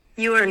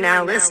You are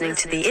now listening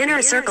to the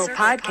Inner Circle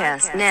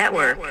Podcast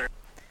Network.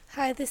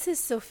 Hi, this is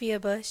Sophia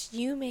Bush.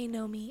 You may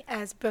know me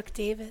as Brooke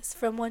Davis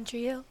from One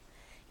Trio.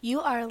 You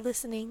are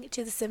listening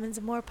to the Simmons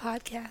and More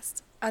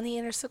podcast on the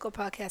Inner Circle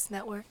Podcast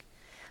Network.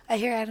 I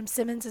hear Adam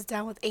Simmons is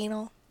down with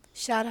anal.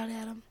 Shout out,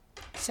 Adam.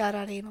 Shout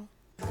out, anal.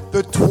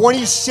 The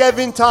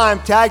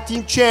 27-time tag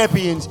team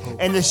champions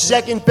and the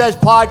second best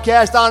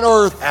podcast on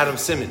earth. Adam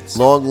Simmons.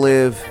 Long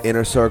live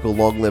Inner Circle,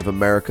 long live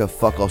America,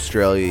 fuck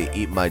Australia,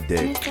 eat my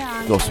dick.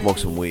 Go smoke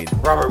some weed.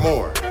 Robert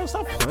Moore. Bro,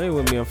 stop playing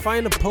with me. I'm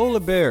fighting a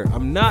polar bear.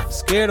 I'm not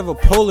scared of a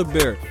polar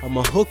bear. I'm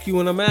gonna hook you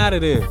when I'm out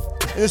of there.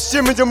 And the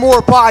Simmons and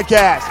More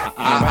podcast.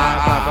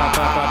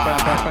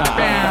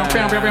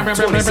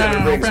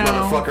 27 rings,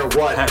 motherfucker.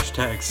 What?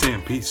 Hashtag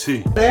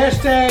SamPC.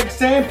 Hashtag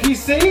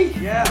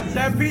SamPC? Yeah,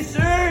 SamPC.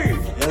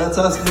 Yeah, that's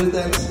us, dude.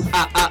 Thanks.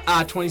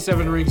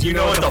 27 rings. You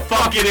know what the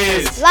fuck it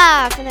is.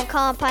 Live from the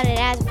compound in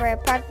Asbury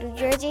Park, New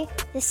Jersey,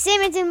 the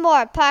Simmons and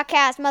More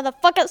podcast,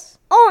 motherfuckers,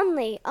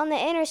 only on the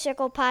Inner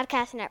Circle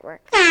Podcast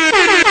Network.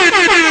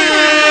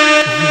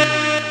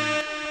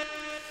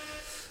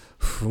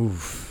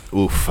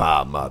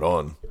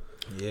 Maron.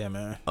 Yeah,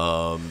 man.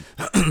 I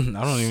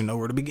don't even know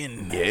where to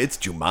begin. Yeah, it's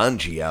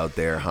Jumanji out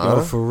there, huh?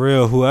 Yo, for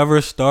real.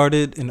 Whoever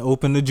started and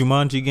opened the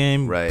Jumanji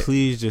game, Right.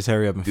 please just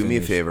hurry up and Do finish.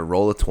 me a favor,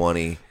 roll a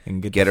 20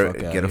 And get get the a fuck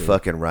outta get a here.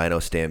 fucking Rhino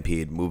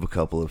Stampede, move a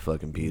couple of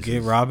fucking pieces.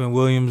 Get Robin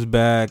Williams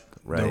back, The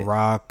Right.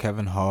 Rock,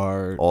 Kevin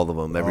Hart. All of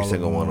them, every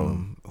single one of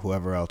them.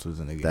 Whoever else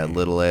was in the game. That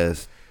little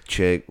ass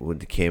chick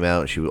when it came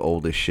out, she was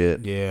old as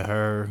shit. Yeah,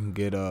 her.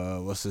 Get,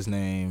 what's his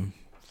name?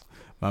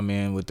 My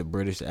man with the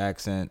British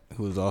accent,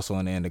 who was also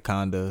in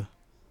Anaconda.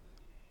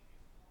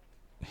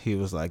 He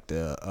was like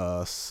the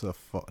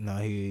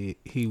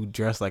he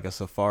dressed like a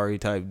safari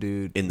type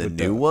dude. In the with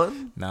new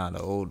one? Nah,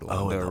 the old one.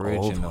 Oh, the in the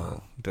original. old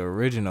one. The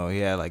original, he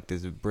had like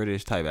this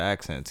British type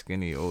accent,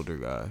 skinny older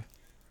guy.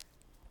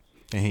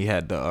 And he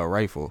had the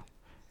rifle.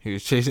 He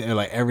was chasing it,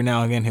 like every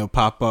now and again he'll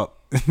pop up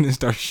and then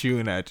start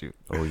shooting at you.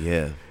 Oh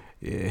yeah.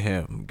 Yeah,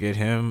 him. Get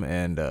him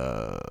and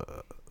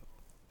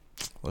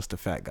what's the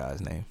fat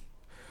guy's name?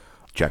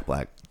 Jack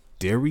Black.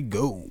 There we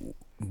go.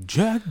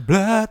 Jack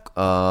Black.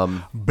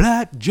 Um,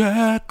 Black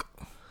Jack.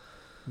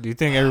 Do you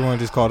think everyone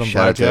just called him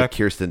shout Black out to Jack?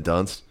 Kirsten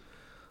Dunst.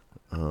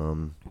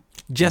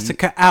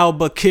 Jessica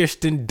Alba,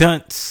 Kirsten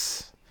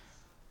Dunst.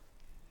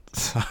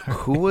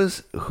 Who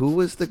was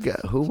the guy?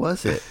 Who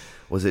was it?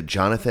 Was it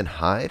Jonathan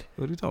Hyde?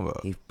 What are you talking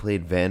about? He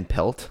played Van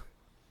Pelt.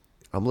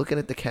 I'm looking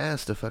at the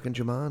cast of fucking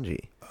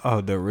Jumanji. Oh,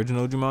 the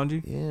original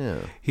Jumanji?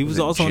 Yeah. He was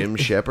it also Jim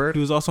Shepard.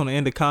 He was also in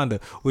Anaconda,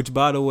 which,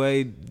 by the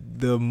way,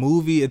 the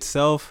movie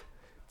itself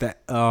that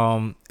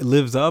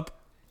lives up,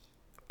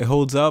 it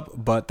holds up,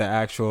 but the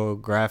actual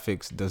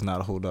graphics does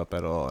not hold up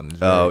at all. And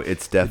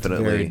It's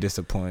definitely very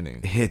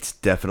disappointing. It's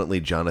definitely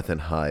Jonathan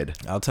Hyde.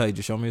 I'll tell you,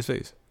 just show me his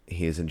face.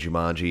 He is in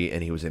Jumanji,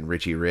 and he was in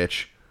Richie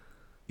Rich,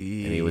 and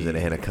he was in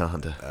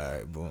Anaconda. All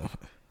right, boom.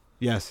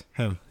 Yes,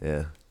 him.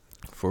 Yeah.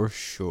 For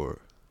sure.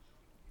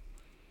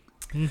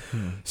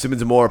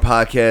 Simmons and More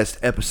podcast,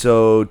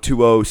 episode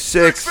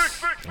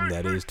 206.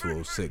 That is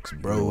 206, Know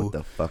bro. what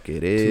the fuck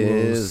it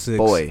is, 206.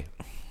 boy.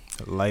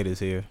 Light is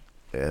here.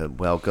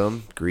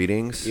 Welcome,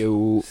 greetings,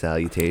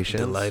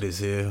 salutations. The light is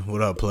here.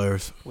 What up,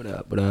 players? What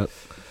up? What up?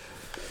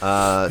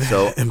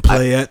 So And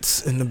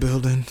playettes in the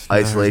building.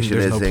 Isolation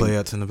There's is no in-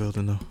 playettes in the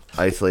building, though.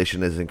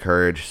 Isolation is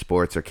encouraged.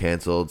 Sports are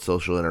canceled.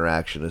 Social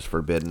interaction is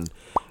forbidden.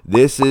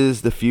 This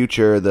is the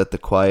future that the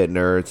quiet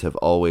nerds have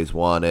always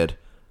wanted.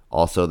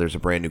 Also, there's a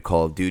brand new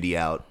Call of Duty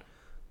out.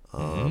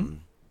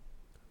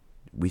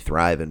 We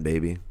thriving,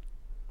 baby.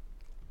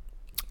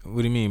 What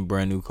do you mean,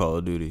 brand new Call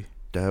of Duty?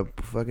 The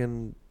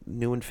fucking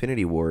new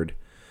Infinity Ward.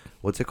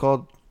 What's it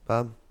called,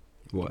 Bob?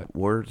 What?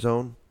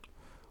 Warzone?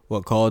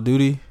 What, Call of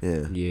Duty?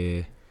 Yeah.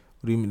 Yeah.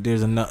 What do you mean?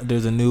 There's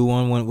a new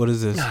one. What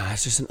is this? Nah,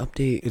 it's just an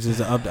update. It's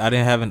just an I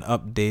didn't have an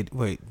update.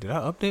 Wait, did I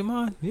update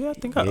mine? Yeah, I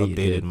think I Yeah, you updated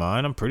did.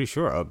 mine. I'm pretty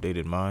sure I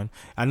updated mine.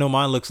 I know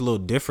mine looks a little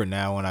different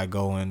now when I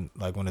go in,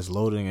 like when it's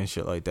loading and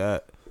shit like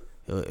that.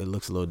 It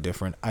looks a little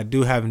different. I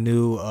do have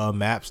new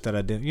maps that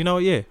I didn't. You know,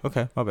 yeah.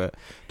 Okay, my bad.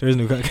 There's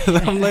new. Cause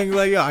I'm like,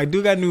 yo, I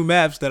do got new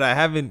maps that I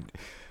haven't.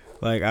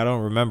 Like, I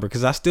don't remember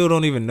because I still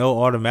don't even know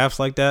all the maps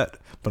like that.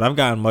 But I've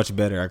gotten much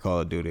better at Call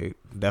of Duty.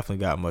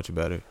 Definitely got much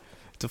better.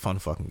 It's a fun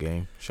fucking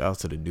game. Shout out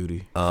to the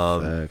Duty.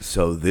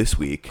 So this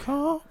week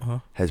Uh-huh.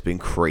 has been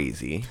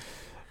crazy.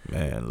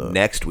 Man, look.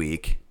 Next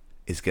week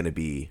is going to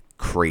be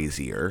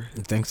crazier.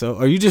 You think so?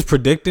 Are you just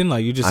predicting?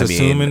 Like, you just I mean,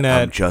 assuming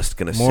that I'm just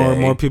going to more say and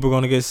more people are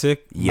going to get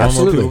sick? Yeah, More and more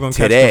absolutely. people going to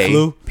catch Today- the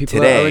flu? People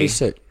Today- are already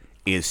sick.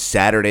 is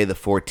Saturday the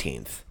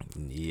 14th.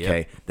 Yep.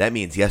 Okay, that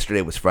means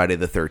yesterday was Friday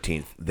the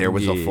 13th. There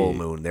was a Yeah. full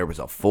moon. There was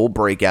a full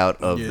breakout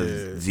of Yeah. the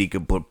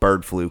Zika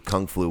bird flu,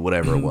 Kung flu,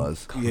 whatever it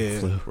was.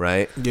 Yeah.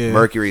 Right? Yeah.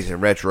 Mercury's in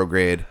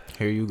retrograde.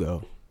 Here you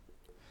go.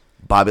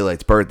 Bobby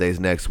Light's birthday's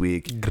next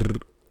week.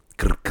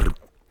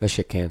 That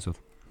shit canceled.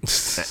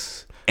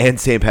 And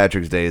St.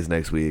 Patrick's Day is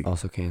next week.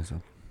 Also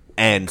canceled.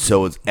 And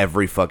so is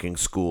every fucking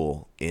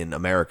school in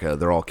America.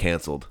 They're all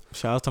canceled.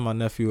 Shout out to my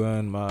nephew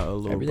and my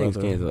little Everything's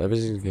brother. canceled.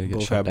 Everything's gonna get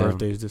Both shut had down.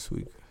 birthdays this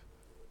week.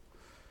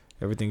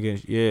 Everything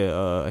getting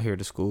I hear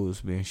the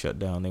schools being shut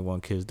down. They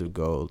want kids to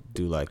go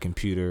do like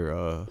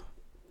computer.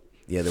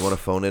 Yeah, they want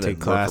to phone in take and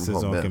work classes from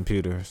home, on man.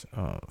 computers.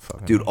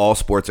 Dude, all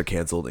sports are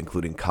canceled,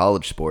 including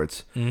college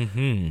sports.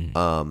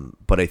 Mm-hmm.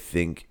 But I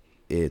think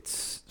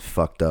it's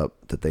fucked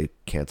up that they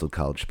canceled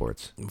college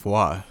sports.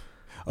 Why?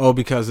 Oh,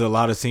 because a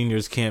lot of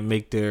seniors can't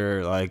make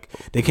their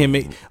they can't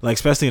make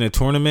especially in a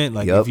tournament.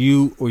 Like Yep. if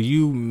you that's where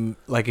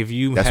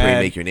you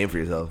make your name for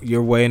yourself.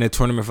 Your way in a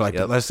tournament for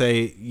Yep. let's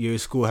say your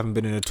school haven't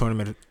been in a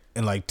tournament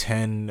in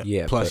 10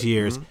 plus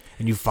years,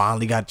 and you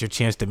finally got your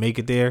chance to make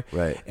it there.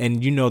 Right.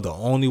 And the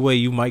only way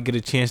you might get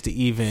a chance to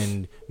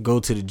even go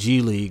to the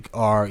G League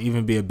or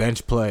even be a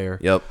bench player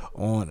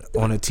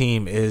on a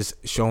team is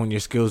showing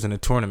your skills in a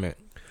tournament.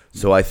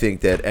 So I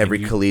think that every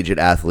collegiate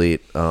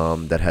athlete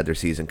that had their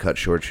season cut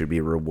short should be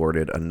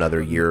rewarded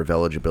another year of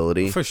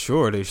eligibility. For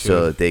sure, they should,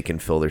 so that they can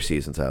fill their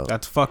seasons out.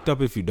 That's fucked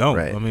up if you don't.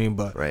 Right. I mean,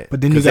 but right.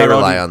 But then you they got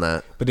rely on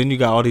that. But then you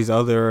got all these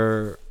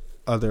other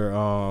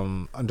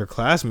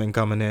underclassmen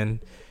coming in,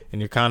 and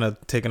you're kind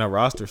of taking up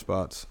roster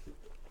spots.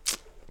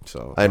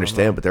 So I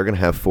understand, but they're gonna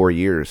have 4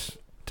 years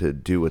to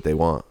do what they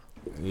want.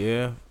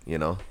 Yeah.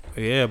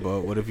 Yeah,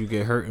 but what if you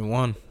get hurt in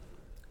one?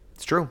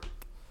 It's true.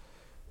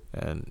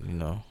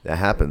 And that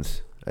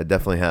happens. It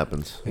definitely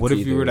happens. What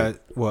if you were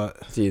that? What?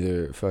 It's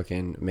either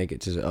fucking make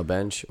it to a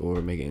bench or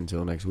make it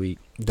until next week.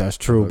 That's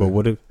true. But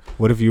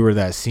what if you were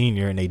that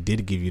senior and they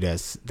did give you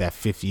that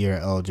fifth year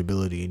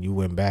eligibility and you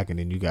went back and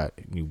then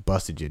you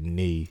busted your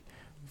knee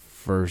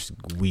first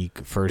week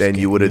first? Then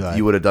you would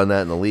have done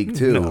that in the league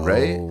too,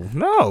 right?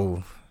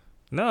 No.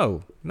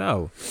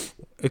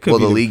 It could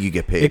be the league you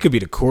get paid. It could be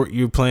the court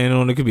you're playing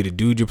on. It could be the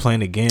dude you're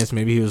playing against.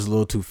 Maybe he was a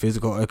little too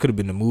physical. It could have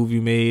been the move you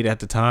made at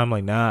the time.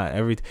 Nah,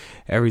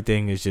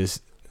 everything is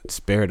just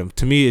spare them.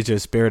 To me, it's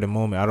just spare the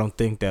moment. I don't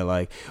think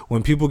that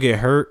when people get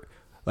hurt,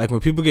 when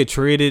people get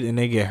traded and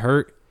they get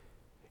hurt,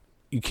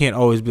 you can't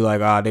always be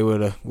they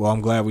would have. Well,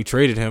 I'm glad we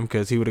traded him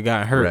because he would have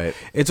gotten hurt. Right.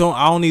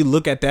 I only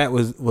look at that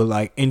with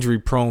injury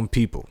prone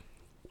people.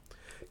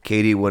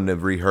 KD wouldn't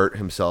have re-hurt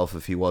himself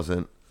if he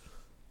wasn't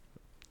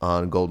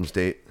on Golden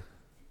State.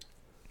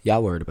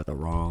 Y'all worried about the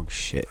wrong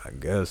shit. I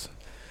guess.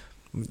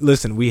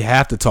 Listen, we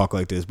have to talk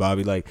like this,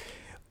 Bobby.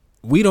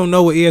 We don't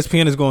know what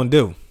ESPN is going to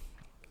do.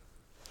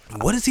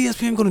 What is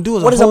ESPN going to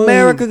do? What is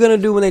America going to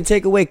do when they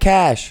take away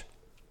cash?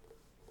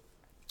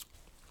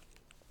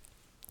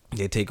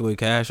 They take away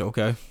cash?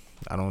 Okay.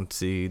 I don't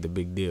see the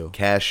big deal.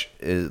 Cash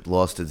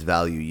lost its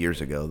value years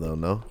ago, though,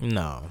 no?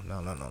 No.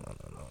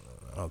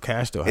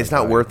 Cash still has It's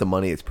not value. worth the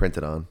money it's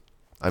printed on.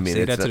 I mean,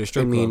 Say that to the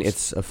strip clubs.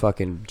 It's a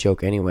fucking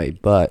joke anyway,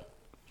 but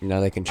now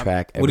they can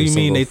track What do you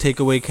mean they take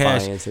away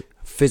cash?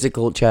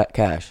 Physical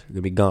cash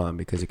could be gone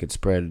because it could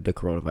spread the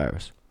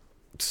coronavirus.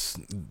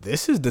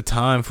 This is the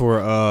time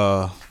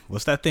for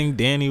what's that thing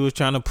Danny was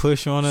trying to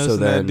push on us? So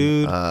then, that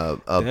dude,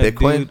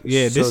 Bitcoin. Dude,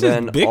 yeah, this So is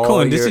then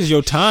Bitcoin. This is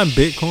your time,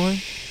 Bitcoin.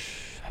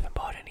 I haven't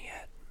bought any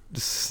yet.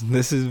 This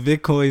is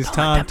Bitcoin's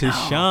time to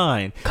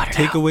shine.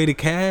 Take away the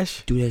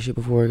cash. Do that shit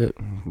before.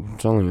 I'm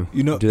telling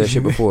you. Do that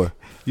shit before.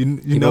 You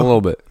know a little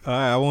bit. All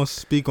right, I won't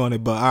speak on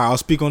it, but all right, I'll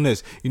speak on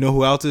this. You know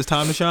who else is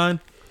time to shine?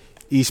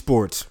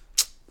 Esports.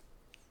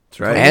 That's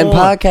right. And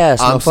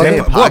podcasts. I'm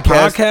saying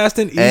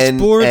podcasting,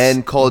 esports,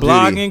 and Call of Duty.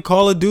 blogging,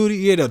 Call of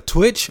Duty, the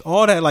Twitch,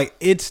 all that.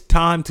 It's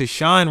time to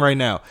shine right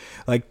now.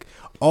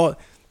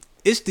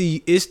 It's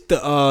the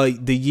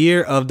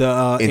year of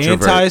the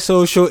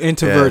antisocial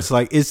introverts.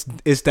 Yeah.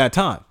 It's that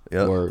time.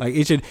 Yep.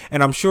 It should,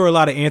 and I'm sure a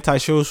lot of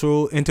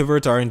antisocial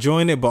introverts are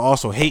enjoying it, but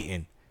also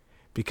hating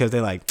because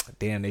they're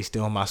damn, they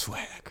still on my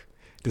swag.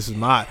 This is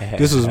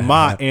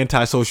my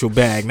antisocial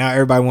bag. Now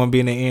everybody want to be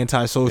in the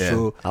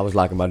antisocial. I was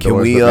locking my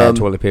doors with bad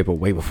toilet paper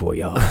way before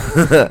y'all.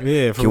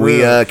 Yeah, for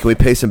real. Can we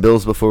pay some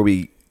bills before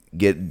we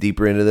get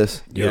deeper into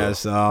this?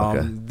 Yes.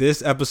 Okay.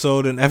 This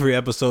episode and every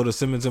episode of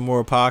Simmons and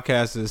More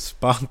podcast is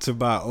sponsored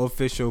by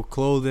Official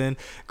Clothing.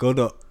 Go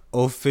to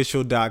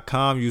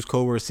official.com, use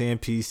code word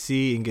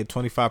SAMPC and get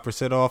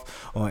 25%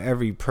 off on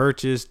every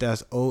purchase.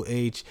 That's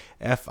OHFICHL.com.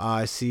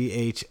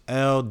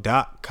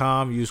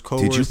 Use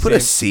code word. Did you put a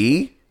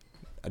C?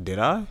 Did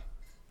I?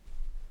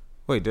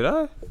 Wait, did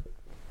I?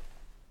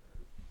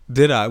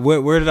 Did I?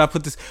 Where did I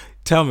put this?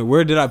 Tell me,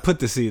 where did I put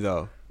the C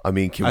though? I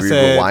mean, can we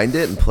rewind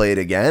it and play it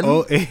again?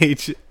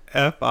 OHFIS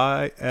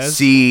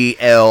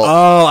CL.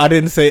 Oh, I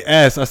didn't say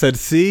S. I said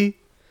C.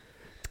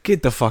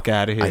 Get the fuck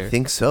out of here. I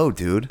think so,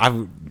 dude.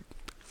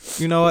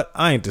 You know what?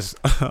 I ain't just.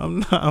 I'm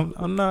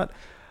not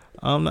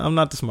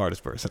the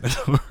smartest person in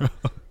the world.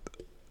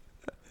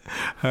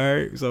 All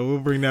right, so we'll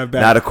bring that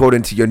back. Not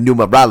according to your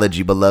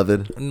numerology,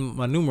 beloved.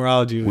 My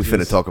numerology. We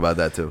finna talk about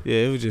that too.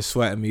 Yeah, it was just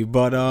sweating me,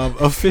 but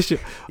official.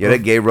 Yeah,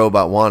 that gay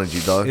robot wanted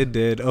you, dog. It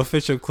did.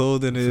 Official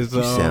Clothing is.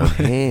 You sound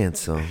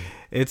handsome.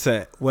 It's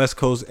a West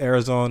Coast,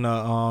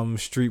 Arizona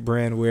street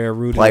brand wear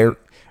rooted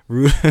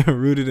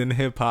in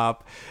hip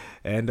hop,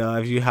 and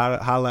if you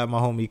holla at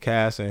my homie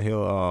Cass, and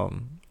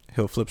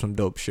he'll flip some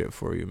dope shit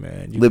for you,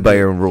 man. Live by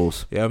your own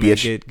rules. Yeah, I mean,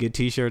 get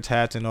t-shirts,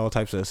 hats, and all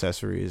types of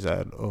accessories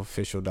at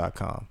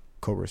official.com.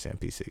 Cobra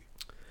SAMPC.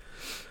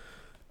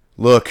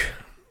 Look,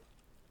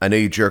 I know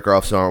you jerk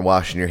offs aren't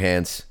washing your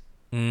hands.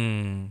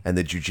 And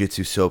the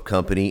Jiu-Jitsu Soap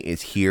Company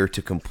is here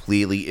to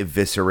completely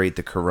eviscerate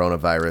the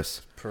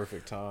coronavirus.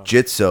 Perfect time.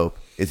 Jit Soap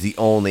is the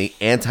only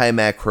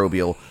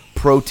antimicrobial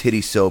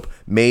pro-titty soap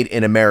made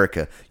in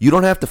America. You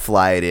don't have to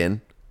fly it in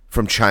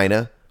from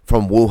China,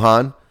 from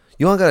Wuhan.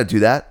 You don't got to do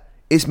that.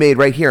 It's made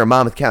right here in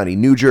Monmouth County,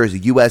 New Jersey,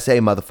 USA,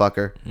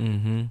 motherfucker.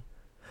 Mm-hmm.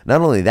 Not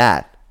only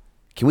that,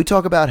 can we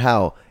talk about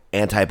how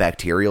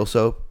antibacterial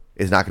soap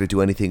is not going to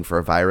do anything for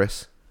a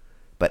virus,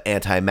 but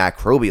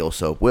antimicrobial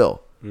soap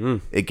will?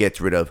 It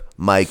gets rid of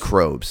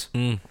microbes.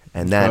 And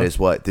that is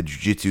what the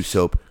Jiu-Jitsu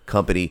Soap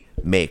Company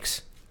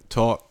makes.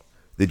 Talk.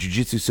 The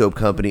Jiu-Jitsu Soap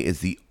Company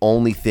is the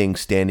only thing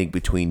standing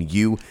between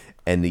you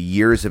and the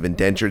years of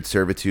indentured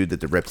servitude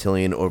that the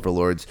reptilian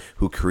overlords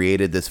who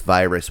created this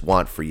virus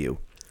want for you.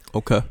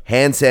 Okay.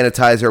 Hand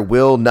sanitizer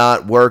will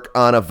not work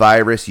on a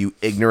virus, you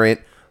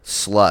ignorant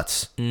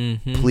sluts.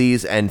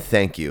 Please and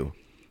thank you.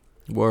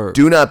 Word.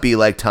 Do not be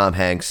like Tom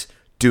Hanks.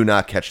 Do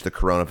not catch the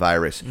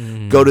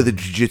coronavirus. Go to the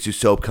Jiu-Jitsu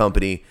Soap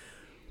Company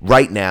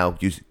right now.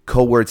 Use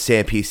code word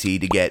SAMPC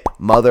to get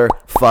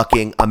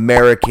motherfucking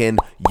American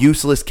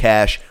useless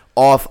cash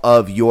off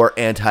of your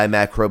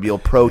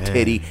antimicrobial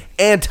pro-titty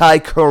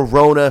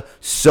anti-corona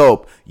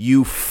soap.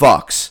 You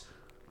fucks.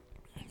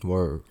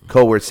 Word.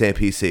 Code word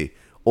SAMPC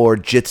or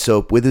Jit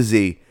Soap with a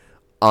Z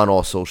on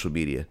all social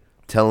media.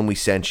 Tell them we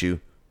sent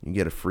you. You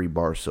get a free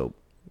bar soap.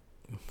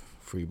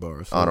 Free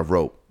bars. On a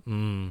rope.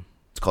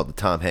 It's called the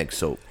Tom Hanks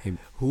soap.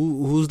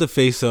 Who's the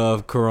face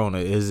of Corona?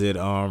 Is it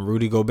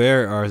Rudy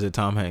Gobert or is it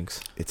Tom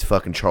Hanks? It's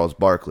fucking Charles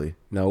Barkley.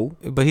 No.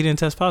 But he didn't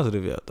test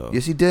positive yet, though.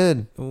 Yes, he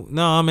did.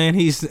 No, man,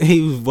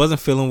 he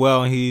wasn't feeling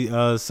well and he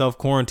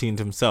self-quarantined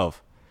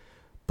himself.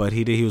 But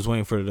he was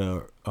waiting for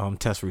the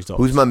test results.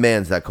 Who's my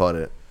man's that caught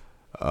it?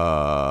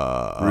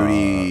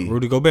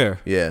 Rudy Gobert.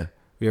 Yeah.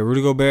 Yeah,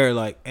 Rudy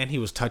Gobert, and he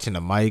was touching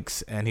the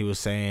mics and he was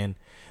saying,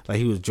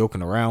 he was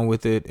joking around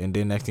with it, and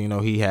then next thing you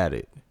know, he had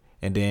it.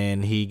 And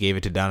then he gave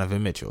it to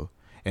Donovan Mitchell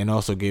and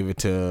also gave it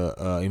to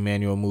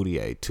Emmanuel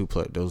Mudiay,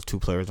 those two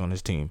players on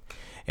his team.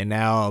 And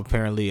now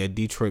apparently a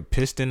Detroit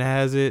Piston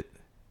has it.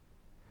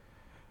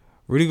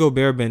 Rudy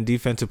Gobert been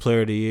Defensive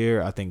Player of the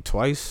Year, I think,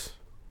 twice.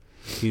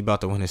 He's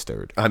about to win his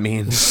third. I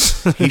mean,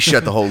 he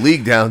shut the whole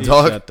league down,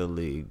 dog. He shut the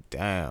league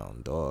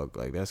down, dog.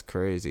 That's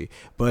crazy.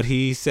 But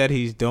he said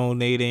he's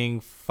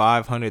donating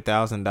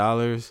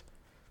 $500,000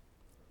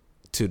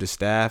 to the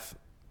staff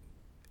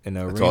in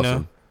the arena.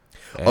 Awesome.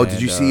 Oh,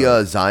 did you see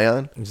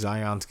Zion?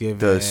 Zion's giving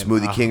the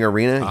Smoothie King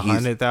Arena.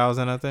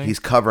 $100,000, I think. He's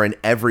covering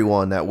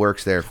everyone that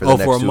works there for the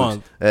next for a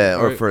month.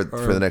 or for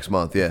the next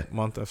month. Yeah,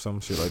 month or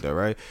some shit like that,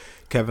 right?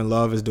 Kevin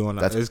Love is doing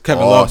that.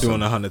 Kevin Love doing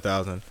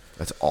 $100,000.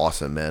 That's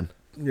awesome, man.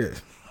 Yeah,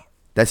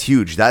 that's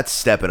huge. That's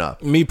stepping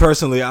up. Me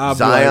personally, I'll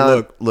Zion. be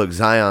like, look,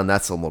 Zion.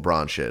 That's some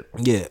LeBron shit.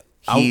 Yeah,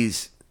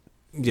 he's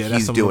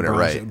doing it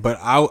right. Shit. But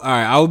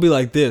I would be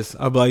like this.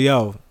 I'll be like,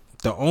 yo,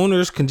 the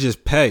owners can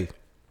just pay.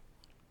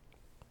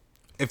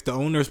 If the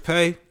owners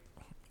pay,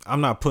 I'm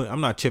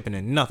not chipping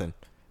in nothing.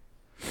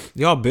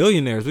 Y'all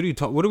billionaires.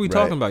 What are we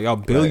talking about? Y'all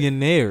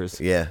billionaires.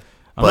 Right. Yeah.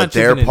 But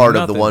they're part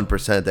of the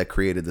 1% that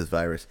created this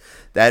virus.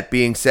 That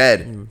being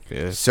said,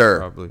 sir,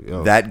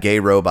 probably, that gay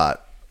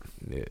robot,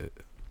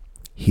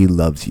 he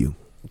loves you.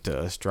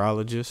 The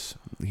astrologist.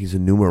 He's a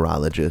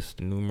numerologist.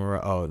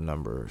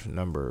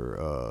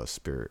 Number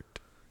spirit.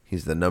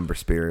 He's the number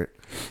spirit.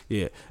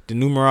 Yeah. The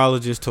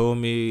numerologist told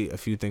me a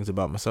few things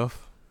about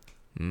myself.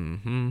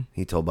 Mm-hmm.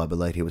 He told Bobby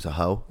Light he was a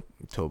hoe.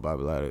 He told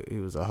Bobby Light he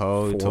was a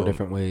hoe. 4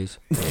 different ways.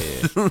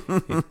 Yeah.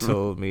 He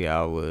told me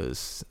I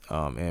was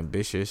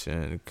ambitious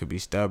and could be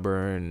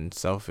stubborn and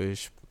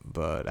selfish,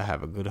 but I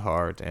have a good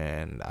heart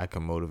and I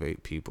can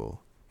motivate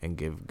people and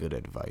give good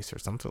advice or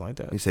something like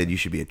that. He said you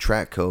should be a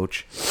track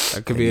coach.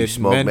 I could be a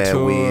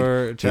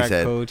mentor, track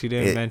coach. He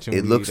didn't mention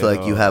it looks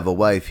like you have a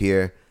wife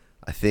here.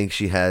 I think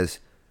she has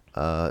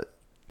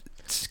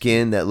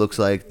skin that looks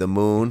like the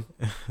moon.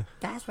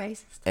 That's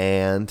racist.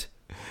 And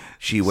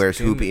she wears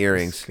hoop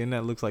earrings. Skin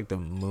that looks like the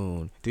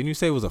moon. Didn't you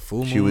say it was a full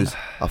moon? She was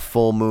a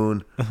full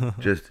moon,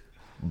 just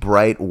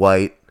bright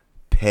white,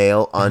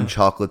 pale,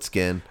 unchocolate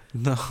skin.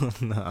 No.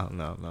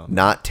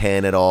 Not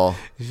tan at all.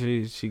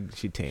 She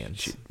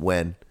tans.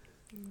 When?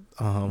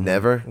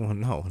 Never? Well,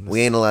 no. We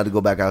ain't allowed to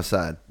go back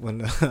outside.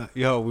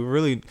 Yo, we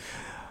really...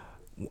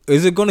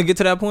 Is it going to get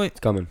to that point?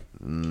 It's coming.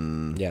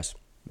 Yes.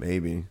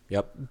 Maybe.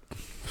 Yep.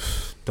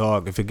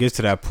 Dog, if it gets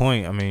to that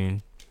point, I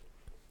mean...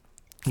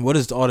 What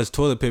is all this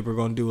toilet paper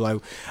going to do?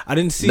 I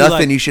didn't see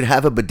nothing. You should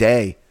have a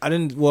bidet.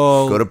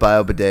 Go to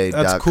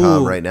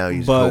biobidet.com right now.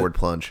 Use code word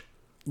plunge.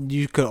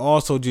 You could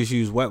also just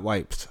use wet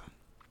wipes.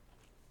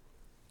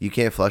 You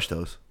can't flush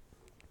those.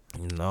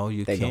 No,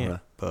 you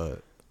can't.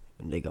 But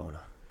they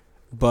gonna.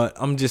 But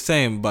I'm just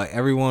saying. But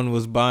everyone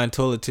was buying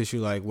toilet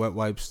tissue. Wet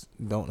wipes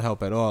don't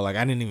help at all. I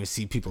didn't even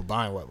see people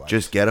buying wet wipes.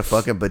 Just get a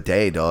fucking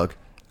bidet, dog.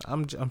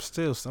 I'm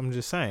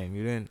just saying.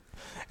 You didn't.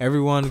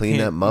 Everyone clean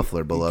that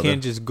muffler, beloved. You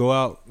can't just go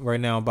out right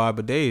now and buy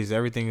bidets.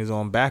 Everything is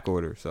on back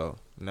order. So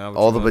now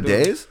all the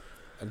bidets.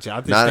 I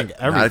just think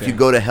everything. Not if you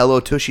go to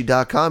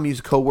hellotushy.com,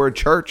 use code word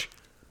church.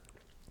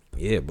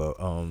 Yeah, but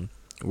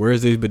where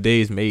is these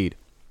bidets made?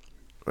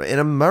 In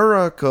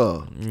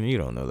America. You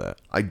don't know that.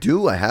 I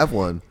do. I have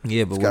one.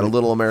 Yeah, but it's got a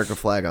little American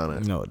flag on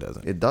it. No, it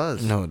doesn't. It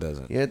does. No, it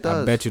doesn't. Yeah, it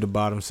does. I bet you the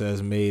bottom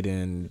says made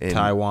in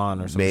Taiwan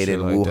or something. Made shit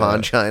in like Wuhan,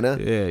 that. China.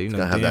 Yeah, you know,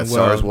 gonna have damn that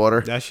well, SARS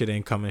water. That shit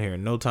ain't coming here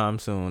no time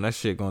soon. That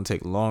shit gonna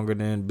take longer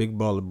than Big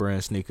Baller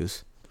Brand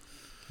sneakers.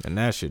 And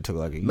that shit took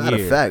like a year. Matter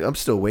of fact, I'm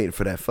still waiting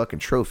for that fucking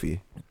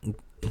trophy.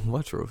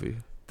 What trophy?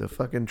 The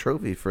fucking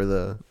trophy for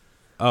the.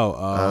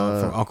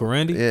 From Uncle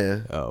Randy?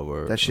 Yeah. Oh,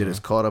 word. That shit is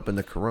caught up in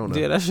the corona.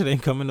 Yeah, that shit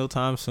ain't coming no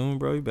time soon,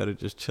 bro. You better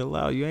just chill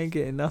out. You ain't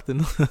getting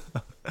nothing.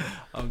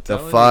 I'm The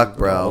telling fuck, you.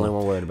 bro? I'm the only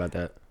one worried about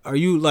that. Are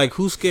you like,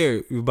 who's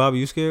scared? Bobby,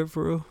 you scared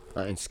for real?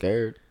 I ain't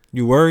scared.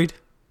 You worried?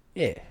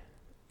 Yeah.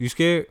 You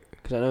scared?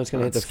 Because I know it's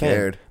gonna hit the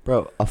scared. fan,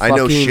 bro. I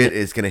know shit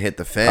is gonna hit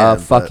the fan. A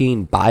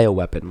fucking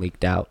bioweapon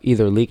leaked out,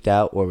 either leaked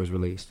out or was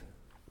released.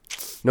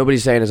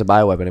 Nobody's saying it's a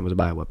bioweapon. It was a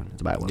bioweapon.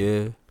 It's a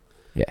bioweapon.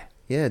 Yeah. Yeah.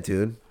 Yeah,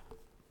 dude.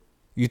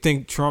 You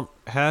think Trump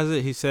has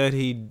it? He said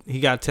he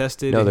got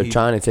tested. No, and they're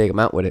trying to take him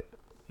out with it.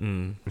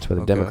 That's why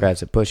the Okay.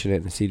 Democrats are pushing it,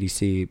 and the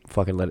CDC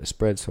fucking let it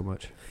spread so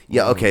much.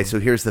 Yeah. Okay. So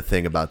here's the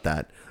thing about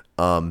that.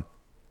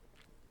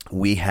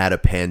 We had a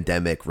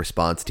pandemic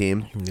response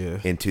team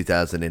in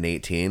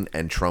 2018,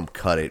 and Trump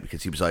cut it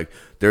because he was like,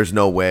 "There's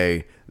no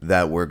way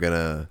that we're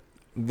gonna."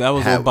 That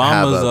was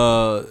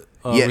Obama's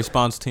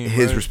response team.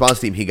 His right? response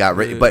team, he got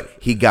rid, but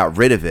he got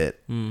rid of it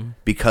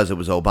because it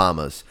was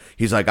Obama's.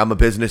 He's like, I'm a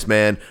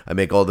businessman. I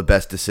make all the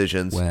best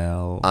decisions.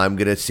 Well, I'm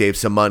gonna save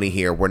some money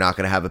here. We're not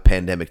gonna have a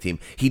pandemic team.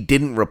 He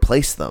didn't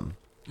replace them,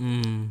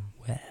 and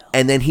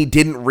then he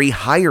didn't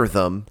rehire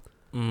them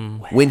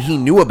when he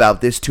knew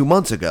about this 2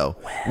 months ago.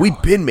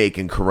 We've been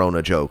making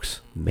Corona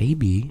jokes.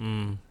 maybe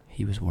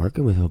he was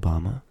working with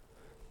Obama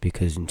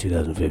because in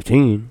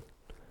 2015,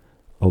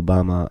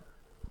 Obama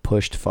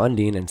pushed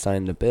funding and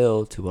signed the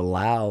bill to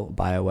allow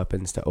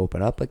bioweapons to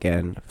open up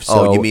again.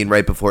 So you mean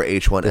right before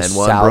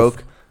H1N1 the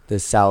broke? The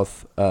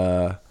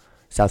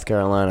South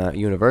Carolina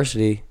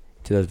University,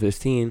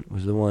 2015,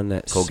 was the one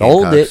that Go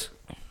sold Gamecocks.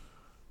 it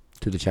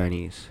to the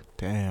Chinese.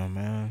 Damn,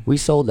 man. We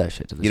sold that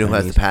shit to the You know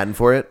Chinese. who has the patent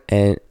for it?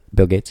 And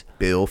Bill Gates.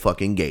 Bill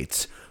fucking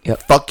Gates.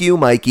 Yep. Fuck you,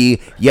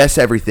 Mikey. Yes,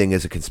 everything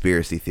is a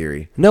conspiracy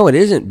theory. No, it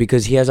isn't,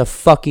 because he has a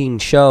fucking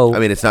show I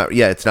mean, it's not.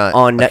 Yeah, it's not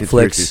on a Netflix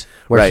conspiracy.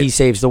 where Right. he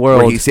saves the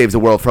world. Where he saves the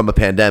world from a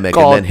pandemic,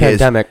 Called and then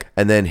Pandemic.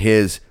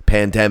 his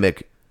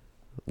pandemic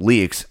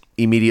leaks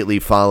immediately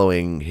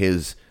following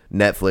his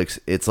Netflix.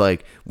 It's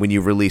like when you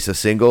release a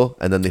single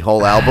and then the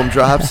whole album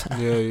drops.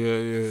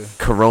 Yeah.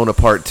 Corona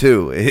Part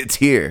 2. It's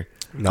here.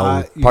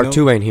 No, you part know-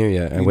 2 ain't here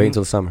yet. And you wait know-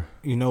 until the summer.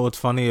 You know what's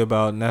funny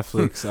about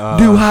Netflix?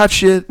 New hot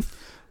shit.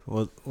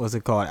 What's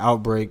it called?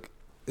 Outbreak.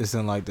 It's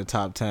in like the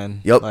top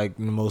 10. Yep. Like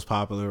the most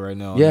popular right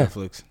now on Yeah.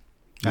 Netflix.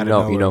 You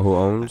know who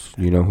owns?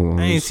 You know who owns?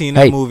 I ain't seen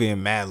Hey, that movie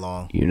in mad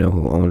long. you know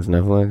who owns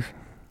Netflix?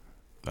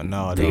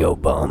 No, I The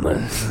don't.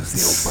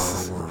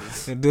 Obamas.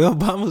 The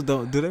Obamas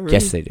don't. Do they really?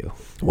 Yes, they do.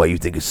 Why you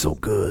think it's so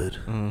good?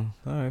 All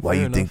right, Why fair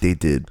you enough. think they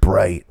did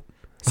Bright?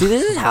 See,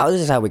 this is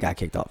how we got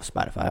kicked off of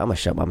Spotify. I'm gonna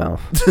shut my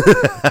mouth.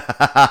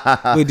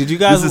 Wait, did you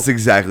guys? This is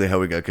exactly how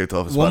we got kicked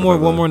off of Spotify.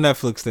 one more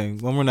Netflix thing.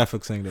 One more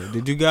Netflix thing. Though.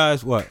 Did you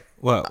guys what?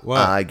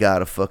 I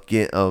got a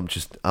fucking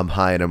I'm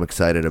high and I'm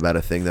excited about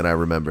a thing that I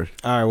remembered.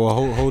 All right,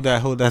 well hold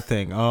that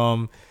thing.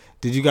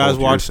 Did you guys Hold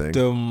your watch thing.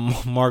 the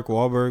Mark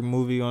Wahlberg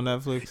movie on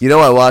Netflix? You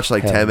know, I watched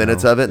like Hell 10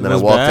 minutes no. of it, and It then I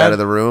was walked bad? out of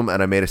the room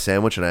and I made a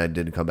sandwich and I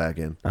didn't come back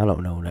in. I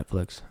don't know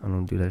Netflix. I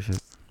don't do that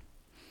shit.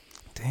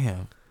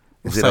 Damn.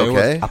 Is I'll it tell you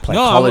what. okay? I play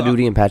No, Call I'm- of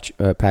Duty and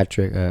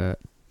Patrick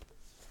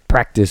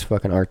practice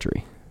fucking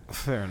archery.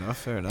 Fair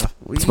enough.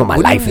 It's what my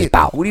life is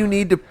about. What do you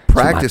need to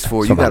practice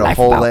for? it's You what my got a life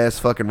whole about. ass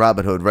fucking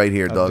Robin Hood right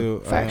here, I dog. do.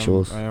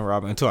 Factuals. I am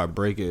Robin until I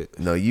break it.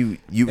 No, you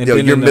And no,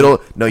 then your in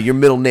the-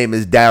 middle name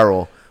is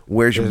Daryl.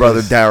 Where's your It brother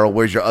is. Daryl?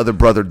 Where's your other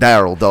brother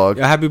Daryl, dog?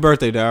 Yeah, happy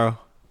birthday, Daryl.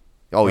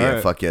 Oh yeah,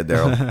 Alright. fuck yeah,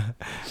 Daryl.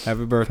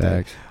 Happy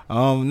birthday. Facts.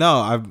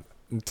 No,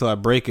 until I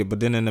break it,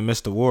 but then in the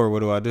midst of war, what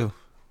do I do?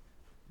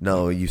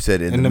 No, you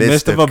said In the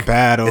midst of a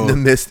battle. In the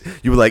midst,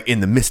 you were like in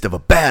the midst of a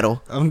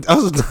battle.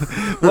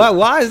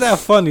 Why is that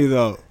funny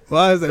though?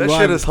 Why is that? That why,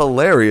 shit is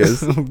hilarious.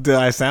 Did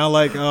I sound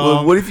like?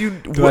 Well, what if you?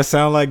 Do I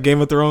sound like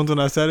Game of Thrones when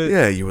I said it?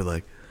 Yeah, you were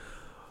like,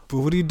 But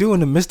what do you do in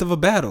the midst of a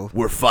battle?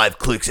 we're 5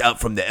 clicks out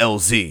from the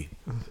LZ.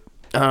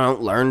 I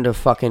don't learn to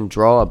fucking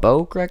draw a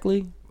bow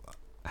correctly.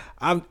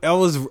 I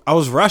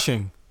was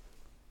rushing.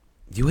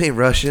 You ain't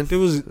Russian. There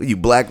was You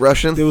black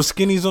Russian? there was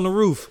skinnies on the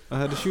roof. I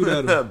had to shoot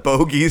at them.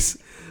 Bogeys.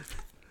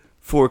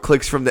 4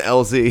 clicks from the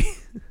LZ.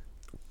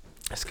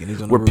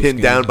 Skinnies on the We're roof.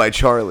 pinned down by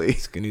Charlie.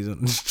 Skinnies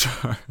on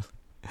Charlie.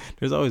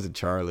 There's always a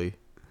Charlie.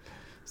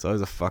 There's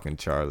always a fucking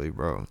Charlie,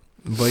 bro.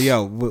 But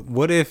yo,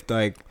 what if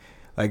like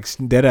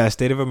dead ass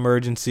state of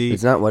emergency?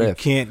 It's not what you if.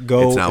 can't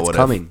go. It's not It's what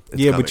coming. If.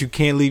 It's yeah, coming. but you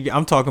can't leave.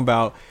 I'm talking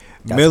about That's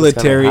what's gonna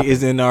military happen.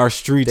 is in our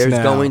streets There's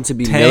now. going to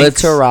be Tanks,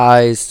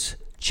 militarized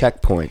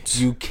checkpoints.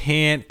 You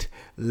can't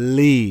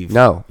leave.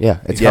 No, yeah,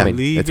 it's Yeah, coming.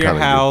 Leave It's your coming,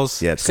 dude.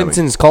 house. Yeah, it's coming.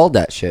 Simpsons called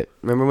that shit.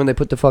 Remember when they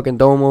put the fucking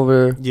dome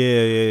over?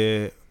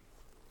 Yeah.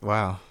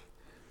 Wow.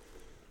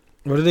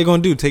 What are they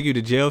gonna do? Take you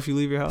to jail if you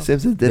leave your house?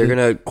 Simpsons did They're it.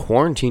 gonna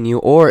quarantine you,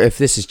 or if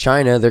this is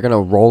China, they're gonna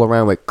roll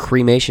around with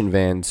cremation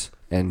vans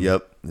and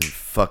Yep.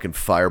 Fucking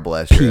fire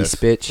blast your peace, ass.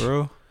 bitch.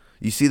 Bro.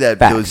 You see that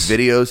Facts. those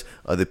videos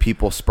of the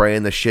people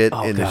spraying the shit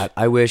Oh in god,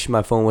 I wish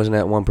my phone wasn't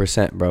at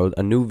 1%, bro.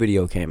 A new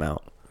video came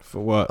out For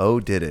what? Oh,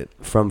 did it?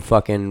 from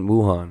fucking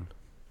Wuhan.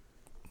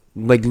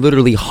 Like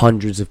literally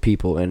hundreds of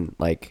people in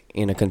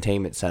a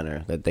containment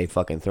center that they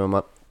fucking threw them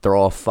up. They're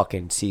all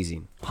fucking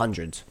seizing.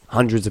 Hundreds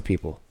of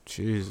people,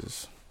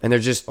 Jesus. and they're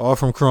just All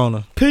from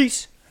Corona.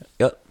 peace.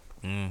 Yep.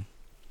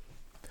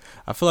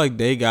 I feel like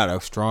they got a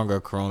stronger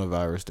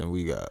coronavirus than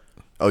we got.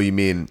 Oh, you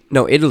mean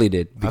No, Italy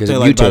did I because feel it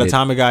like by mutated. the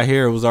time it got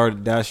here, it was already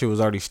that shit was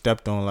already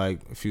stepped on like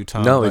a few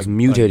times. No, like, it's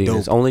mutating. like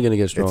It's dope. only gonna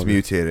get it's stronger.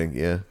 mutating?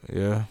 Yeah.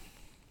 Yeah.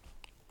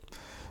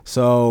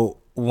 So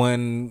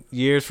when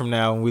years from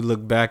now, when we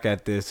look back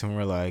at this and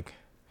we're like,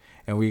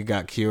 and we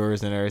got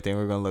cures and everything,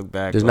 we're gonna look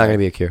back. There's like, not gonna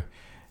be a cure.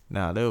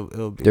 Nah,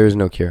 it'll be. There is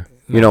no cure.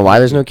 You know why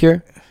there's no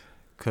cure?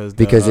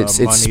 Because it's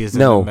it's in the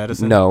no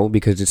medicine? no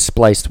because it's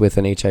spliced with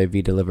an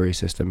HIV delivery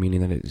system,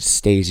 meaning that it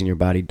stays in your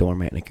body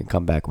dormant and it can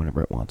come back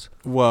whenever it wants.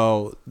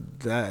 Well,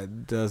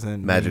 that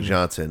doesn't Magic mean,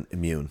 Johnson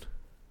immune.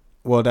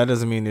 Well, that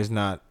doesn't mean there's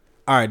not.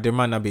 All right, there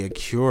might not be a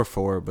cure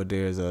for it, but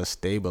there's a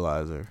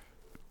stabilizer,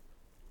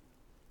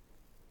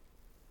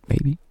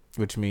 Maybe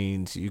which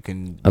means you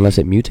can. unless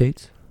it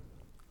mutates,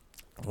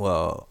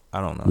 Well, I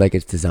don't know. like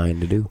it's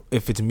designed to do.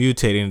 If it's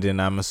mutating, then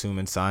I'm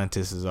assuming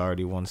scientists is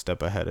already one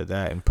step ahead of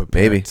that and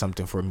prepared Maybe.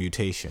 something for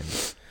mutation.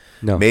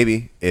 No,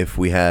 Maybe if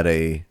we had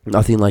a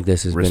nothing like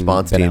this has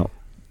response been team. out.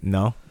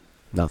 No,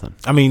 Nothing.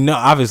 I mean, no.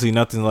 Obviously,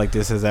 nothing like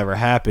this has ever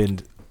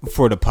happened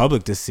for the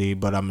public to see.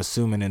 But I'm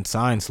assuming in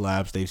science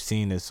labs they've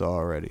seen this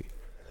already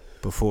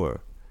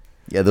before.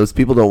 Yeah, those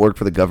people don't work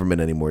for the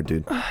government anymore,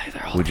 dude.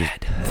 They're all We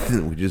dead. just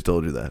we just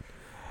told you that.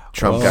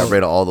 Trump Well, got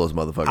rid of all those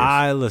motherfuckers.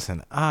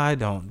 I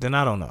don't. Then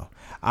I don't know.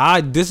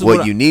 This is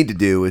what you need to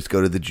do is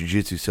go to the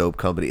Jiu-Jitsu soap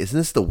company. Isn't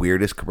this the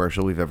weirdest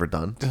commercial we've ever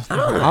done?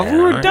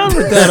 We're done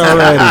with that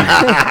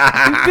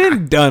already. We've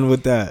been done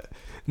with that.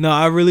 No,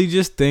 I really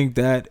just think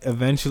that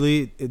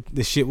eventually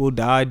the shit will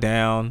die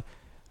down.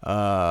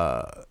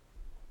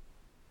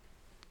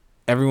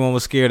 Everyone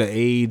was scared of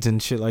AIDS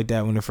and shit like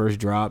that when it first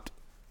dropped.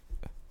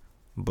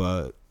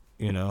 But,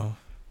 you know,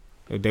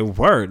 they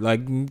were.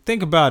 Like,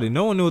 think about it.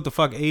 No one knew what the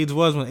fuck AIDS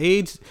was when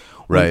AIDS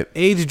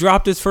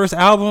dropped its first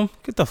album.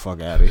 Get the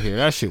fuck out of here.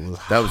 That shit was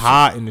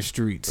hot in the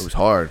streets. It was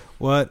hard.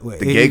 What? The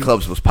gay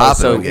clubs was popping.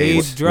 Also, on gays.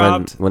 AIDS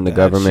dropped when the that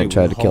government shit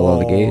tried was to kill all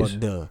the gays.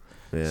 hard.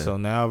 Yeah. So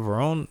now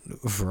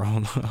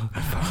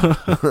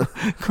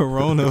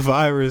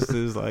coronavirus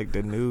is like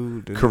the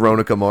new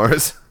Coronica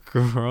Mars.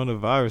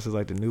 Coronavirus is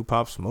like the new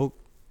Pop Smoke.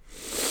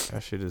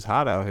 That shit is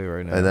hot out here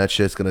right now. And that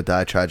shit's gonna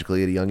die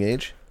tragically at a young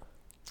age.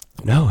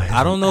 No,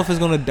 I don't know if it's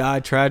gonna die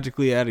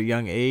tragically at a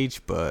young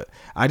age, but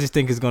I just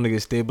think it's gonna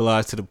get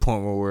stabilized to the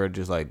point where we're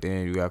just like,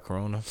 damn, you got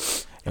corona,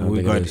 and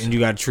you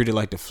got to treat it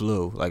like the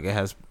flu, like it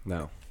has.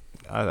 No,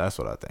 that's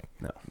what I think.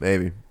 No,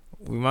 maybe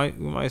we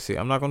might see.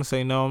 I'm not gonna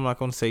say no. I'm not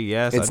gonna say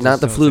yes. It's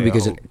not the flu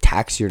because it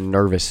attacks your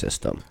nervous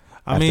system.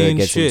 I mean, it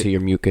gets into your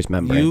mucous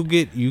membrane.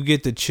 You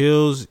get the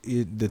chills.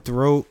 The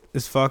throat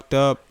is fucked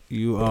up.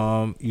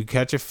 You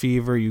catch a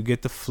fever. You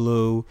get the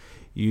flu.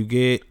 You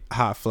get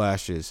hot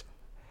flashes.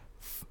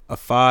 A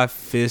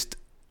 5-fist.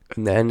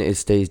 And then it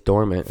stays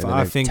dormant.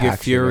 5-finger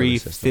fury,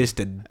 fist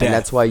of death. And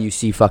that's why you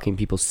see fucking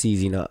people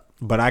seizing up.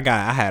 But I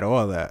had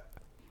all that.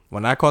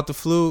 When I caught the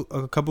flu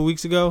a couple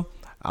weeks ago,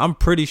 I'm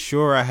pretty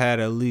sure I had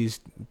at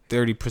least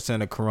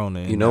 30% of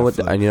corona. You know what?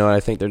 You know what I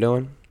think they're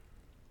doing?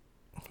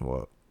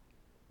 What?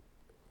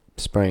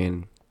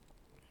 Spraying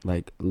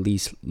like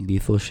least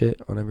lethal shit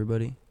on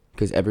everybody.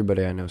 Because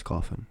everybody I know is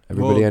coughing.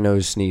 Everybody I know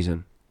is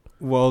sneezing.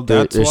 Well,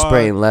 they're why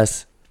spraying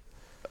less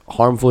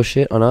harmful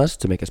shit on us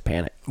to make us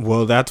panic.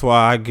 Well, that's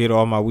why I get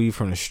all my weed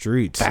from the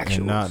streets Factuals.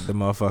 and not the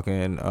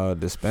motherfucking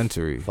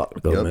dispensary. Fuck the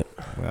government.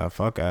 Yeah,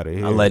 fuck out of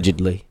here.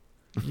 Allegedly.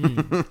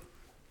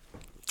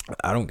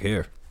 I don't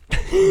care.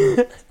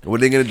 What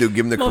are they gonna do?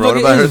 Give them the This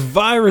coronavirus?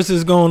 virus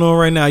is going on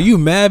right now. You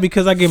mad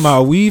because I get my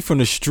weed from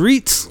the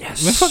streets?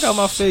 Yes. Man, fuck out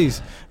my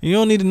face. You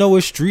don't need to know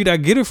what street I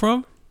get it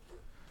from.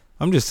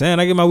 I'm just saying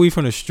I get my weed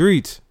from the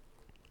streets.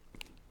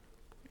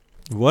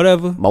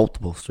 Whatever.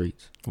 Multiple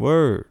streets.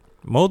 Word.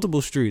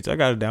 Multiple streets. I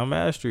got it down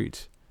mad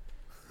streets.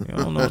 I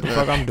don't know what the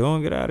fuck I'm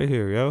doing. Get out of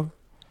here, yo.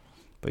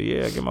 But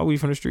yeah, I get my weed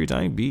from the streets.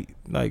 I ain't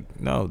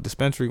no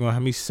dispensary gonna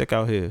have me sick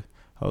out here.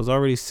 I was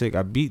already sick.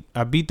 I beat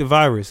the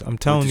virus. I'm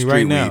telling you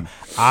right now.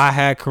 I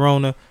had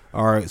corona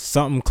or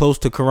something close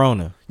to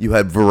corona. You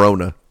had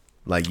Verona,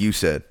 like you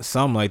said.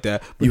 Something like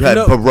that. But you had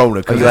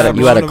Verona. You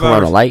had a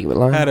Corona Light with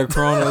line? I had a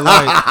Corona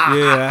Light.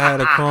 Yeah, I had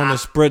a Corona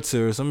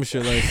Spritzer or some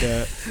shit like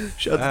that.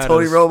 Shout out to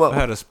Tony Romo. I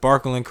had a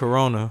sparkling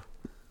Corona.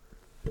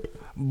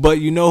 But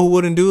you know who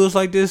wouldn't do us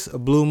like this? A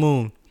Blue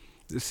Moon.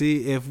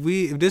 See, if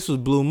this was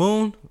Blue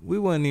Moon, we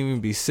wouldn't even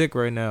be sick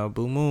right now.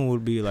 Blue Moon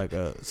would be like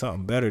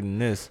something better than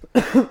this.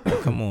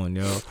 Like, come on,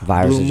 yo.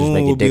 Virus Blue Moon just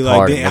make your would be dick like,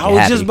 hard. I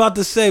was just about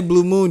to say,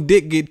 Blue Moon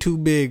dick get too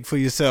big for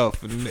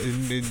yourself.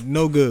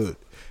 No good.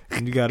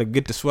 And you got to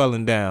get the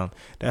swelling down.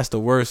 That's the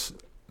worst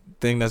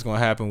thing that's going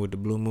to happen with the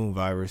blue moon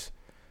virus.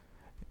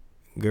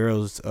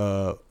 Girls'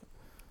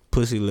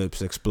 pussy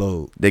lips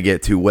explode. They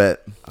get too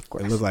wet.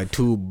 It look like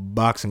 2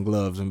 boxing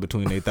gloves in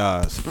between their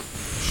thighs.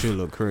 Shit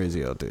look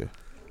crazy out there.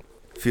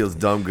 Feels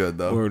dumb good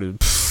though. Word is,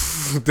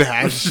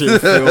 that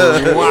shit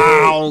feels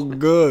wow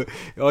good.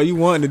 All you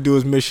wanting to do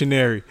is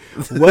missionary.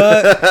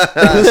 What?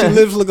 Pussy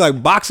lips look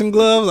like boxing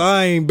gloves?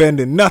 I ain't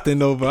bending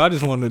nothing over. I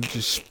just want to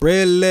just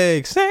spread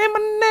legs. Say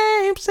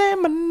my name, say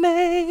my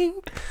name.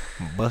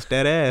 Bust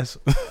that ass.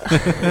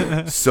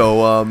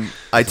 So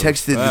I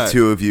texted the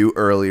two of you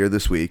earlier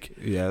this week.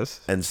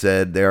 Yes. And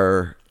said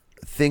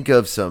think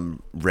of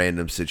some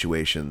random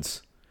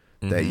situations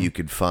that you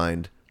could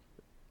find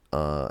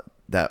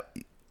that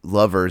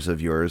lovers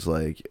of yours,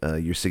 like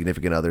your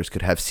significant others,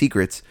 could have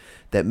secrets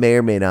that may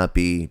or may not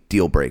be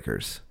deal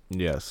breakers.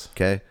 Yes.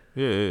 Okay?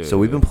 Yeah. So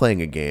we've been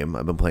playing a game.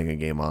 I've been playing a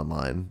game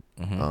online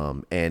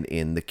and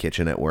in the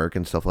kitchen at work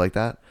and stuff like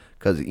that.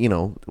 Because,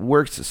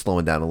 work's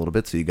slowing down a little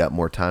bit, so you got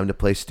more time to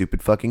play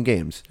stupid fucking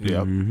games.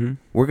 Yep.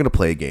 We're going to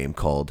play a game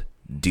called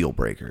Deal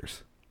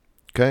Breakers.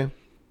 Okay?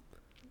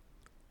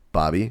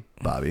 Bobby.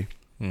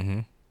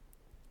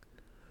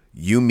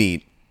 You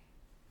meet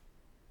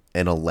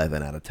an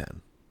 11 out of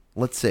 10.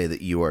 Let's say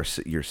that you're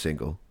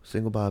single.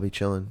 Single Bobby,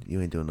 chilling.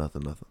 You ain't doing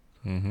nothing.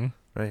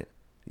 Right?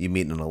 You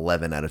meet an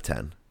 11 out of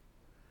 10.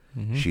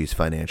 She's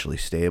financially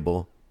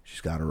stable.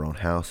 She's got her own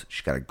house.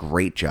 She's got a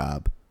great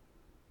job.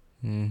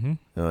 You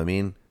know what I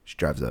mean? She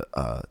drives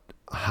a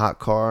hot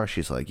car.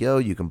 She's like, yo,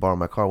 you can borrow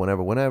my car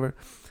whenever.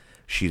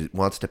 She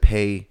wants to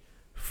pay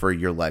for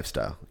your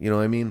lifestyle. You know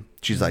what I mean?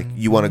 She's like,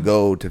 you want to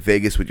go to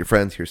Vegas with your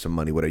friends? Here's some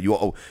money. Whatever. You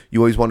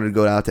always wanted to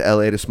go out to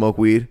LA to smoke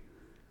weed?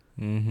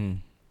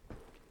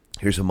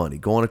 Here's some money.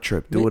 Go on a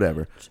trip. Do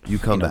whatever. You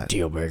come back.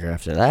 Deal breaker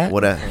after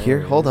that.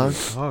 Here, hold on. What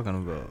are you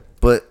talking about?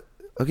 But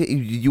okay,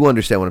 you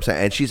understand what I'm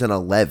saying. And she's an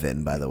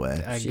 11, by the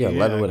way. She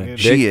 11 with a dick.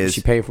 She is.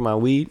 She paying for my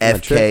weed.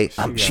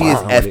 FK. She is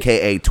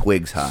FKA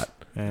Twigs hot.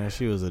 Man,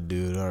 she was a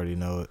dude. I already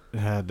know it. It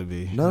had to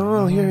be.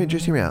 No.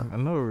 Just hear me out. I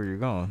know where you're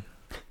going.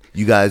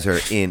 You guys are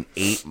in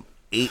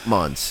 8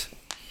 months.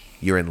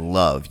 You're in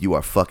love. You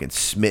are fucking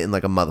smitten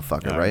like a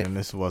motherfucker, right? And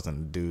this wasn't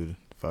a dude.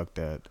 Fuck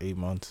that. 8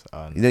 months.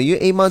 You're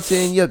 8 months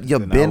in.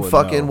 You've been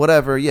fucking know.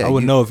 whatever. Yeah. I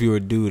would know if you were a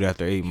dude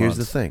after 8 months.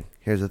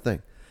 Here's the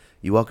thing.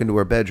 You walk into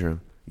her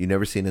bedroom. You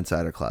never seen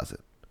inside her closet.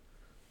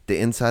 The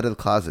inside of the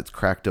closet's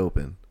cracked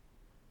open.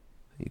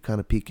 You kind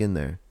of peek in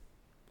there.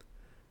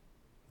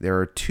 There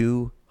are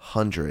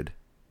 200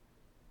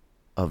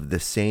 of the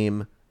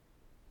same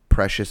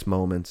precious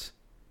moments,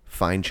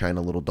 fine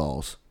china little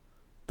dolls.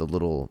 The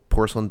little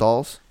porcelain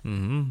dolls.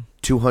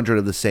 200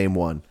 of the same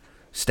one,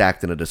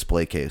 stacked in a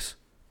display case.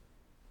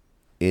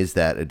 Is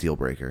that a deal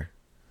breaker?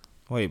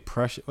 Wait,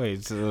 precious. Wait,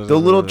 just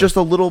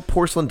a little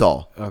porcelain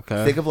doll.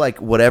 Okay. Think of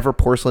like whatever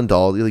porcelain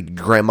doll like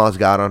grandma's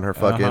got on her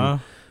fucking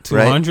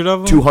 200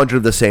 of them. 200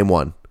 of the same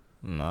one.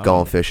 No.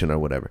 Going fishing or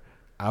whatever.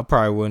 I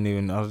probably wouldn't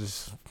even. I'll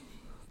just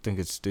think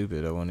it's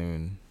stupid. I wouldn't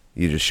even.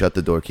 You just shut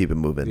the door, keep it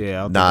moving.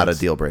 Yeah, not a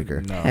deal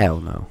breaker. No.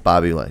 Hell no.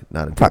 Bobby, like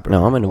not a deal Fuck breaker.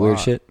 no. I'm into weird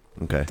shit.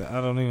 Okay. I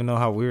don't even know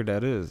how weird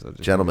that is. I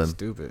just Gentlemen,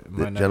 think it's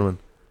stupid. Gentlemen,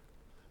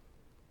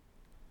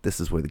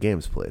 this is where the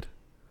game's played.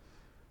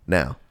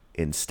 Now,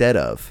 instead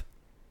of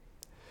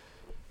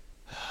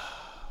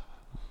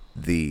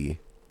the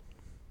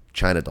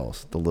China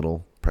dolls, the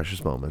little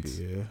precious moments,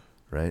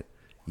 right?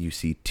 You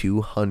see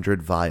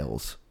 200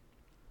 vials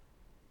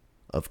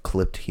of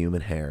clipped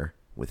human hair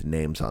with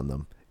names on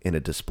them in a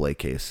display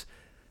case.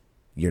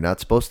 You're not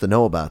supposed to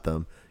know about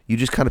them. You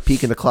just kind of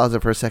peek in the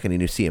closet for a second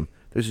and you see them.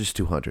 There's just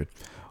 200.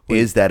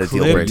 Is that a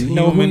deal breaker? Do you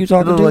know who you're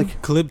talking to?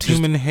 Like clipped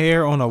human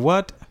hair on a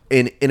what?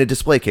 In a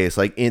display case,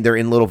 like they're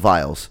in little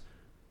vials.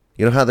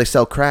 You know how they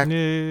sell crack?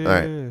 Yeah. All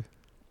right.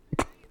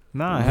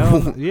 Nah,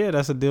 hell, yeah,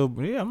 that's a deal.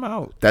 Yeah, I'm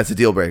out. That's a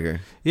deal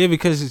breaker. Yeah,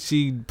 because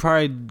she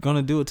probably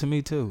gonna do it to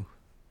me too.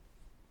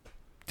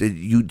 Did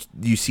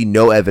you see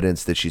no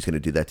evidence that she's going to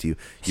do that to you?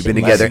 You've been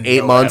together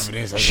 8 months.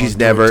 She's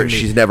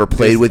never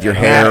played with your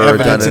hair or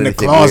done anything in the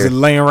closet weird.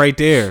 laying right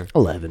there.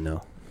 11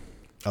 though.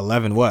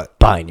 11 what?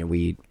 Buying your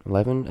weed.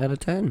 11 out of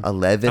 10.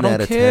 11 I don't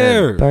out of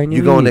care. 10.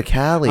 You going to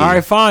Cali? All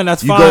right, fine.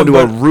 That's fine. You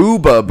going to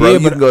Aruba, bro? Yeah,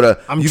 you can go to.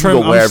 You can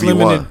go wherever you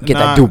want. Get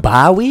that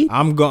Dubai weed. You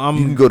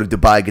can go to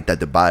Dubai, get that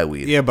Dubai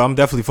weed. Yeah, but I'm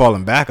definitely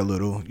falling back a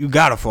little. You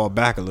gotta fall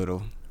back a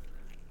little.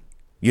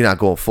 You're not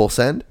going full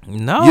send?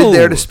 No. You're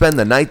there to spend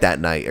the night that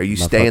night. Are you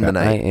staying the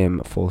night? I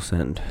am full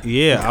send.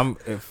 Yeah,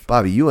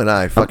 Bobby, you and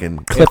I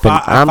fucking clipping.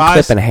 I'm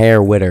clipping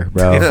hair with her,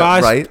 bro. If I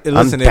right?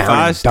 Listen, if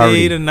I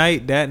stay the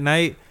night that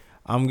night,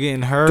 I'm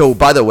getting her. So,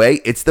 by the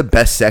way, it's the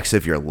best sex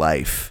of your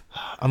life.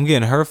 I'm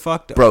getting her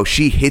fucked up. Bro,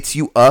 she hits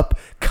you up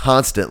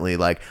constantly.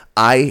 Like,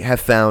 I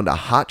have found a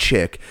hot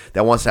chick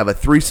that wants to have a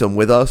threesome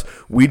with us.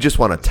 We just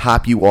want to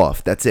top you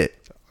off. That's it.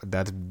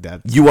 That's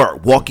you are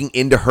walking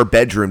into her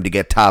bedroom to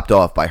get topped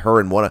off by her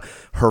and one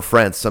of her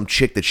friends, some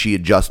chick that she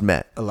had just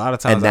met. A lot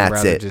of times and I'd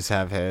that's rather it. just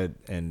have head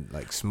and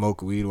like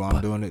smoke weed while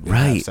I'm doing it than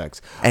Right. have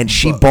sex. And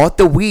she bought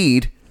the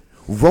weed,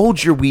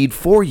 rolled your weed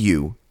for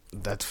you.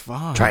 That's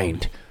fine.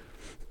 Trained.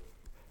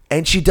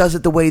 And she does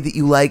it the way that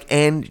you like,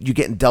 and you're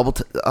getting double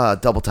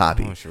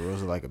toppy. Oh, she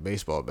rolls it like a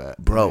baseball bat.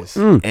 Bro. Nice.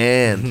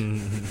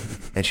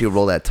 And she'll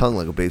roll that tongue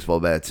like a baseball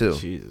bat, too.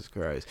 Jesus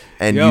Christ.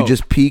 And Yo, you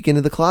just peek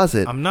into the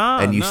closet. I'm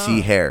not. And you nah.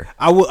 see hair.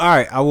 I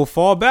will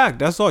fall back.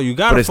 That's all. You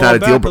got to But it's fall not a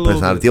back deal. a But little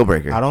it's not a bit. deal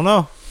breaker. I don't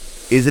know.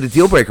 Is it a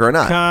deal breaker or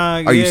not?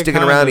 Are you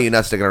sticking around or kinda. you're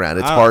not sticking around?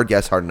 It's hard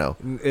yes, hard no.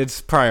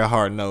 It's probably a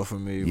hard no for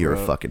me. You're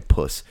bro. a fucking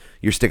puss.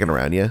 You're sticking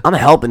around, yeah? I'm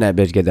helping that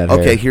bitch get that hair.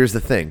 Okay, here's the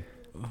thing.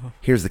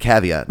 Here's the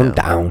caveat now. I'm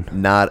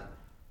down.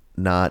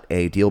 Not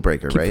a deal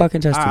breaker, Keep right?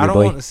 fucking testing I me, don't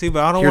boy. want to see,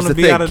 but I don't Here's want to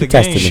the be thing. out of the Keep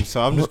testing game. me.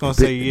 So I'm just gonna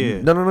say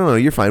yeah. No.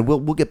 You're fine. We'll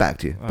get back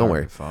to you. Don't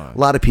worry. Fine. A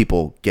lot of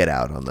people get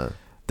out on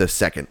the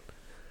second.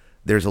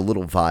 There's a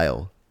little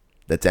vial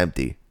that's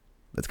empty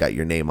that's got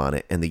your name on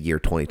it and the year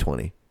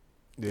 2020.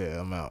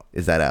 Yeah, I'm out.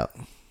 Is that out?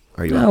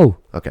 Are you No.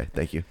 out? Okay,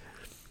 thank you.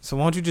 So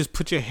why don't you just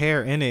put your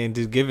hair in it and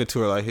just give it to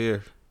her like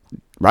here?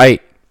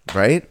 Right.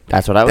 Right?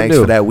 That's what I would Thanks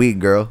do. for that weed,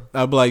 girl.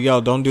 I'd be like,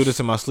 yo, don't do this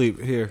in my sleep.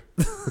 Here,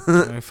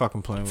 I ain't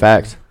fucking playing.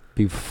 Facts.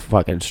 Be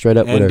fucking straight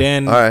up with her. And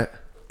then, All right.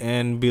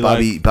 and be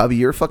Bobby,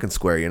 you're fucking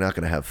square. You're not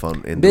gonna have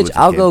fun. In Bitch, Woods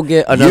I'll game. go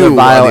get You, another on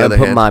vial the and other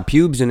put hand- my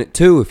pubes in it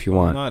too if you I'm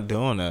want. not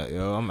doing that,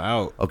 yo. I'm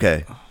out.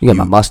 Okay. You got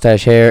my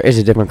mustache hair. It's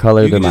a different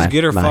color You than can just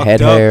get her my fucked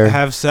head up, hair.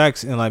 have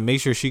sex, and like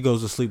make sure she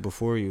goes to sleep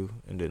before you,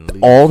 and then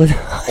leave. All the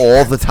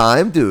All the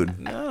time, dude.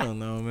 I don't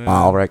know, man.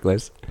 wow,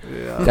 reckless.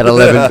 That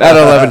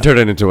 11 turned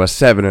it into a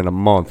 7 in a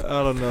month. I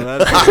don't know.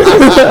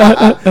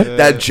 That,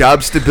 That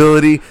job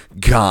stability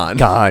gone.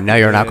 God, now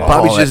you're an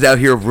alcoholic. Bobby's just out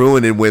here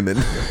ruining women.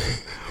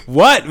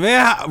 what,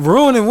 man?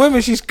 Ruining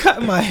women. She's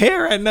cutting my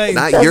hair at night.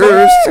 Not That's yours.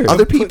 weird.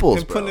 Other And put- people's.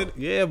 and putting Bro. it-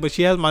 yeah, but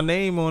she has my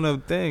name on a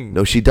thing.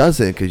 No, she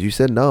doesn't, because you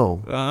said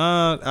no.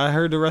 I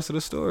heard the rest of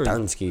the story.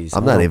 Dunskies.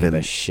 I'm I not don't even. give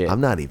a shit.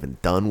 I'm not even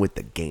done with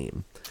the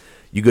game.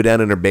 You go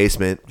down in her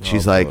basement.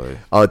 She's Oh, like, boy.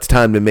 "Oh, it's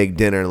time to make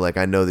dinner. Like,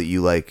 I know that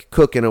you like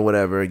cooking or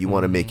whatever. You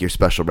want to Mm-hmm. make your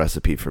special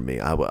recipe for me.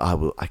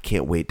 I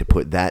can't wait to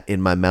put that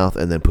in my mouth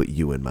and then put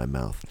you in my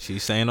mouth."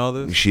 She's saying all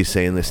this. She's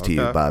saying this to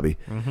you, Okay. Bobby.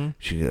 Mm-hmm.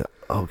 She,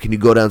 "Oh, can you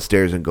go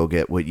downstairs and go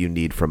get what you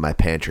need from my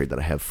pantry that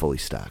I have fully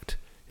stocked?"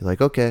 You're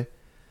like, "Okay."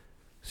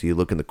 So you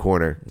look in the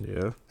corner,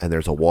 Yeah. and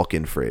there's a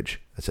walk-in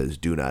fridge that says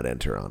 "Do not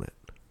enter" on it.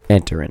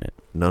 Enter in it.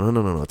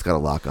 No. It's got a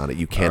lock on it.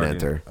 You can't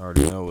enter. I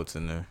already know what's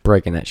in there.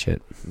 Breaking that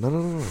shit.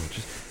 No.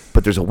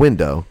 But there's a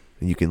window,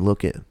 and you can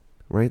look in,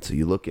 right? So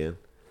you look in,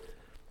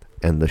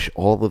 and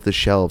all of the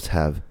shelves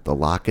have the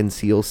lock and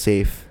seal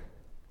safe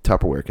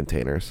Tupperware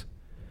containers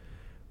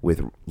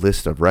with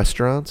list of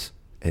restaurants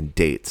and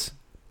dates,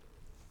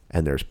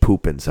 and there's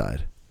poop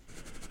inside.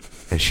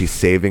 And she's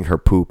saving her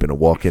poop in a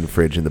walk-in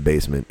fridge in the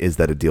basement. Is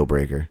that a deal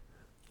breaker?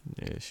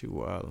 Yeah, she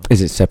wild.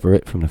 Is it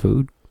separate from the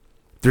food?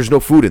 There's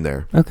no food in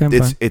there. Okay, I'm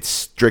fine. It's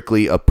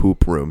strictly a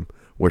poop room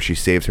where she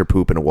saves her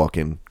poop in a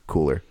walk-in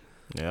cooler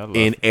Yeah, I left.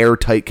 in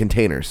airtight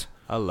containers.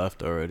 I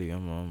left already.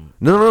 I'm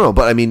No.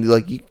 But I mean,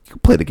 like, you can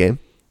play the game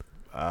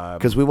I'm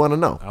because we want to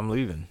know.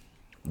 leaving.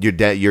 You're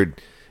dead.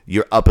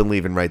 You're up and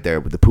leaving right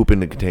there with the poop in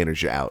the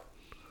containers. You're out.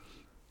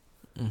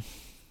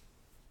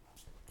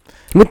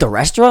 With the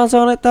restaurants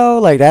on it though,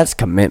 like that's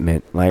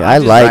commitment. Like I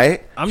just- like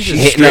right? I'm just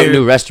hitting up scared.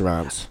 new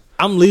restaurants.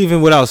 I'm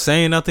leaving without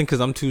saying nothing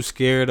because I'm too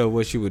scared of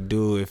what she would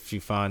do if she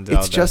finds out.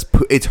 It's just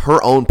it's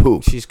her own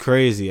poop, she's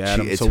crazy,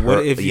 Adam. it's so what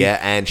her- if you, yeah,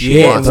 and she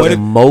Yeah, wants but what the if,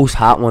 most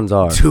hot ones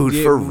are. dude,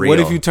 yeah, for real. What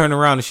if you turn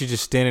around and she's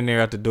just standing there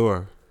at the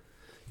door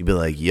You'd be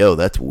like, "Yo,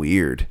 that's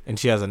weird." and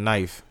she has a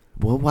knife?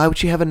 Well, why would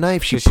she have a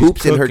knife? She 'Cause she's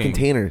poops in her cooking.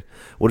 container.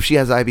 What if she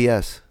has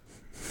IBS?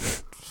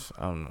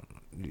 I don't know.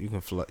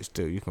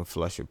 You can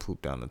flush your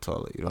poop down the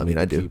toilet. You don't I mean,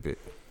 need I to do. Keep it.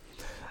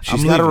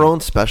 She's I'm got her leaving. own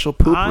special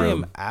poop I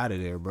room. am out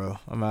of there, bro.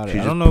 I'm out of She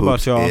there. I just don't know about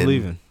poops y'all. I'm in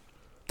leaving.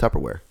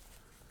 Tupperware.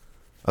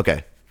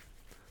 Okay.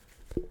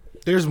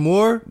 There's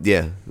more.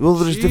 Yeah. Well,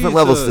 there's different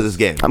levels to Jesus. this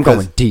game. I'm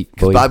going deep,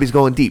 Because boy. Bobby's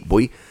going deep,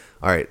 boy.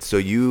 All right. So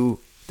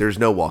there's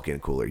no walk-in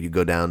cooler. You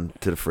go down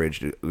to the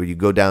fridge, or you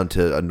go down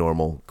to a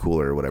normal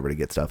cooler or whatever to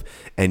get stuff,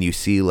 and you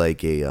see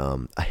like a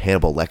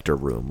Hannibal Lecter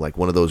room, like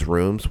one of those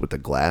rooms with the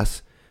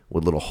glass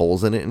with little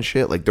holes in it and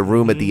shit, like the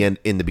room at the end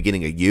in the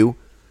beginning of You,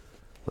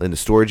 in the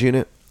storage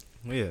unit.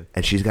 Yeah.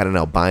 And she's got an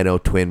albino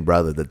twin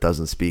brother that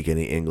doesn't speak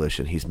any English,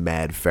 and he's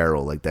mad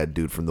feral, like that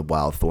dude from the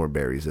Wild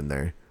Thornberries in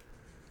there.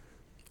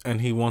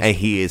 And he wants. And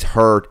he is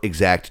her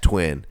exact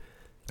twin,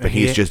 but And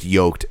he- he's just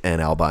yoked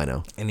and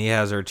albino. And he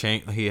has her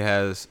chain.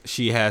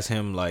 She has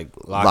him like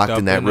locked up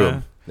in that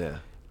room. there.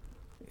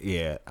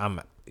 Yeah. I'm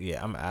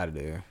out of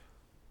there.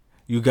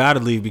 You gotta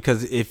leave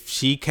because if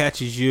she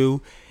catches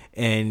you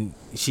and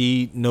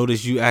she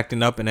notices you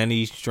acting up in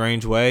any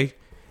strange way,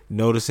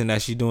 noticing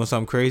that she's doing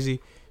something crazy,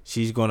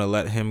 she's gonna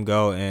let him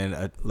go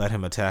and let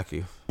him attack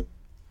you.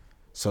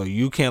 So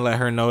you can't let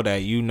her know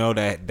that you know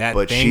that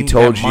But thing, she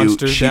told that you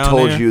monster's she down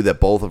told there. you that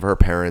both of her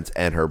parents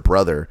and her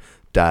brother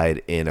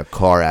died in a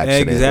car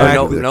accident Exactly.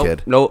 Oh, with a nope,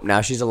 kid. nope.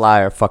 Now she's a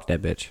liar. Fuck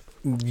that bitch.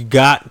 You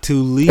got to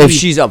leave. If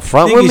she's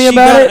upfront Nigga, with me she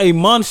about got it, a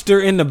monster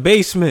in the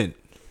basement.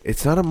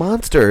 It's not a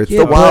monster. It's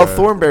Yeah, the Wild but-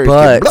 Thornberries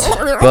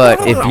but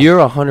kid. if you're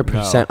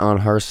 100% on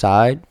her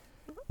side,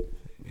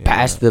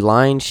 past the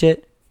line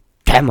shit,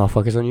 That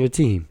motherfucker's on your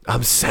team.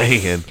 I'm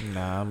saying.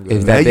 Nah, I'm good.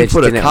 If Now that you bitch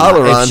put a didn't collar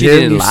lie- on if she him,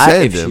 didn't you lie-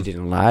 send If him. she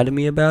didn't lie to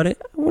me about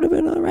it, I would have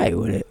been all right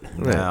with it.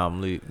 Nah,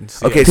 I'm leaving.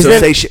 Okay, so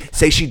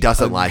say she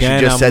doesn't lie. She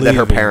Again, just I'm said that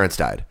her leaving. parents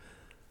died,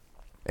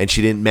 and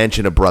she didn't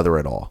mention a brother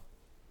at all.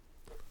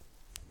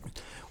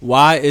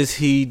 Why is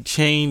he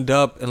chained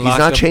up and He's locked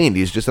not up? chained.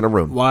 He's just in a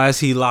room. Why is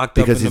he locked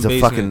Because up in he's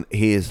the a basement?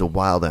 he is a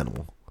wild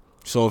animal.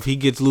 So if he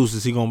gets loose,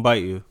 is he gonna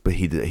bite you? But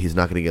he's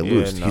not going to get Yeah,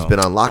 loose. no. He's been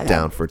on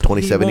lockdown for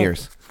 27 won't.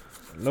 years.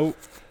 Nope.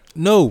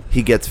 No.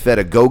 He gets fed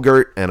a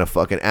Go-Gurt and a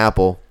fucking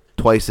apple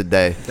twice a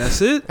day.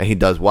 That's it? And he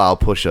does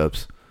wild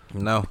push-ups.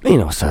 No. Ain't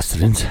no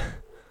sustenance.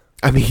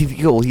 I mean, he's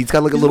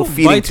got like a He's little gonna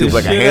feeding bite the tube,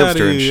 like a shit outta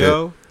hamster and you, shit.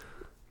 yo.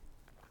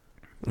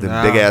 The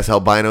Nah. big ass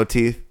albino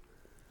teeth.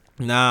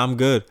 Nah, I'm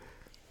good.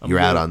 You're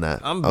out on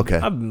that. Okay.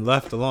 I've been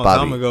left a long Bobby,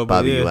 time ago. But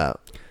Bobby, yeah. you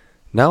out.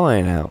 No, I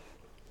ain't out.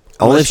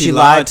 Unless Only if she she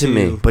lied lied to to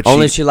me. you. But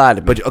Only if she lied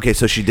to me. But okay,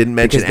 so she didn't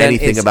mention Because then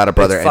anything it's- about her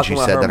brother, it's and she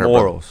fucking said with that her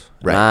morals.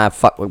 Right. Nah,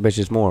 fuck with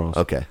bitches' morals.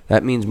 Okay.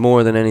 That means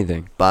more than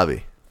anything.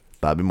 Bobby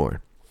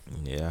Moore.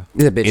 Yeah.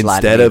 The bitch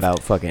lied to me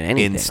about fucking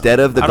anything. Instead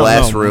of the I don't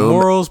glass know. room,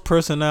 Morals,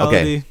 personality.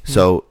 Okay,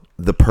 so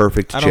the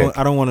perfect chick.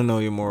 I don't want to know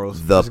your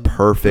morals. The Just-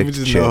 perfect let me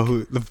just chick.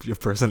 know your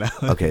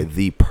personality. Okay,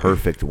 the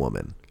perfect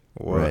woman.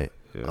 What? Right.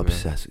 Yeah,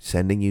 Obsessed.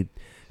 Sending you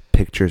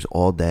pictures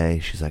all day.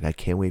 She's like, I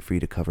can't wait for you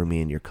to cover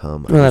me in your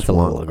cum. Well, I that's just a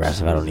want- little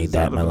aggressive. I don't need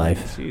that in my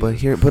life. But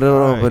here, but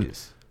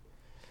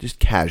just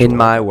casual. In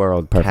my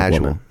world, perfect casual.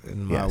 woman.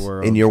 In my Yes.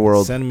 world. In your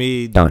world, Send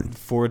me Done.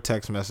 4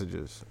 text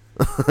messages.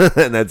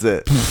 and that's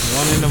it.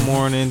 1 in the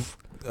morning,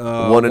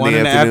 1 1 in in the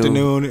the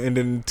afternoon. afternoon, and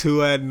then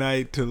 2 at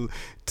night to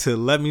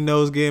let me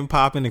know it's getting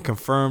popping and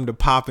confirm the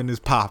popping is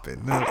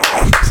popping.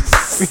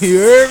 You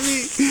heard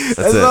me?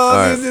 That's it. all All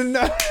I right. need to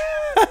know.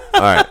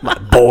 All right. My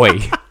boy.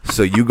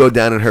 So you go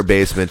down in her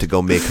basement to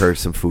go make her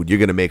some food. You're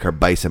gonna make her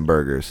bison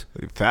burgers.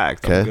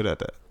 Fact. Okay? I'm good at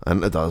that. I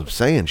was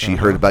saying she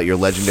heard about your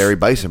legendary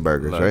bison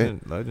burgers,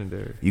 right?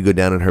 Legendary. You go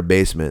down in her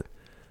basement.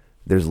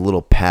 There's a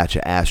little patch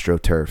of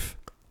AstroTurf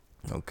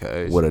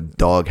Okay. with a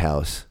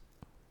doghouse,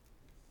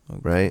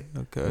 right?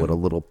 Okay. With a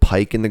little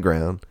pike in the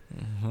ground,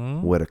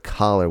 Mm-hmm. with a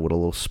collar with a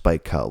little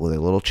spike collar, with a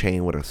little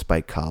chain with a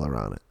spike collar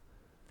on it,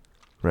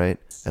 right?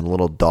 And a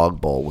little dog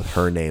bowl with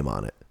her name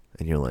on it.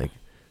 And you're like,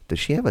 does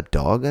she have a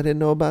dog I didn't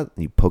know about?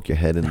 And you poke your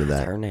head into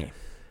That's that. her name.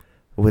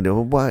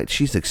 Why?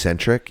 She's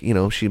eccentric,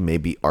 she may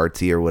be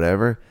artsy or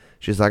whatever.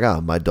 She's like,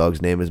 my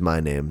dog's name is my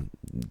name,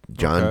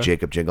 John Okay.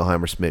 Jacob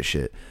Jingleheimer Smith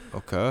shit,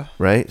 Okay.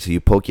 right? So you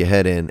poke your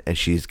head in, and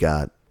she's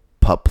got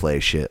pup play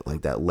shit,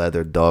 like that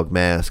leather dog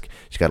mask.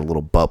 She's got a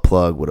little butt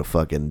plug with a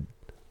fucking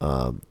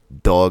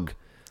dog,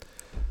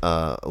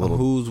 a little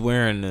Who's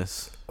wearing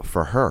this?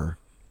 for her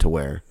to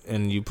wear.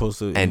 And you supposed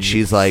to. And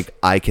she's like,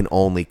 I can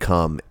only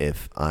come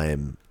if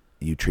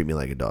you treat me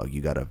like a dog.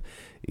 You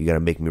gotta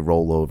make me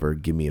roll over,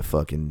 give me a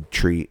fucking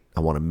treat. I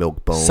want a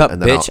milk bone. Sup,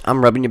 and then bitch?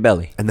 I'm rubbing your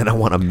belly. And then I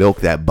want to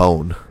milk that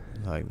bone.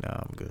 Like, nah,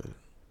 I'm good.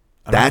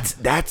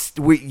 That's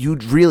where you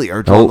really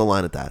are drawing Nope. the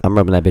line at that. I'm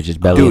rubbing that bitch's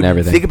belly Dude, and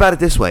everything. think about it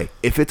this way: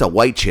 if it's a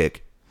white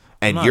chick,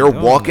 and I'm not you're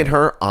doing walking that.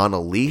 her on a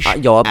leash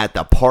yo, at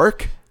the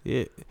park,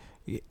 Yeah.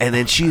 and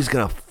then she's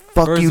gonna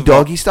fuck First you of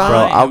all, doggy style, Bro,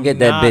 I I'll am get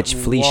that not bitch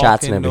flea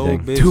shots and walking no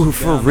everything. bitch dude,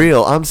 for down.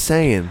 real. I'm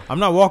saying. I'm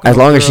not walking. As a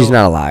long as she's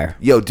girl- not a liar.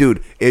 Yo,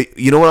 dude,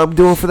 you know what I'm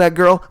doing for that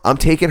girl? I'm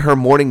taking her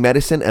morning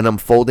medicine and I'm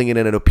folding it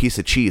in a piece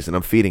of cheese and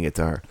I'm feeding it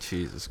to her.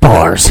 Jesus.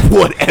 Bars.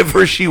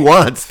 Whatever she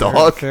wants,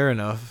 dog. Fair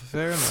enough.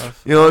 Fair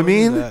enough. You know what I I'll do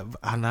mean?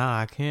 that. Nah,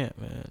 I can't,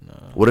 man.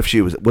 Nah. What if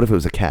it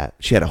was a cat?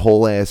 She had a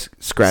whole ass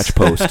scratch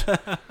post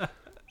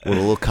with a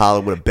little collar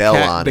with a bell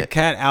on The it.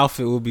 cat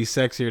outfit would be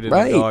sexier than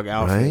Right. the dog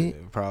outfit,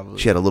 Right? probably.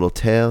 She had a little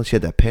tail. She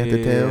had that panther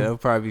yeah, tail. it'll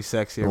probably be A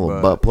sexier. little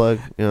But butt plug.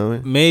 You know what I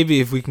mean?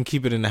 maybe if we can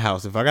keep it in the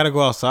house. If I gotta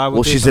go outside with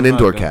Well, this, she's an I'm not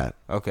indoor doing- cat.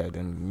 Okay,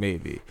 then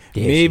maybe.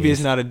 Yeah, maybe she it's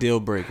is. not a deal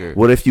breaker.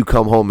 What if you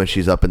come home and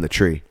she's up in the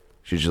tree?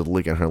 She's just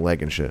licking her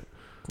leg and shit.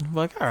 I'm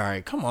like, all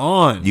right, come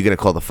on. You gonna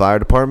call the fire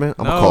department?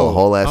 I'm no, gonna call the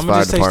whole ass I'm fire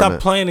gonna just say department.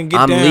 stop playing and get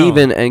I'm down.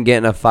 leaving and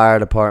getting a fire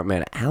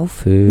department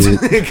outfit.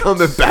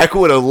 Coming back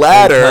with a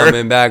ladder.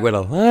 Coming back with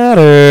a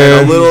ladder.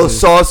 And a little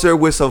saucer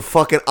with some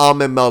fucking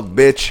almond milk,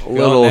 bitch.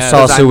 little now.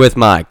 saucer with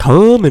my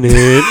cum in it.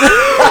 You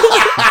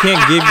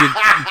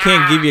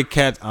can't give your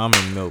cats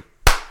almond milk.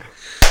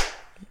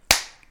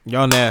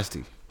 Y'all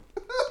nasty.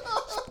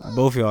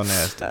 Both y'all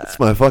nasty. That's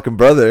my fucking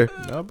brother.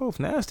 Y'all both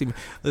nasty.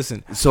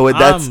 Listen. So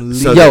that's I'm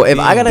so Yo, that- if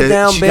I got a that-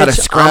 down she got a bitch,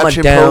 I'm scratch a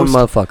and down post.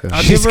 motherfucker.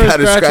 I'll She's give her got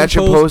a scratch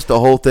and post the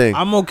whole thing.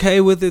 I'm okay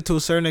with it to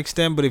a certain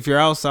extent, but if you're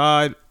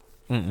outside,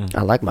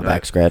 I like my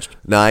back scratched.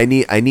 No, I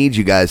need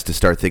you guys to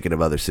start thinking of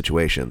other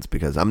situations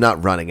because I'm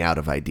not running out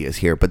of ideas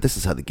here. But this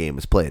is how the game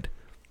is played.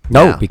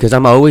 No, Yeah. because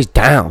I'm always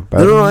down,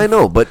 bro. No, I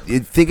know. But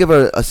think of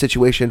a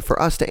situation for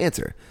us to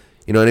answer.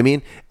 You know what I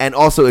mean? And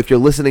also, if you're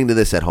listening to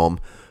this at home,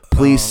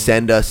 please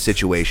send us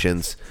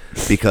situations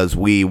because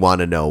we want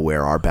to know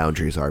where our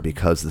boundaries are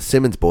because the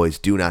Simmons boys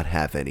do not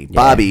have any.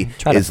 Bobby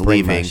try to is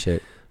bring my leaving.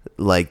 shit.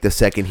 Like the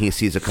second he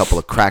sees a couple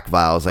of crack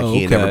vials, like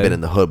he ain't never Okay. been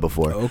in the hood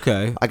before.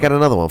 okay. I got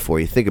another one for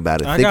you. Think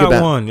about it. I Think got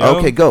about one, yo.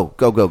 Okay, go.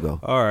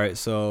 All right,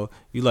 so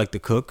you like to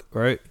cook,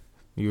 right?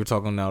 You were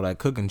talking now that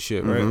cooking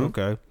shit, right?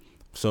 Okay.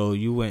 So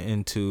you went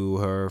into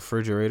her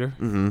refrigerator.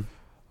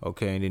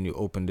 Okay, and then you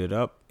opened it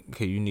up.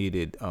 Okay, you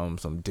needed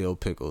some dill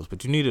pickles,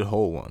 but you needed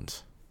whole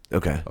ones.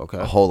 Okay. Okay.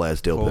 A whole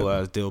ass dill pickle. Whole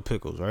ass dill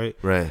pickles, right?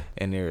 Right.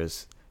 And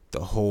there's the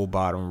whole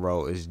bottom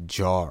row is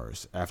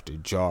jars after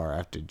jar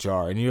after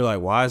jar. And you're like,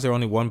 why is there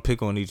only one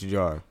pickle in each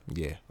jar?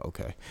 Yeah,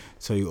 okay.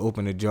 So you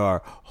open a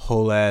jar,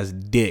 whole ass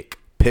dick.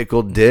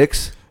 Pickled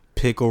dicks?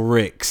 Pickle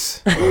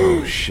Ricks.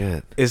 Oh,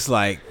 shit. It's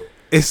like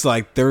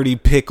 30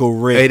 Pickle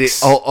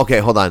Ricks. Okay,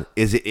 hold on.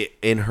 Is it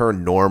in her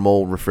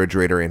normal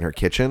refrigerator in her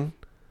kitchen?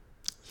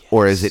 Yes.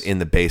 Or is it in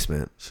the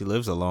basement? She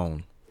lives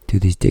alone. Do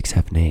these dicks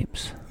have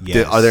names?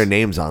 Yes. Are there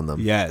names on them?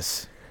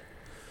 Yes.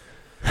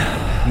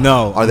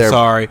 No,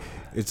 sorry.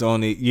 It's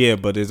only,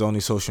 but it's only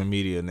social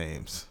media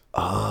names.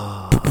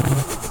 Oh.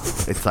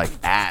 It's like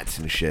ats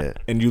and shit.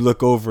 And you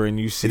look over and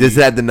you see. Does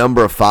it have the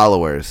number of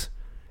followers?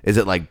 Is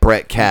it like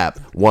Brett Cap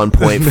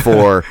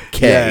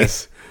 1.4K?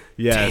 Yes.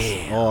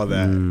 Yes. All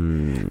that.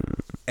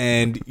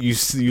 And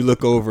you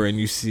look over and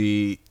you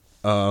see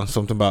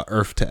something about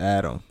Earth to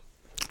Adam.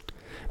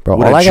 Bro,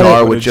 with a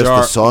jar with just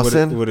the sauce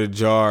in? With a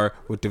jar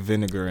with the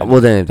vinegar in it. Well,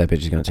 then if that bitch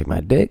is going to take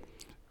my dick.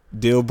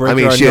 Deal breaker. I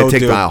mean, she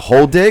take my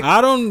whole dick.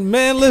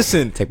 Man,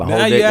 listen. Take my now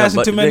whole dick. You're asking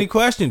but too many dick.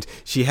 questions.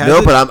 She has.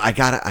 No, but I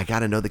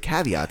gotta know the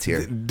caveats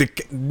here.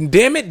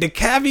 Damn it! The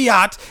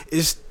caveat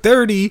is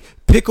 30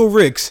 Pickle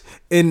Ricks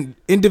in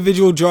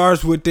individual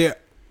jars with their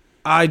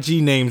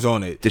IG names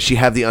on it. Does she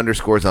have the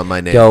underscores on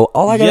my name? Yo,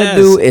 all I gotta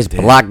do is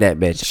block that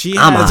bitch. She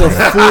has a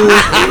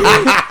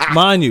full.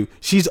 Mind you,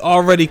 she's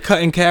already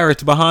cutting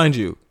carrots behind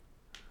you.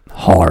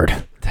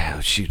 Hard.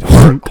 Damn,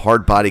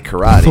 hard body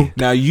karate.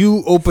 Now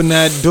you open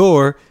that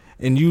door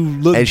and you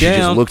look and down. she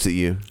just looks at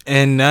you.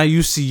 And now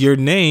you see your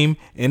name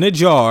in a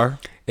jar.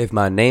 If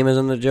my name is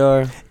in the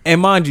jar.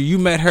 And mind you, you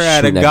met her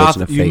at a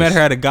goth. You met her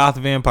at a goth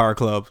vampire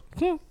club.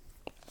 I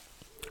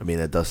mean,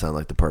 that does sound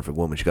like the perfect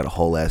woman. She got a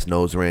whole ass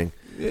nose ring.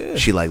 Yeah.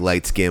 She like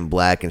light skin,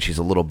 black, and she's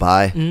a little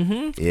bi.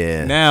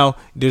 Yeah. Now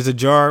there's a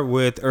jar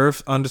with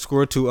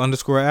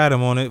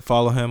Earth_2_Adam on it.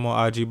 Follow him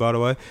on IG, by the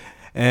way.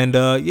 And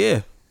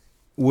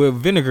with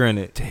vinegar in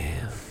it.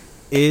 Damn.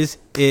 Is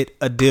it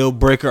a deal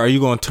breaker? Are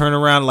you going to turn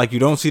around like you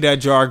don't see that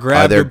jar?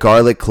 Grab. Are there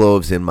garlic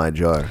cloves in my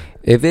jar?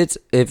 If it's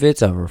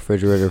a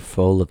refrigerator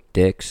full of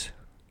dicks,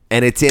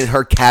 and it's in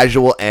her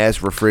casual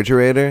ass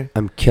refrigerator,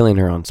 I'm killing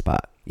her on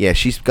spot. Yeah,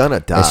 she's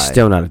gonna die. It's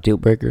still not a deal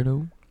breaker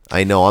though.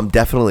 I know. I'm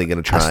definitely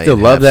gonna try. I still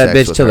love that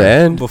bitch till the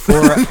end.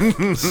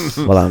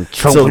 Well, I'm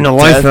choking the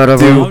life out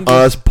of her.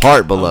 Us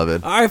part,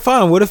 beloved. All right,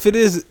 fine. What if it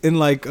is in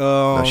like?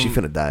 No, she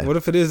finna die. What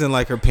if it is in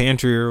like her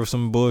pantry or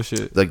some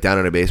bullshit? Like down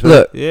in her basement.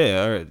 Look,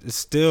 yeah. All right. It's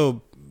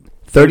still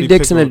 30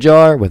 dicks in a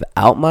jar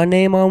without my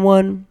name on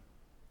one.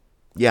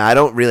 Yeah, I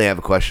don't really have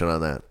a question on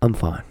that. I'm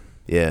fine.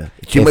 Yeah,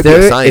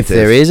 if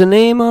there is a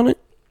name on it,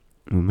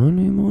 my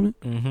name on it.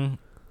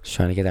 Just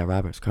trying to get that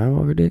Robert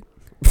Skywalker dick.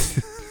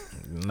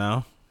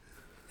 No.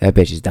 That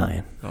bitch is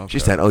dying. Okay. She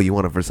said, "Oh, you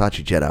want a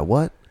Versace Jedi?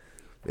 What?"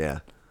 Yeah,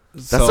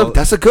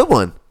 that's a good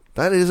one.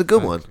 That is a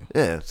good one.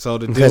 Yeah. So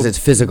because it's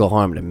physical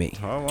harm to me.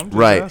 Oh, I'm just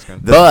right. asking.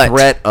 The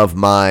threat of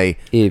my.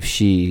 If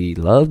she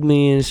loved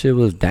me and shit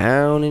was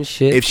down and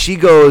shit. If she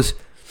goes,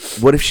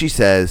 what if she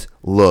says,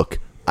 "Look,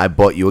 I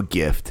bought you a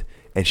gift,"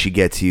 and she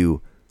gets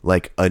you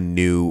like a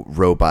new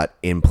robot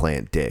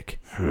implant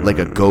dick, like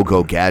a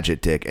go-go gadget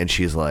dick, and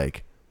she's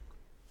like,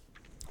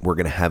 "We're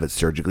gonna have it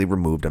surgically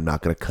removed. I'm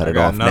not gonna cut it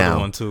off now."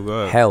 One too. Go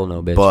ahead. Hell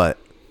no, bitch. But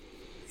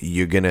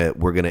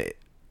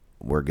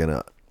we're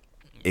gonna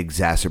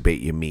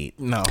exacerbate your meat.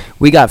 No,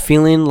 we got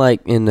feeling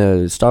like in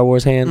the Star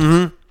Wars hand.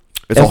 Mm-hmm.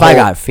 If I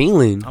got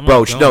feeling,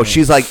 bro, no,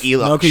 she's like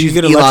Elon. No, she's you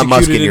get Elon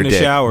Musk in your the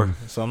dick. shower,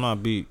 so I'm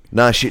not beat.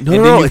 Nah,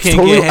 No, it's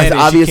totally. It's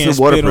obviously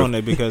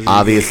waterproof.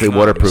 Obviously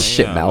waterproof.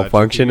 Shit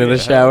malfunction in the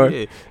shower.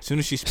 Yeah. As soon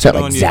as she spit start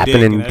on like your zapping dick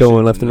and that going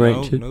shit, left and right.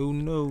 And shit.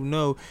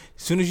 No.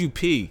 As soon as you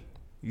pee,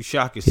 you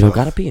shock yourself. You don't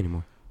gotta pee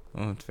anymore.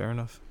 Oh, fair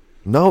enough.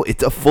 No,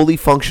 it's a fully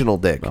functional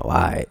dick. Oh,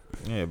 alright.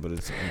 Yeah, but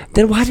it's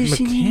then why does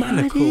she need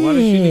my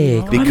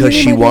dick? Because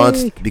she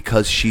wants.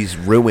 Because she's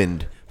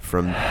ruined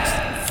from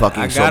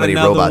fucking so many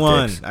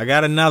robot dicks. I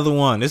got another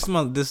one. This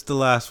is the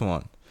last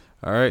one.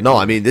 All right. No,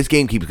 I mean this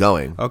game keeps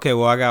going. Okay,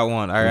 well I got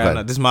one.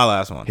 This is my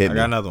last one. Hit I me.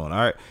 got another one. All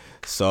right.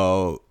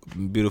 So,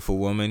 beautiful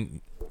woman,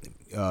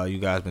 you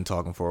guys been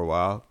talking for a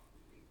while.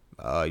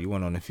 You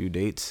went on a few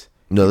dates.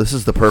 No, this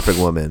is the perfect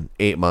woman.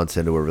 8 months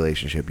into a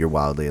relationship, you're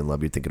wildly in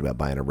love. You're thinking about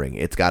buying a ring.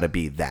 It's got to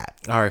be that.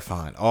 All right,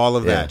 fine. All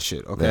of that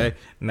shit. Okay.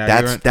 Yeah.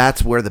 Now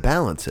that's where the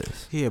balance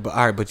is. Yeah, but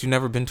all right, but you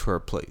never been to her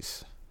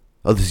place.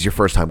 Oh, this is your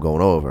first time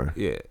going over.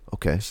 Yeah.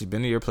 Okay. She's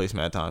been to your place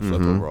mad times,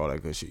 flip over, all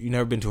that good shit. You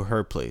never been to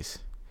her place.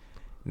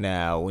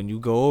 Now, when you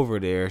go over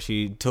there,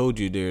 she told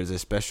you there's a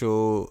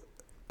special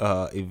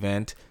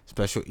event,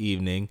 special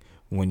evening.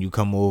 When you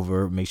come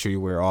over, make sure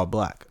you wear all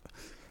black.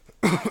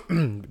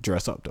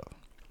 Dress up, though. You know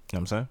what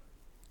I'm saying?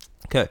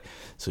 Okay.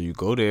 So you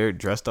go there,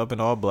 dressed up in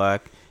all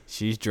black.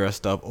 She's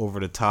dressed up over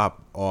the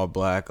top, all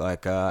black,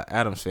 like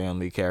Addams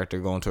Family character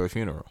going to a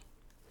funeral.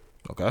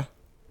 Okay?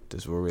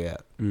 This is where we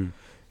at.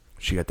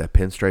 She got that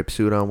pinstripe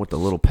suit on with the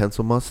little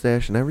pencil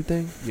mustache and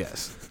everything.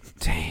 Yes.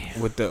 Damn.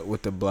 With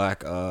the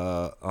black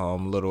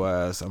little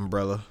ass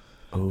umbrella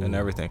and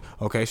everything.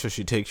 Okay, so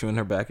she takes you in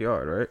her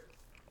backyard, right?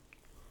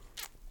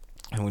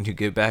 And when you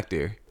get back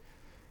there,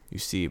 you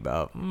see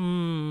about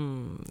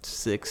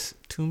 6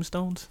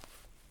 tombstones.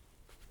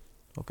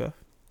 Okay.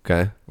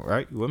 Okay.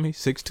 Right? You with me?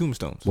 6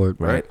 tombstones. Word.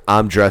 Right.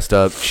 I'm dressed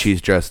up.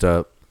 She's dressed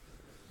up.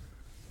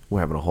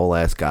 We're having a whole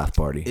ass goth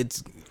party.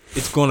 It's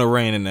gonna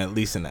rain in at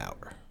least an hour.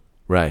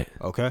 Right.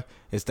 Okay?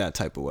 It's that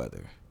type of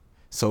weather.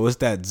 So it's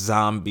that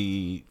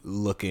zombie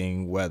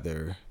looking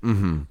weather.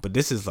 Mm-hmm. But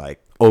this is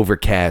like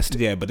overcast.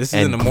 Yeah, but this is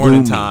and in the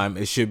morning gloomy. time.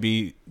 It should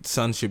be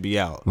sun should be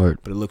out. Word.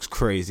 But it looks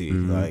crazy.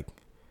 Like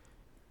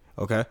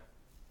okay.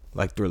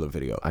 Like Thriller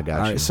video. I got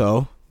All you. right,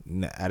 so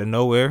out of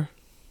nowhere,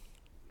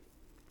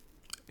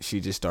 she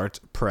just starts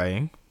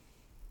praying.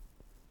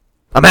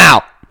 I'm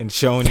out. And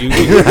showing you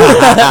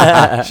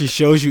she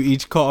shows you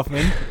each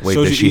coffin. Wait,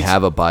 shows does you she each,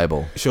 have a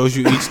Bible? Shows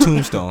you each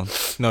tombstone.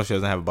 No, she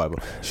doesn't have a Bible.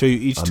 Show you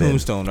each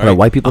tombstone, Got right?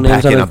 white people I'm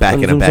names backing, on I'm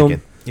backing, I'm tombstone?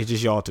 backing. It's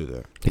just y'all two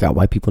there. They got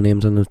white people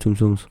names on those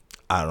tombstones.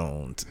 I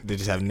don't. They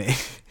just have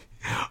names.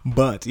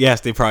 But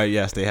yes, they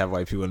have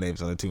white people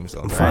names on the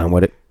tombstone. I'm right? fine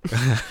with it.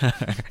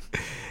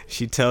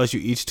 She tells you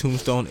each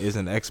tombstone is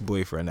an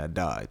ex-boyfriend that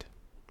died.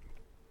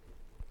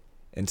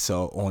 And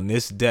so on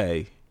this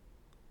day,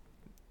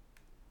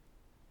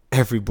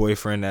 every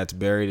boyfriend that's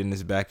buried in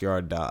this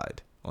backyard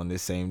died on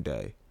this same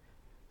day.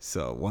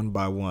 So one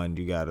by one,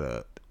 you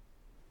gotta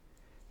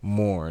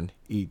mourn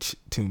each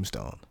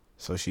tombstone.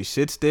 So she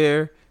sits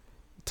there,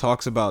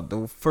 talks about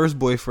the first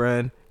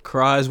boyfriend,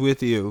 cries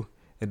with you,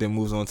 and then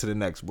moves on to the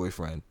next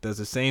boyfriend. Does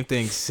the same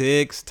thing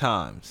 6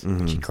 times.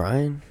 She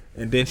crying?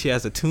 And then she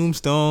has a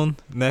tombstone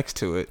next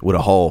to it With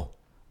a hole.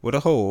 with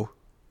a hole.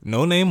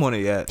 No name on it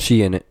yet,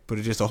 She in it. but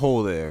it's just a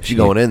hole there. She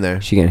going in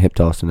there. She getting hip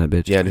tossed in that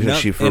bitch. Yeah, No,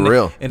 she for and-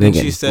 real. And then Nigga,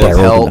 she yeah, says, right.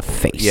 Lapel, in the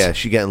face. Yeah,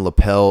 she getting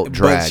lapel but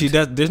dragged. she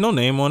does. There's no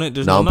name on it.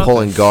 There's No, I'm nothing.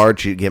 pulling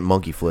guard. She get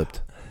monkey flipped.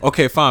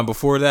 Okay, fine.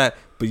 Before that,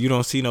 but you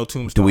don't see no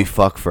tombstone. Do we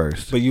fuck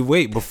first? But you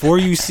wait before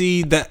you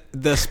see that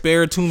the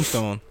spare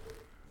tombstone,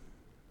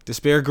 the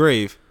spare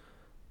grave.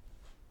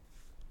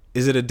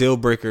 Is it a deal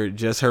breaker?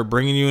 Just her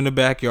bringing you in the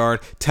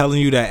backyard,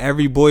 telling you that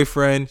every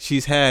boyfriend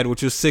she's had,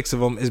 which was 6 of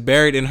them, is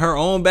buried in her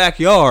own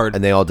backyard.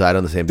 And they all died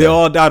on the same day. They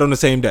all died on the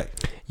same day.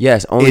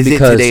 Yes, only Is it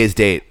because today's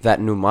date? that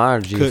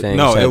numerology thing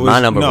no, said it was-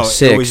 my number no, was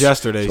it 6. was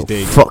yesterday's so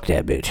date. Fuck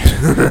that bitch.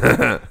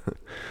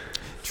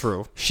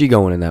 True. She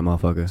going in that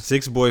motherfucker.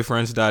 6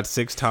 boyfriends died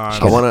 6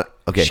 times. I want to.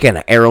 Okay. She got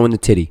an arrow in the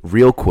titty.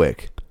 Real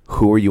quick.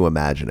 Who are you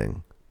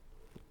imagining?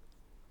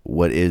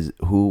 What is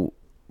who?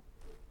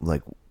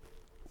 Like,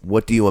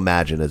 what do you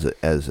imagine as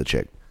a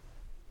chick?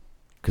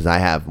 Because I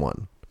have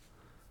one.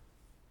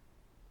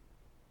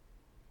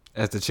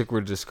 As the chick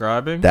we're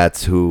describing.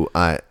 That's who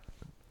I.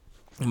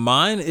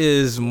 Mine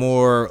is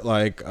more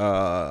like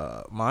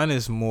By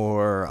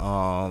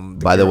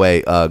the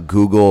way,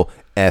 Google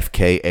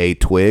FKA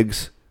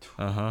Twigs.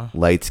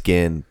 Light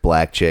skin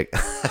black chick.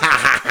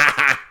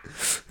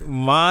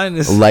 Mine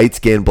is Light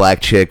skin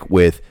black chick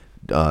with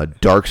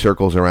dark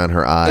circles around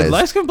her eyes.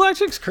 light skin black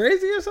chick's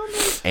crazy or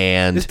something.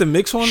 And It's the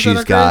mixed ones she's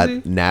that are got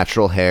crazy?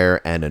 natural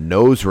hair and a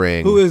nose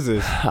ring. Who is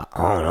this? I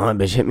don't know. That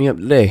bitch hit me up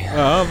today.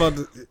 I'm about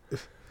to.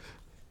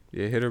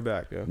 Yeah, hit her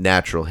back. Yeah.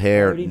 Natural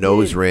hair, Already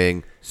nose did.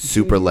 ring,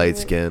 super light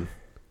skin.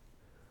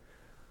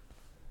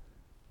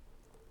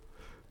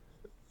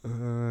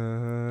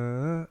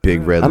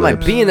 Big red I might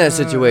lips. be in that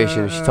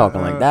situation if she's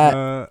talking like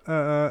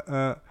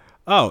that.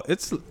 Oh,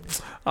 it's.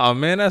 Oh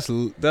man, that's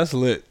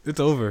lit. It's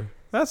over.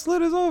 That's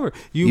lit. It's over.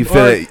 You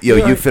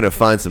finna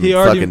find some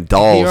fucking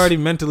dolls. He already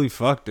mentally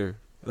fucked her.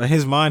 Like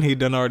his mind, he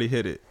done already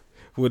hit it.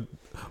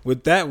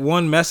 With that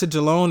one message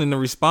alone and the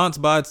response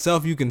by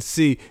itself, you can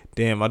see.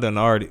 Damn, I done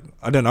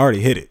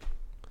already hit it.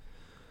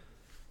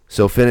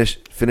 So finish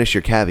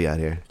your caveat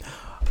here.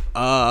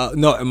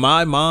 No, in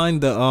my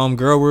mind, the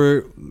girl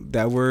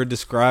we're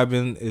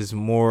describing is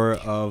more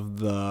of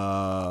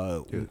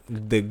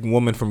the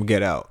woman from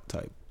Get Out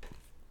type.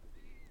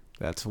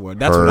 That's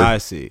what I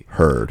see.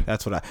 Heard.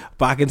 But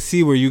I can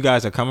see where you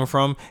guys are coming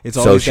from. It's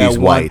So always she's that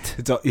white.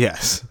 One,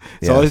 yes.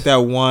 It's Yes. always that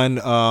one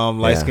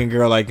light skinned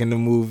girl like in the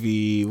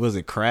movie, was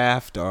it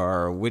Craft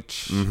or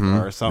Witch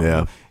or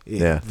something? Yeah. She's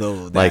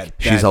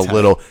that a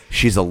little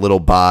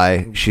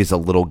bi, she's a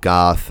little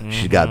goth,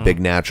 she's got big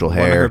natural One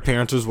of hair her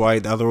parents was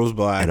white, the other was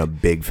black. and a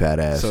big fat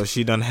ass. So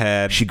she done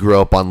had She grew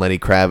up on Lenny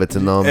Kravitz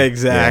and them.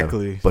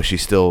 Exactly. Yeah, but she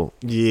still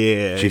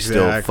she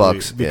still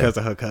fucks because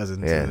of her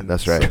cousins. Yeah, and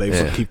that's right. So they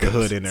Yeah. keep the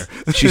hood in her.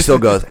 she still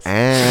goes,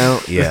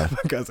 ow. Yeah.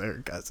 because of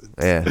her cousins.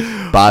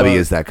 Yeah. Bobby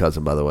is that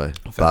cousin, by the way.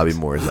 Bobby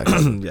Moore is that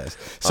cousin. Yes.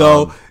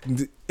 So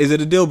is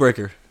it a deal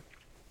breaker?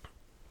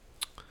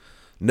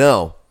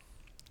 No.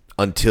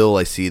 Until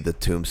I see the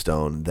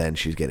tombstone, then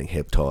she's getting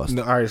hip tossed.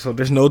 No, all right, so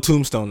there's no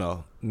tombstone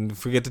though.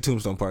 Forget the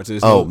tombstone part. So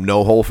there's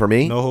No hole for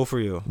me? no hole for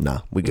you.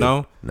 No, we good.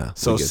 No, No.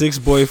 So we good. 6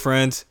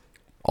 boyfriends,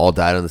 all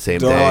died on the same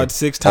day. died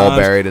 6 times, all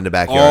buried in the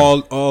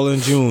backyard all in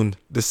June,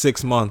 the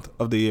 6th month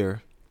of the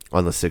year.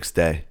 on the 6th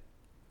day.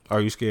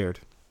 Are you scared?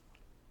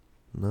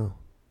 No.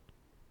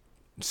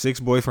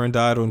 6th boyfriend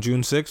died on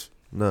June 6th?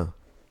 No.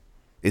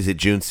 Is it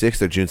June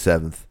 6th or June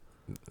 7th?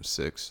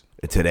 6th.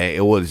 Today,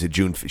 what is it?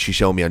 June? She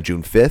showed me on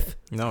June 5th.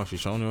 No, she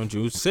showed me on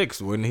June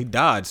 6th when he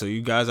died. So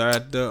you guys are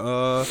at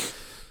the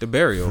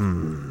burial.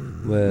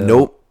 Well,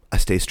 Nope. I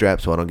stay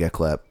strapped so I don't get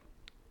clapped.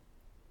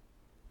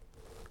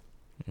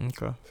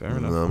 Okay, fair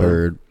enough. No,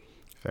 Bird.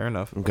 Fair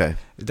enough. Okay.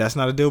 That's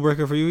not a deal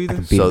breaker for you either?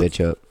 Beat So- a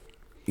bitch up.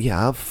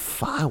 Yeah,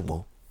 I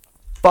will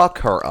fuck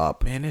her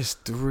up. Man, it's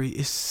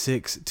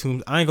 6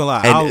 tombs. I ain't gonna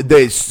lie. And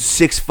there's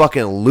 6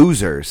 fucking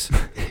losers.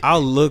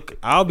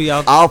 I'll be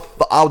out.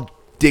 I'll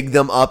dig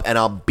them up and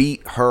I'll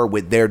beat her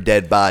with their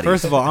dead bodies.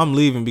 First of all, I'm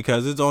leaving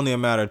because it's only a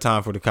matter of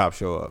time for the cops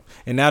show up.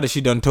 And now that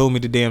she done told me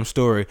the damn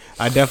story,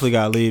 I definitely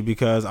gotta leave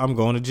because I'm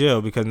going to jail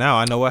because now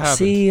I know what happened.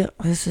 See,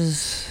 this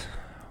is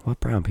what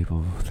brown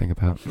people think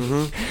about.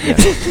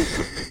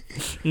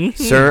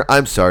 Sir,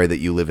 I'm sorry that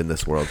you live in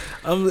this world.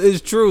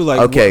 It's true. Like,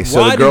 Okay, so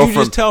why the girl did you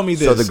from just tell me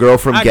this? So the girl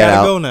from I Get gotta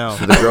Out. go now.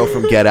 So the girl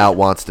from Get Out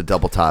wants to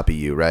double top of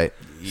you, right?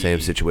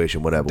 Same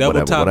situation, whatever, Double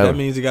whatever, top. whatever. That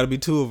means it got to be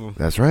 2 of them.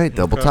 That's right,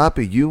 double Okay. top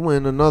of you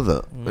and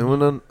another,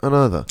 and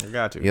another. I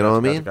got you. You know what I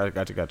mean?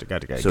 Got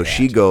you. So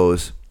she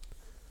goes,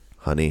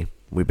 honey,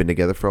 we've been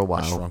together for a I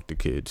while. shrunk the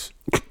kids.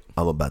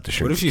 I'm about to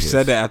shrink. What if the she kids.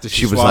 said that after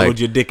she was swallowed like,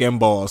 your dick and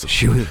balls?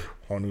 She was.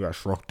 Honey, I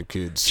shrunk the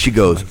kids. She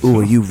goes,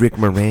 ooh, are you Rick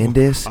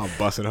Moranis? I'm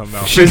busting her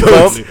mouth. She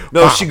goes,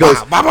 no, she goes,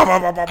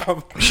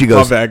 she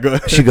goes, My bad, go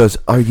ahead. she goes,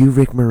 are you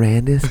Rick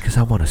Moranis? Because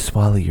I want to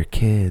swallow your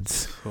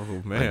kids.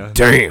 Oh man,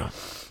 Damn.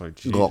 Like,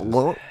 Jesus.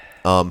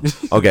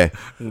 Okay.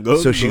 Go,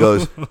 So she go.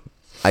 goes,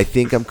 I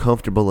think I'm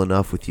comfortable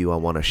enough with you. I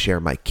want to share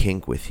my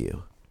kink with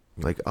you.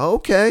 I'm like,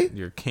 okay.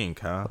 Your kink,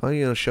 huh? Oh,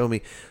 you know, show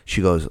me.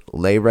 She goes,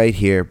 lay right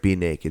here, be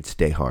naked,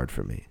 stay hard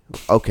for me.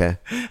 Okay.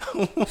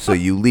 So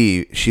you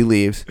leave. She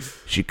leaves.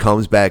 She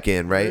comes back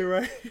in,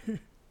 right?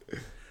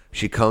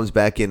 She comes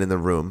back in the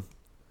room,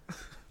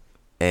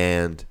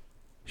 and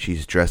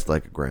she's dressed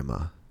like a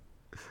grandma.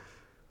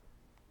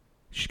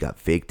 She's got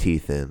fake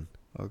teeth in.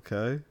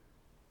 Okay.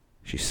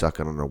 She's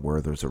sucking on her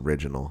Werther's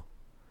Original,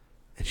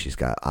 and she's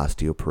got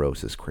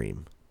osteoporosis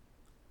cream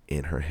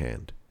in her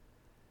hand.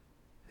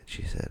 And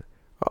she said,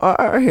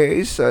 oh,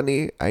 hey,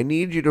 Sonny, I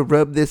need you to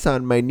rub this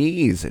on my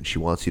knees. And she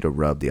wants you to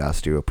rub the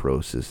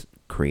osteoporosis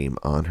cream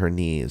on her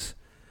knees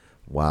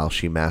while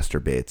she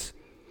masturbates.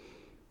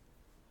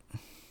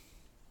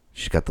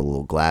 She's got the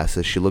little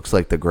glasses. She looks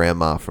like the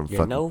grandma from You're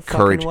fucking no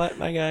Courage. fucking what,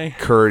 my guy?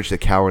 Courage the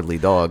Cowardly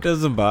Dog.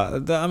 Doesn't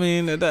bother. I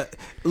mean,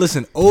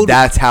 listen,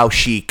 That's how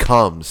she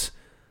comes.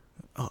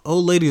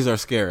 old ladies are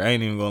scary. I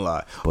ain't even gonna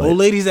lie. But- Old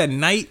ladies at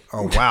night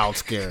are wild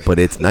scary. But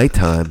it's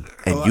nighttime,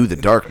 and you the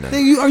darkness.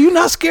 Are you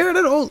not scared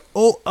at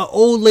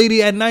old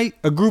lady at night?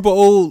 A group of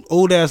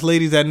old ass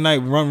ladies at night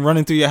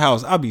running through your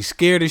house. I'll be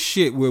scared as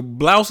shit with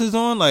blouses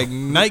on, like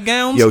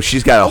nightgowns. Yo,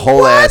 she's got a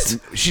whole ass.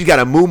 She's got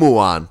a muumuu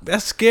on.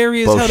 That's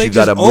scary as Bro, hell. she They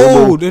got just a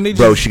muumuu. old and they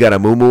Bro, just. she got a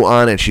muumuu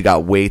on, and she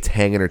got weights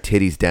hanging her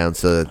titties down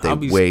so that they I'll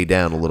be weigh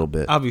down a little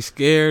bit. I'll be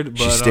scared. But,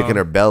 She's sticking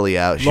her belly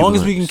out. As She long as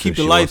wants- we can so keep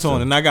the she lights wants on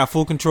to- and I got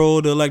full control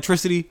of the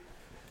electricity.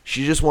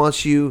 She just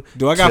wants you.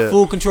 Do I got to-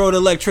 full control of the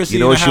electricity?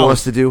 You know in what the she house?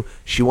 wants to do?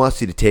 She wants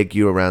you to take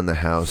you around the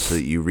house so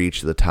that you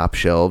reach the top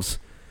shelves.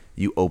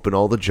 You open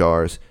all the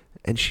jars,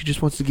 and she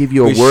just wants to give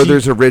you a But she-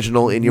 Werther's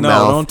Original in your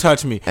mouth. No, don't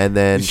touch me. And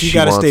then she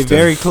got to wants stay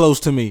very close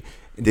to me.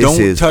 This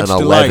Don't is touch an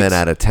the 11 lights.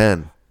 out of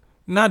 10.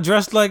 Not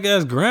dressed like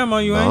as grandma,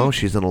 you No, ain't.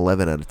 she's an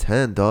 11 out of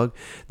 10, dog.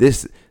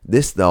 This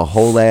the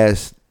whole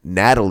ass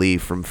Natalie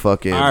from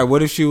fucking All right,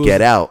 what if she was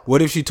Get Out.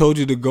 What if she told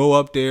you to go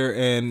up there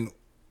and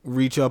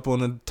reach up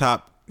on the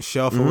top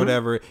shelf or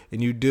whatever,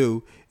 and you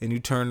do, and you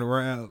turn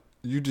around,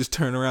 you just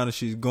turn around and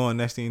she's gone.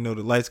 Next thing you know,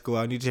 the lights go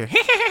out, and you just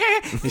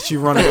hear, and she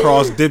run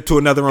across, dip to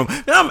another room.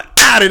 And I'm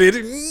out of it.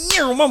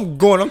 I'm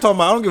going. I'm talking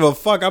about. I don't give a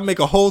fuck. I make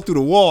a hole through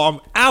the wall. I'm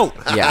out.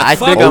 Yeah, I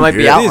Fuck think I might be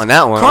this out on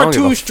that one. I don't give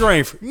Cartoon a-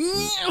 strength.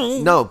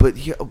 No, but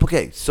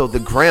okay, so the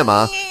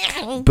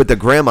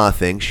grandma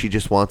thing, she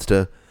just wants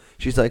to,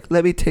 she's like,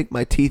 let me take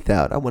my teeth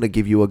out. I want to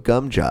give you a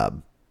gum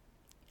job.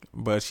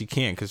 But she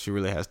can't because she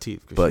really has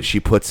teeth. But she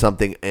puts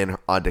something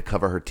on to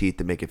cover her teeth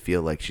to make it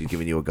feel like she's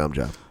giving you a gum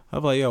job.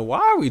 I'm like, yo, why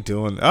are we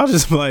doing this? I was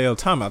just like, yo,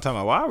 time out.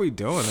 Why are we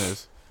doing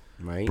this?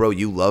 Right? Bro,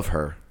 you love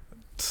her.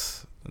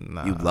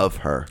 Nah. You love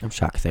her. I'm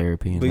shock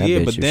therapy. And But that yeah,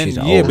 bitch, but if then she's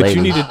an yeah, old but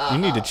lady. you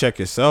need to check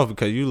yourself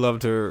because you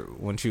loved her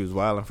when she was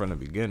wild from the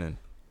beginning.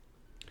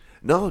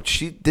 No,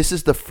 this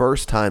is the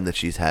first time that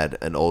she's had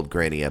an old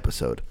granny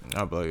episode.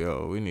 I'm like,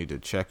 yo, we need to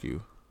check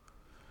you.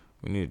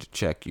 We need to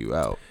check you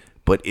out.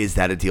 But is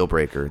that a deal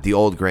breaker? The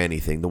old granny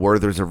thing, the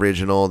Werther's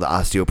Original, the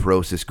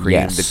osteoporosis cream,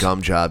 Yes. the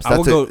gum jobs. I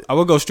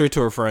would go straight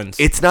to her friends.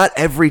 It's not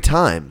every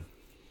time.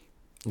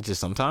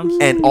 Just sometimes.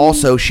 And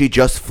also, she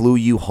just flew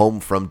you home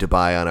from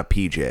Dubai on a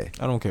PJ.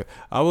 I don't care.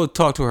 I would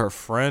talk to her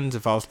friends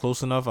if I was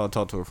close enough. I'll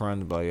talk to her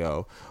friends and be like,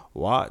 yo,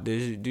 do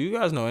you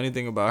guys know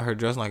anything about her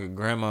dressing like a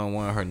grandma and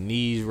wanting her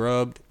knees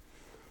rubbed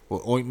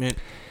with ointment?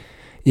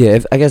 Yeah,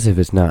 I guess if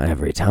it's not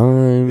every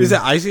time. Is it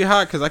icy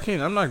hot? Because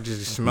I'm not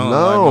just smelling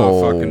No.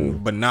 like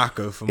motherfucking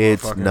Banaka from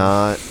It's motherfucking.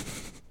 not.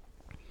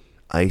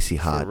 icy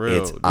hot. For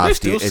real. It's Do they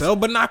still it's- sell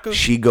Banaka?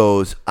 She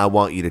goes, I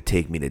want you to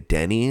take me to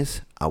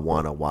Denny's. I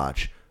want to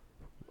watch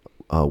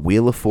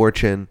Wheel of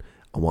Fortune.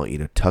 I want you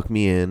to tuck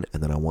me in,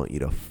 and then I want you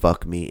to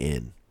fuck me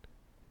in.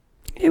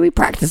 Yeah, we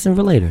practicing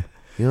for later.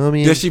 You know what I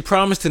mean? Does she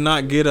promise to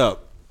not get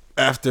up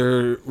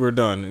after we're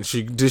done?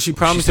 And did she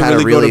promise She's to had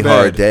really a really go to bed?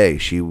 hard day.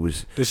 She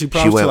was. Did she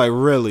promise went, to like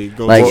really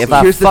go? Like, Well, if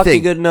I here's the fuck you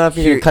thing. good enough,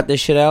 you're Here- gonna cut this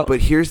shit out.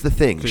 But here's the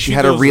thing. 'Cause She she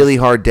had a feels really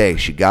hard day.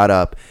 She got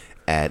up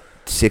at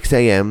 6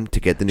 a.m. to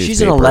get the newspaper.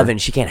 She's an 11.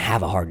 She can't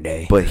have a hard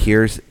day. But She's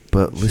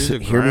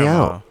listen, a hear me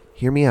grandma. out.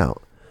 Hear me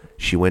out.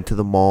 She went to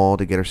the mall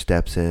to get her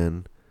steps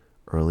in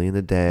early in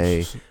the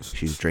day.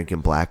 She's drinking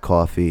black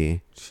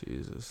coffee.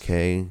 Jesus.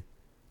 Okay.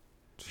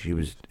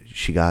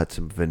 She got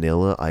some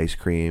vanilla ice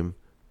cream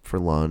for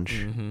lunch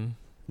and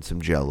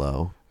some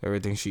Jello.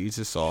 Everything she eats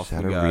is soft. She's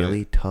had We a got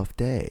really it. tough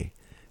day,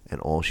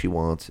 and all she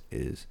wants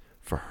is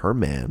for her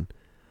man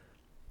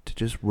to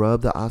just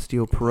rub the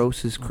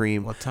osteoporosis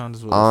cream What time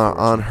does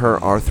on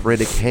her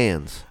arthritic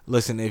hands.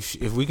 Listen,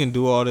 if we can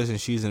do all this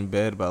and she's in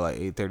bed by like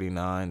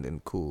 8:39,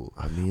 then cool.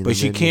 I mean, but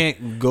she then-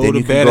 can't go then to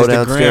you can bed go as the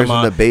downstairs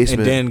grandma in the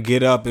basement. and then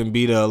get up and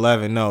be the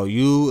 11. No,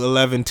 you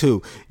 11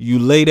 too. You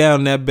lay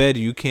down in that bed.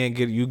 You can't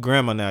get you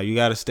grandma now. You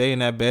got to stay in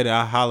that bed.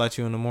 I'll holler at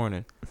you in the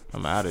morning.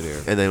 I'm out of there.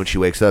 And then when she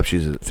wakes up,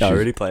 she's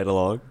played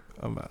along.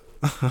 I'm out.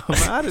 I'm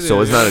out of there. So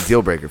it's not a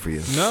deal breaker for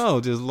you. No,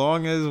 just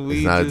long as we.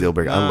 It's not a just- deal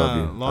breaker. I love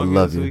you. I Long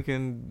love as you. we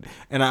can,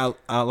 and I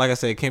like I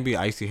said, it can't be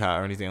icy hot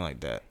or anything like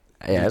that.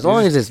 Yeah, as Just-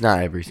 long as it's not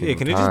every single Yeah,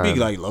 can it time. just be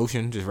like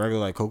lotion, just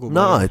regular like cocoa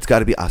No, butter? it's got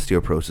to be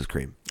osteoporosis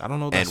cream. I don't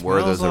know what that And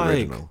Werther's smells like.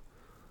 original.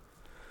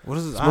 What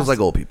is it? It smells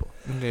like old people.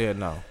 Yeah,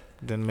 no.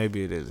 Then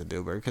maybe it is a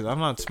deal breaker because I'm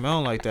not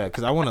smelling like that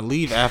because I want to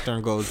leave after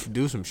and go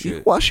do some You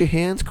shit. wash your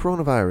hands,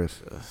 coronavirus.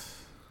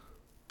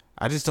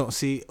 I just don't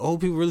see old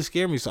people really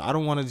scare me, so I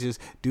don't want to just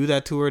do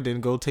that to her.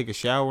 Then go take a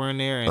shower in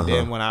there, and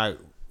then when I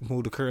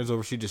move the curtains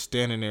over, she just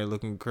standing there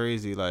looking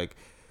crazy, like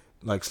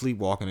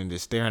sleepwalking and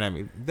just staring at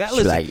me. That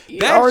She's listen, like,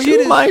 that are shit you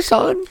is, my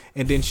son?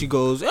 And then she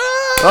goes, ah!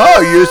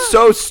 Oh, you're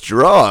so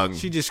strong.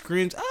 She just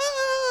screams,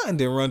 ah, and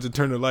then runs and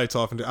turn the lights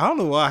off. And I don't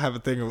know why I have a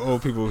thing of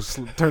old people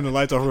turn the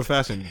lights off real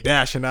fast and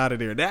dashing out of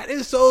there. That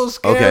is so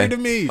scary Okay. to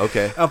me.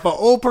 Okay. If an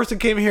old person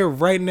came here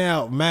right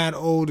now, mad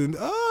old, and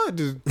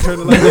just turn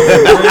the lights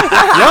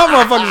off, y'all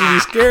motherfuckers would be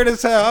scared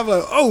as hell. I'm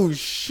like, oh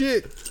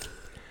shit,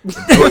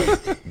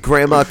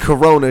 Grandma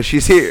Corona,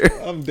 she's here.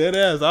 I'm dead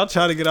ass. I'll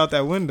try to get out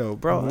that window,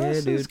 bro.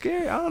 That's so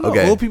scary. I don't know.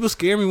 Okay. Old people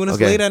scare me when it's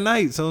Okay. late at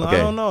night, so I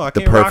don't know. I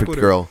the can't rock perfect with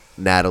girl,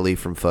 Natalie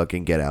from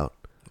fucking Get Out.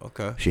 her.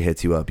 Okay. She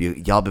hits you up.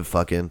 Y'all been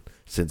fucking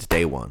since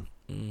day one.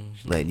 Mm-hmm.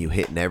 She's letting you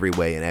hit in every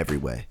way and every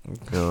way. You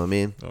know what I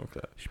mean?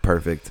 Okay. She's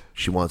perfect.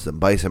 She wants some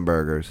bison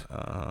burgers.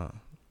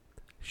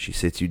 She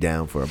sits you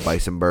down for a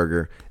bison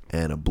burger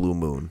and a Blue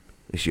Moon.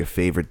 It's your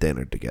favorite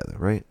dinner together,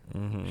 right?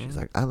 Mm-hmm. She's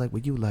like, I like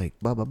what you like.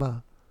 Blah, blah,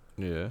 blah.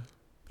 Yeah.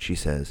 She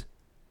says,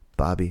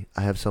 Bobby,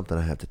 I have something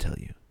I have to tell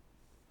you.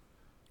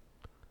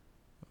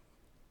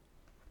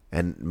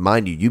 And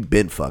mind you, you've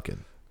been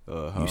fucking.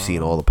 You've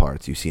seen all the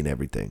parts. You've seen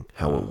everything,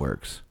 how it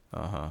works.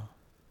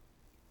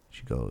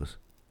 She goes,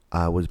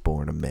 I was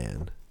born a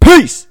man.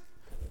 Peace.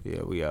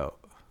 Yeah, we out.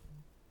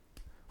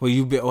 Well,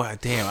 you been? Oh,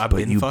 damn, I've But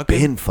been you've fucking.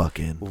 been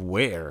fucking.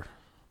 Where?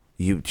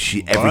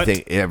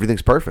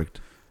 Everything's perfect.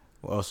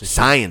 Well, so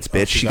Science,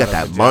 bitch. She got a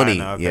that vagina.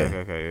 money. Okay,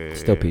 Yeah. yeah,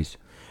 Still yeah. peace.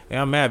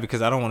 Yeah, I'm mad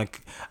because I don't want to.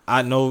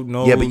 I know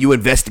no. Yeah, but you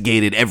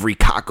investigated every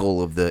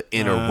cockle of the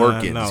inner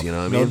workings. no, You know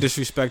what I no mean?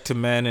 disrespect to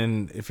men,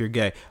 and if you're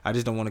gay, I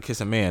just don't want to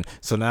kiss a man.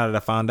 So now that I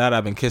found out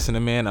I've been kissing a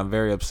man, I'm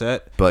very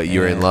upset. But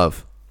you're in And-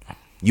 love.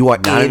 You are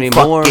Not in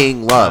anymore.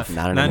 fucking love.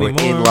 Not Not anymore.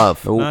 anymore. In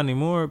love. Nope. Not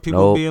anymore.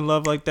 People Nope. be in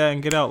love like that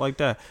and get out like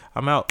that.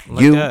 I'm out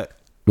like You- that.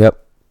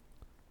 Yep.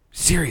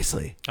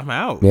 Seriously. I'm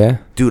out. Yeah.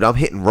 Dude, I'm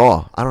hitting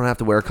raw. I don't have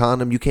to wear a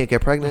condom. You can't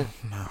get pregnant.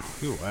 No,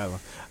 you wild.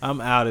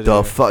 I'm out of The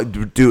there. fuck?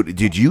 Dude,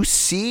 did you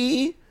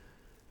see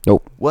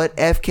Nope. what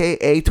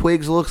FKA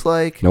Twigs looks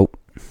like? Nope.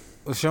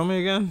 Well, show me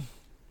again.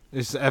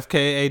 Is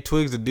FKA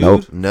Twigs a dude?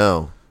 Nope.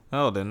 No.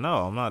 Oh, then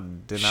no, I'm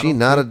not. Then I She don't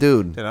not care. a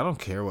dude. Then I don't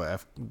care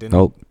what Then,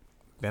 Nope.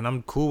 Then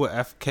I'm cool with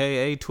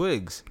FKA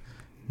Twigs,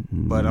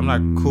 but I'm not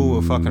cool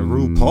with fucking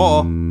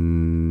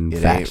RuPaul. It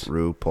Facts. ain't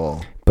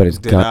RuPaul. But it's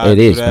Did I it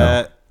do is though.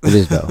 that? It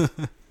is though.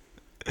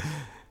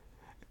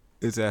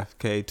 It's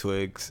FK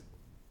Twigs.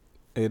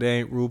 It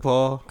ain't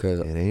RuPaul. Cause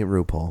It ain't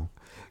RuPaul.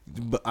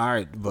 But all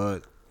right,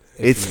 but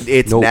It's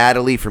Nope.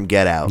 Natalie from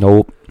Get Out.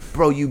 nope.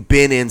 Bro, you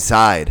been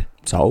inside.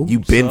 So You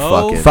been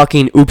So?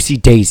 fucking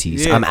oopsie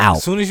daisies. yeah, I'm out.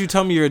 As soon as you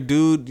tell me you're a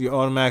dude, you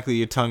automatically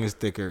your tongue is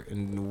thicker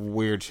and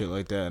weird shit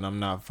like that, and I'm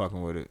not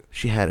fucking with it.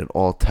 She had it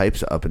all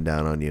types of up and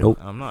down on you. Nope.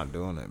 I'm not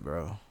doing it,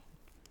 bro.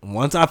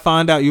 Once I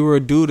find out you were a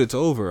dude, it's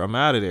over. I'm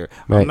out of there.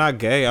 Right. I'm not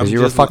gay. I'm Because you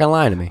were just fucking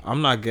lying to me.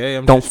 I'm not gay.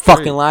 I'm Don't just straight.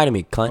 fucking lie to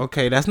me, cunt.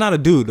 Okay, that's not a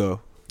dude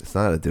though. It's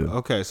not a dude.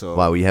 Okay, so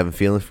Why, were you having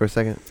feelings for a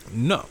second?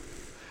 no,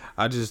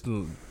 I just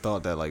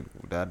thought that like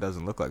that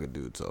doesn't look like a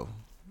dude, so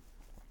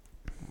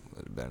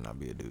it better not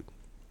be a dude.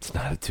 It's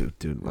not a dude,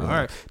 dude. All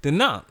right, then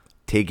not.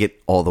 Take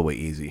it all the way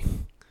easy.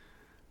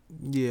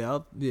 Yeah,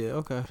 yeah,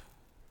 okay.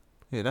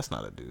 Yeah, that's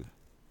not a dude,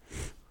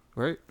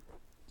 right?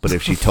 But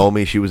if she told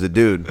me she was a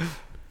dude,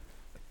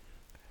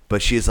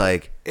 but she's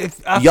like,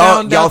 If I y'all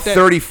found out that-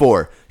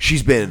 34.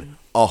 She's been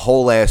a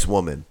whole ass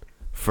woman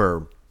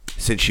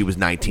since she was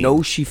 19.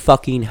 No, she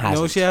fucking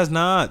hasn't. No, she has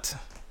not.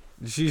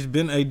 She's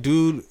been a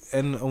dude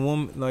and a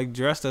woman, like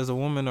dressed as a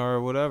woman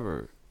or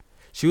whatever.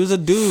 She was a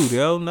dude,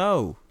 yo.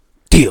 No.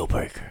 Deal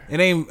breaker. It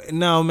ain't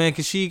no man,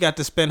 cause she got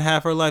to spend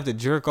half her life to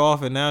jerk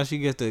off, and now she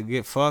gets to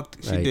get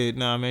fucked. She Right. did,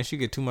 nah, man. She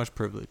get too much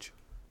privilege.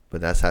 But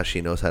that's how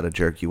she knows how to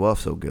jerk you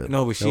off so good.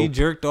 No, but she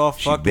jerked off,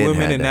 She fucked been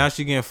women, had and that. now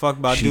she getting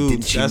fucked by She dudes.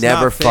 did- she That's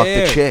never not fucked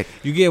a fair. chick.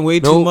 You getting way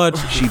too Nope.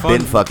 much. She fun.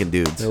 been fucking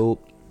dudes.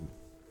 Nope.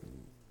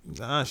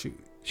 Nah,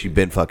 She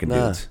been fucking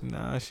Nah. dudes.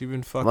 she been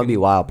I'm fucking. gonna be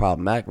wild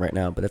problematic right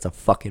now, but that's a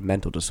fucking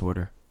mental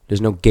disorder.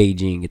 There's no gay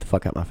gene. Get the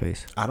fuck out my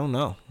face. I don't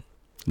know.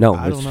 No,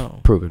 I it's don't know.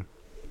 proven.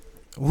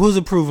 Who's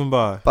it proven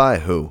by? By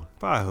who?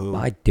 By who?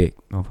 My dick,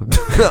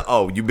 motherfucker.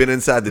 Oh, you been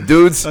inside the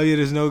dudes? Oh yeah,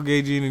 there's no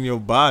gay gene in your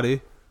body.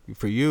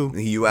 For you.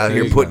 You out There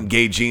here you putting go.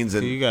 gay jeans So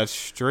in. you got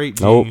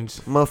straight Nope.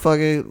 jeans.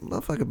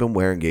 Motherfucker been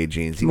wearing gay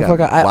jeans. He got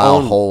Motherfucker, I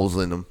wild own- holes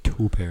in them.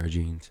 2 pair of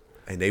jeans.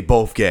 And they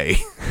both gay.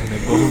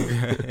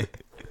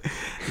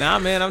 Nah,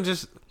 man, I'm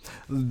just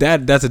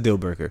that's a deal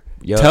breaker.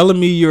 Yup. Telling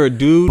me you're a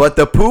dude, But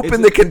the poop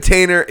in the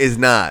container is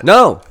not.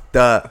 No.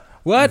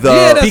 what? the-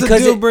 Yeah, that's a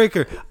Because deal it-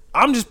 breaker.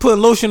 I'm just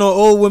putting lotion on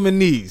old women's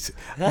knees.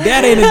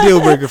 That ain't a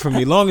deal breaker for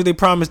me. Long as they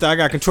promise that I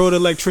got control of the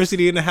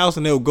electricity in the house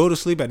and they'll go to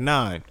sleep at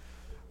 9,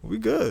 we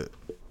good.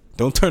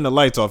 Don't turn the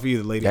lights off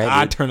either, lady. Yeah,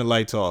 I dude. turn the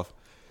lights off.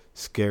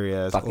 Scary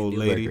ass Fucking old deal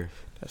lady. breaker.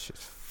 That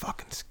shit's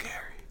fucking scary.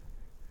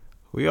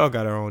 We all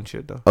got our own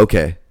shit though.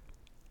 Okay.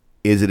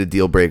 Is it a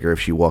deal breaker if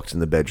she walks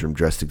in the bedroom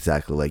dressed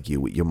exactly like you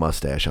with your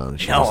mustache on?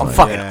 And she No, was I'm like,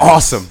 fucking Yes.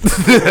 awesome.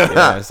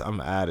 Yes, I'm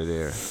out of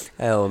there.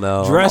 Hell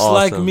no. Dress I'm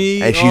like awesome.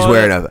 me. And she's all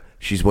wearing that.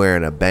 she's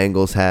wearing a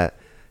Bengals hat.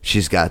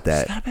 She's got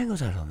that. Got a Bengals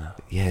hat on now.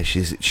 Yeah,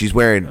 she's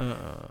wearing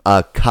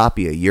a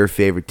copy of your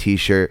favorite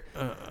T-shirt,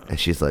 and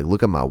she's like,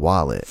 "Look at my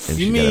wallet." And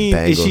You she's mean got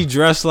a is she Bengals.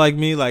 dressed like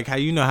me? Like how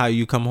you know how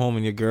you come home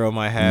and your girl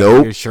might have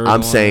your Nope. shirt on I'm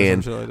or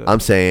saying, some shit like that? I'm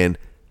saying,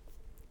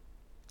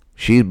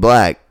 she's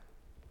black.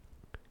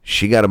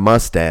 She got a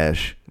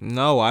mustache.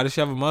 No, why does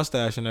she have a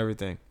mustache and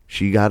everything?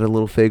 She got a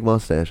little fake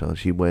mustache on.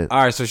 She went.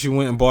 All right, so she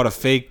went and bought a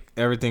fake,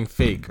 everything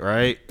fake,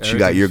 right? She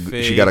got your.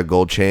 Everything's She got a fake.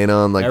 gold chain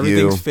on like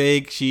Everything's you.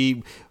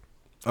 fake.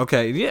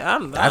 Okay, yeah,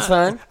 That's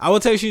fine. I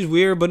would tell you she's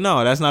weird, but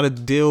no, that's not a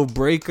deal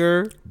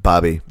breaker.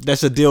 Bobby.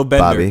 That's a deal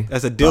bender. Bobby.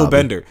 That's a deal Bobby.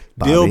 bender.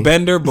 Bobby. Deal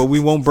bender, but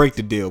we won't break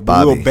the deal. But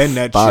Bobby. we will bend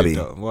that Bobby.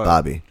 shit though. What?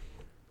 Bobby.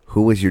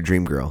 Who was your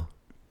dream girl?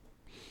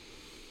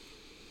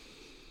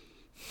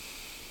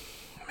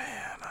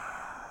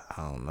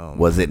 I don't know.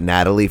 Was it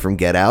Natalie from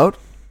Get Out?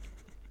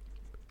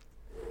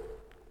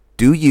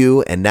 Do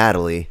you and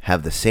Natalie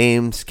have the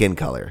same skin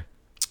color?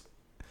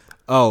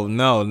 Oh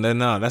no,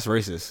 that's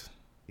racist.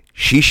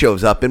 She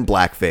shows up in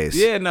blackface,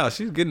 Yeah, no,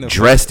 she's getting a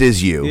dressed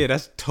as you. Yeah,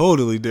 that's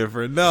totally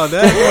different. No,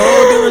 that's a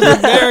whole different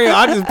scenario.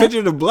 I just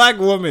pictured a black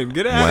woman.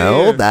 Get out of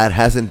Well, here. that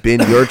hasn't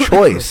been your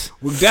choice.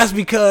 Well, that's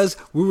because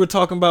we were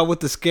talking about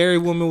what the scary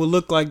woman would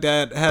look like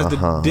that has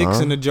the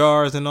dicks in the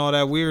jars and all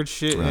that weird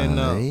shit. And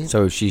Right?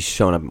 So she's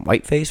showing up in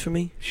whiteface for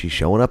me? She's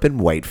showing up in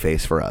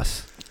whiteface for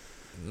us.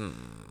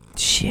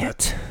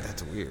 Shit.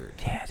 that's weird.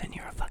 Yeah, then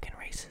you're a fucking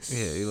racist.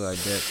 Yeah, you like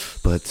that.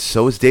 But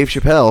so is Dave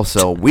Chappelle,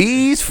 so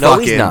we's No,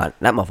 fucking. he's not.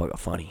 That motherfucker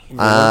funny. What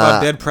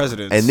about dead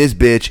presidents? And this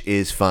bitch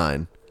is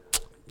fine.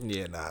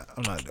 Yeah, nah,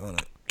 I'm not doing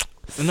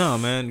it. No,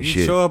 man, you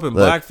Shit. show up in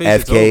Look,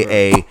 blackface. It's over.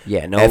 FKA,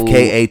 Yeah, no.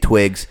 FKA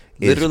Twigs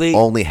is Literally-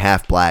 only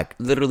half black.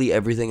 Literally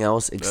everything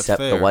else except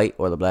the fair. white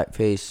or the black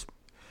face.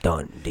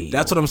 Done deal.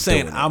 That's what I'm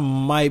saying. Doing it. I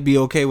might be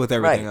okay with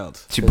everything Right.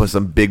 else. She put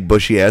some big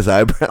bushy ass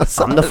eyebrows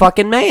on. I'm the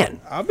fucking man.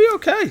 I'll be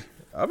okay.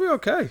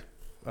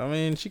 I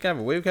mean, she can have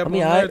a wave cap I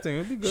mean, on and I, everything.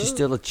 It'd be good. she's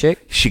still a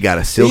chick. She got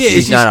a silky. Yeah,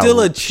 is she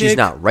still a chick? She's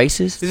not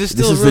racist. Is it This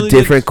still is really a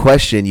different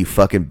question, you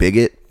fucking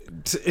bigot.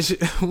 Is she,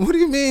 what do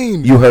you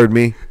mean? You heard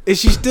me. Is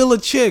she still a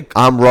chick?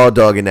 I'm raw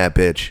dogging that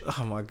bitch.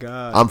 Oh my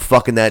god. I'm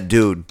fucking that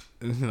dude.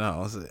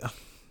 No,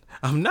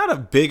 I'm not a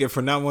bigot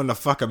for not wanting to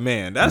fuck a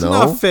man. That's No?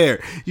 not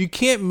fair. You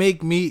can't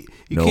make me.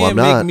 You No, can't I'm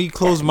make not. me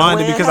close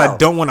minded No way in because I hell.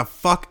 don't want to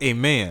fuck a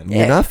man.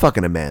 You're not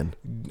fucking a man.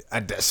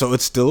 So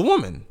it's still a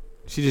woman.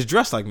 She just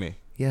dressed like me.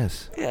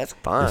 Yes. Yeah, that's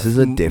fine. This is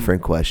a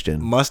different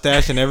question.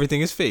 Mustache and everything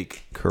is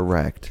fake.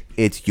 Correct.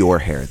 It's your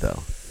hair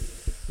though,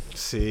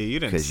 See, you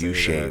didn't. because you say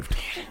shaved.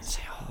 that.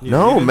 You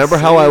No, didn't remember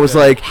say how I was that.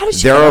 like, How did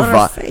she there get are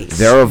on her face?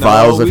 there are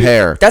vials of we-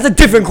 hair. That's a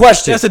different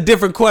question. That's a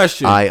different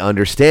question. I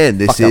understand.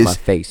 This Fuck out my is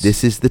face.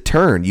 this is the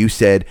turn. You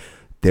said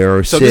there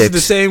are so six. this is the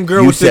same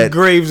girl You with the said,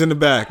 graves in the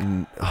back.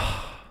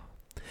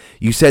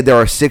 You said there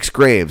are 6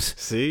 graves.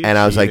 See? And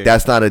I was like, Cheating.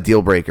 that's not a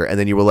deal breaker. And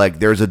then you were like,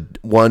 there's a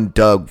one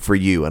dug for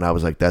you. And I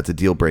was like, that's a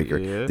deal breaker.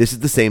 Yeah. This is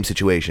the same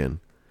situation.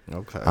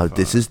 Okay.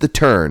 This is the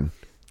turn.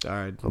 all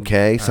right.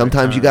 Okay? All right,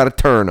 Sometimes you turn. got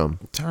to turn them.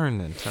 turn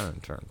then.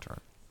 Turn.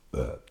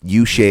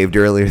 You shaved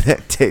earlier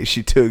that day.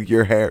 She took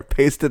your hair,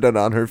 pasted it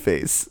on her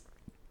face.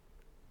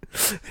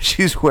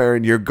 She's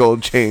wearing your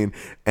gold chain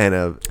and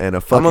a fucking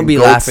I'm gonna be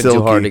gold laughing too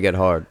silky. hard to get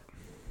hard.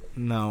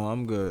 No,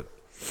 I'm good.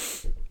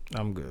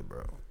 I'm good,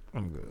 bro.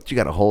 I'm good. She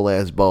got a whole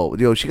ass boat.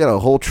 Yo, she got a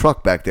whole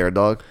truck back there,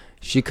 dog.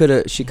 She could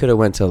have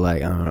went to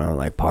like, I don't know,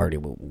 like Party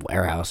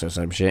Warehouse or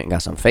some shit and got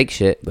some fake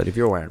shit. But if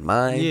you're wearing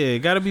mine, Yeah, it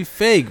gotta be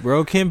fake,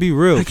 bro. Can't be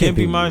real. Can't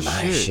be my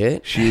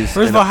shit. She's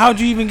of all, how'd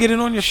you even get it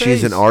on your face?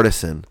 She's an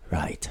artisan.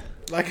 right?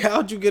 Like,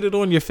 how'd you get it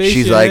on your face?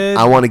 She's your like, head?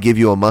 I want to give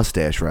you a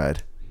mustache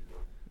ride.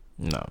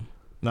 No.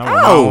 Not with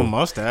my own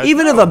mustache.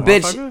 Even No, if a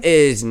bitch motherfucker.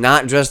 is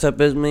not dressed up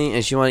as me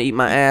and she want to eat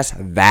my ass,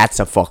 that's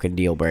a fucking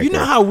deal breaker. You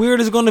know how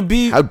weird it's gonna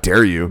be. How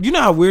dare you? You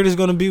know how weird it's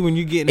gonna be when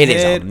you get in It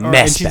is a head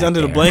mess and she's back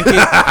under the there.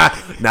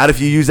 blanket. Not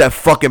if you use that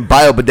fucking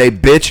BioBidet,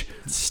 bitch.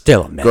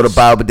 Still a mess. Go to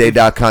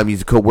biobidet.com. Use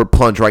the code word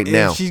plunge right And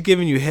now. she's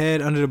giving you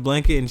head under the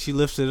blanket and she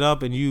lifts it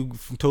up and you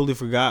totally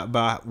forgot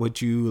about what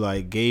you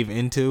like gave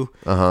into.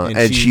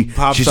 And she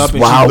pops she's up and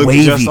wow, she looks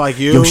wavy. just like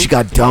you. Yo, she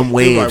got dumb You're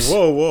waves. Like,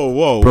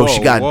 whoa, Bro,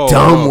 she got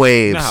dumb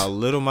waves. You know how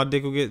little my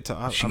dick will get? She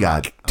I'm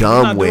got not-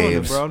 dumb I'm not doing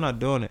waves. it, bro. I'm not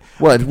doing it.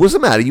 What? What's the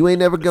matter? You ain't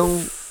never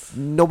going.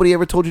 Nobody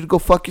ever told you to go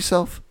fuck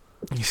yourself?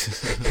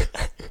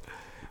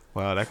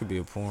 Wow, that could be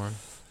a porn.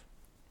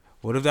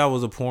 What if that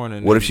was a porn?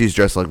 And What if she's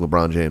dressed like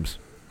LeBron James?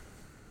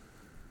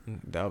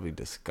 That would be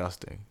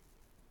disgusting.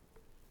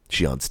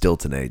 She on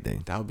stilts and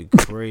everything. That would be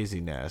crazy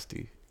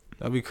nasty.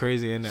 That'd be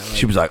crazy in that. Like,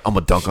 She was like, I'm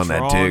gonna dunk on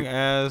that strong dick.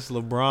 ass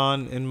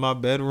LeBron in my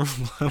bedroom.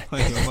 I'm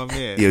like, yo, my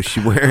man. Yo, she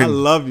wearing. I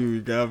love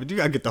you, guy, but you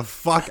gotta get the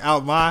fuck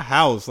out my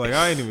house. Like,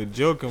 I ain't even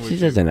joking with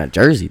She's you. just in a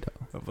jersey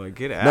though. I'm like,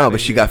 get out. No, but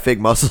she got fake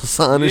muscles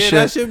on and Yeah, shit.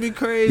 that should be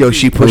crazy. Yo,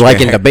 she Was pushed like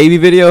her in the hair- baby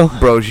video.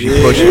 Bro, she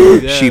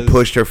yes.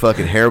 pushed her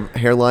fucking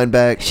hairline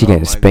back, She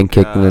getting my spin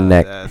kicked in the God,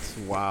 neck. That's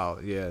wow.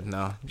 Yeah,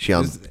 no. She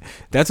on-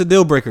 That's a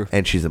deal breaker.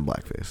 and she's in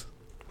blackface.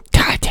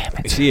 God damn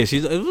it. She is.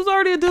 It was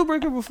already a deal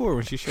breaker before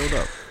when she showed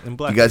up in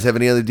black. You guys have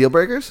any other deal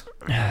breakers?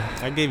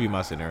 I gave you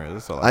my scenario.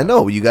 That's all. I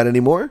know. You got any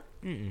more?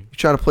 You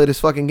trying to play this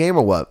fucking game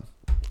or what?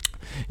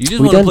 You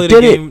just We want to done play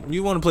the did it. game.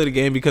 You want to play the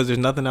game because there's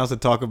nothing else to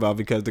talk about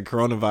because the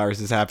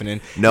coronavirus is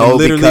happening. No, and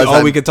literally because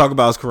all we I'm- can talk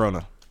about is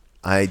Corona.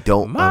 I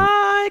don't.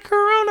 My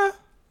Corona,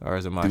 or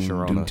is it my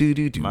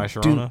Sharona? My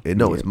Sharona.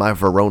 No, it's my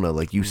Verona,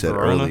 like you said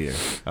Verona? earlier.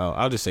 Oh,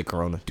 I'll just say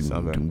Corona.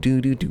 Sound better.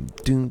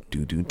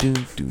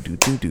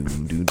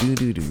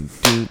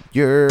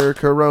 Your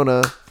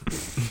Corona.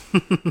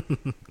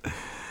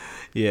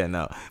 Yeah,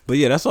 no, but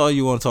yeah, that's all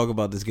you want to talk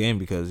about this game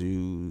because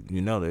you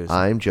know there's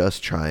I'm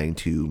just trying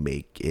to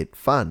make it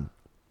fun.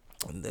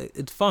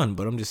 it's fun,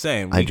 but I'm just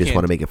saying I just can't-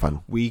 want to make it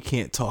fun. We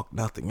can't talk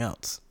nothing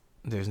else.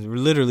 There's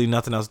literally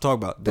nothing else to talk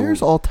about.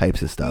 There's all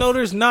types of stuff. No,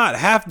 there's not.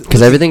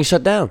 Because everything's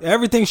shut down.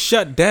 Everything's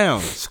shut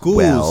down. Schools.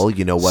 Well,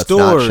 you know what's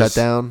stores, not shut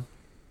down?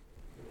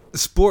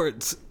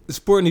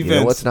 Sporting events. You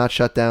know what's not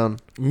shut down?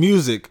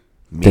 Music.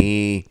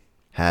 Me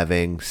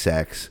having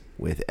sex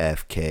with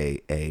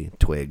FKA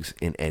Twigs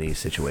in any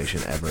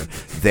situation ever.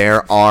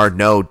 There are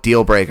no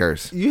deal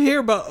breakers. You hear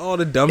about all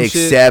the dumb shit.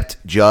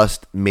 Except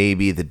just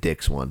maybe the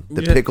dicks one.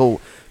 The Yeah.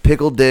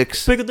 pickle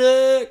dicks. Pickle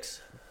dicks.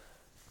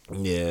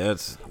 Yeah,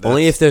 that's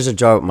Only if there's a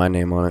jar with my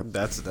name on it.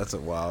 that's a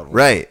wild one.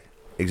 Right.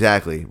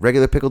 Exactly.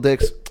 Regular pickle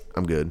dicks,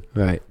 I'm good.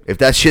 Right. If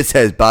that shit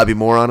says Bobby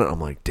Moore on it, I'm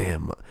like,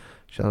 damn.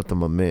 Shout out to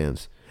my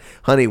mans.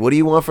 Honey, what do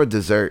you want for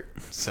dessert?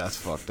 That's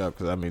fucked up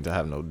because that means I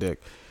have no dick.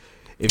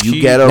 If You she,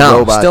 get a No,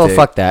 robot still dick.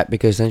 fuck that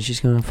because then she's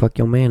gonna fuck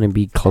your man and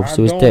be close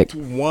to his dick.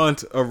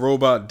 want a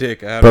robot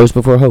dick. Adam. Bros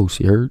before hoes,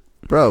 you heard?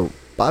 Bro,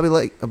 Bobby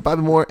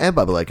Moore and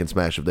Bobby Light can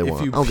smash if they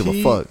want. I don't give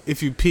a fuck.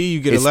 If you pee,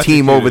 you get It's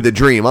electrocuted. team over the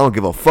dream. I don't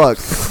give a fuck.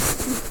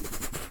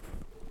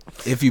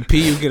 If you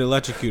pee, you get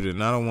electrocuted,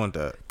 and I don't want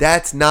that.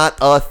 That's not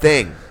a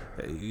thing.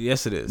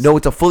 Yes, it is. No,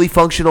 it's a fully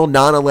functional,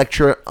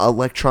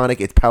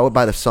 non-electronic. It's powered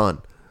by the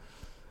sun.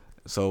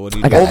 So what do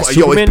you? I do? got Oh that my,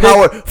 yo, Superman it's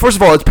powered. First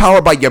of all, it's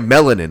powered by your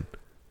melanin.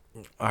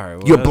 All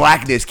right. Your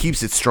blackness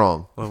keeps it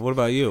strong. What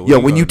about you? Yo,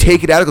 when you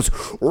take it out, it goes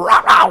rah,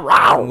 rah,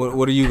 rah,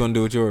 what are you gonna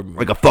do with your?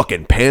 like a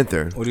fucking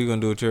panther. What are you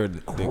gonna do with your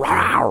dick?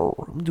 Rah.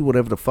 I'm gonna do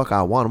whatever the fuck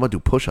I want. I'm gonna do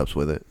push-ups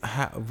with it.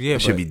 Yeah,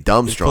 That should but be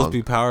dumb it's strong. supposed to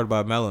be powered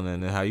by melanin,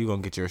 and how you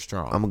gonna get yours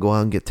strong? I'm gonna go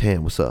out and get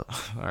tan. What's up?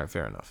 All right,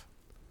 fair enough.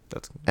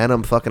 That's And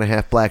I'm fucking a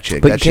half black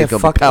chick. But That you shit can't gonna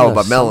be fuck in powered the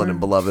by melanin, summer?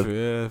 beloved.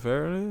 yeah,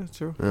 fair enough.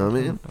 True. You know what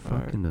I mean? All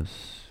right. In the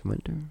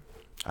winter.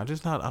 I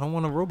don't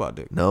want a robot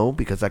dick. No,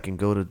 because I can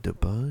go to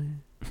Dubai.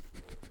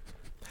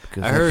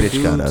 Because I that heard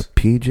bitch got a dudes-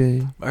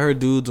 PJ. I heard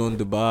dudes on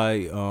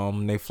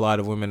Dubai, they fly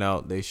the women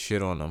out, they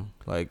shit on them,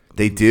 like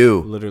They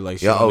do. literally like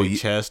shit Yeah, on their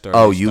chest or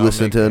oh, their you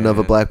listen to stomach, another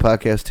and black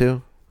podcast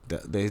too?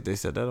 They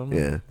said that on Yeah.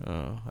 there?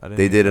 Oh, I didn't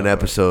They hear did that an part.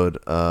 episode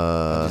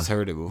I just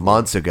heard it before.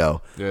 months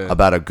ago Yeah.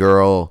 about a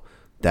girl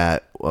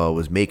that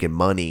was making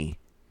money,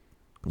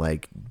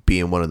 like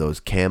being one of those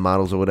cam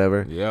models or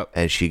whatever. Yep.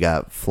 And she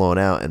got flown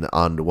out and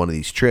on one of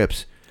these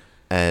trips.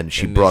 And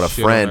she And they brought a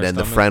shit on friend, her and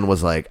the stomach? friend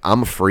was like,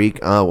 "I'm a freak.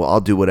 Oh, well, I'll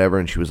do whatever."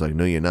 And she was like,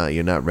 "No, you're not.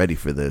 You're not ready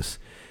for this."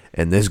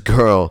 And this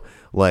girl,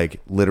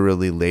 like,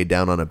 literally laid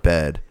down on a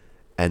bed,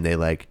 and they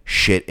like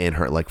shit in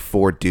her, like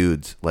four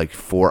dudes, like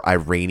four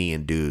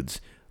Iranian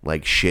dudes,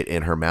 like shit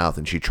in her mouth,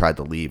 and she tried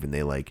to leave, and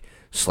they like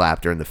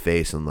slapped her in the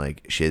face, and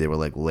like they were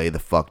like, "Lay the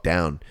fuck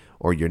down,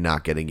 or you're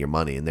not getting your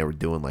money." And they were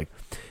doing like,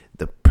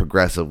 the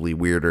progressively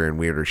weirder and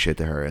weirder shit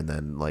to her, and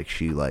then like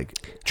she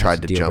like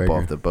tried to deal jump breaker.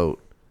 off the boat,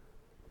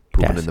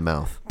 pooping That's- in the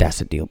mouth. That's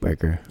a deal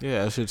breaker.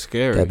 Yeah, that shit's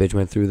scary. That bitch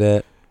went through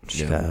that.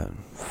 She Yeah. got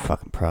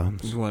fucking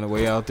problems. You went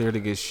way out there to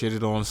get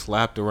shitted on,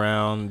 slapped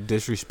around,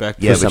 disrespected.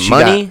 Yeah, For but some she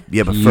money, got,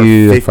 yeah, but for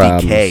you have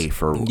 50K problems.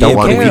 for Don't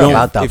one care weekend,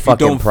 about the If you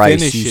fucking don't price.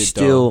 finish You it,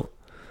 still,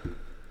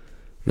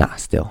 nah,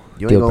 still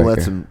you ain't deal gonna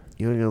breaker.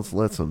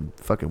 let some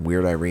fucking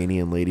weird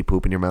Iranian lady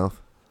poop in your mouth.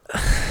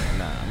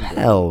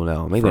 Hell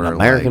no, maybe an For,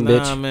 American Nah,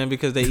 bitch. man,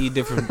 because they eat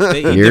different. They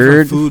eat Weird.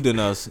 different food than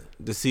us.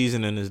 The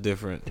seasoning is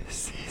different.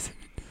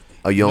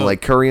 Oh, you don't know-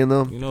 like curry in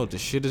them? You know what the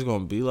shit is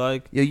gonna be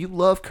like. Yeah, you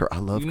love curry. I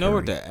love You know curry.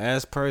 what the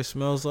ass price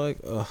smells like?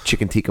 Ugh.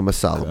 Chicken tikka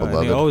masala, God, they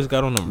beloved. always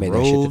got on them Made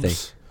that shit today.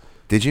 robes.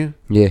 Did you?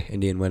 Yeah,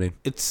 Indian wedding.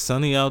 It's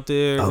sunny out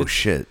there. Oh It's-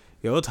 shit.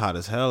 Yo, it's hot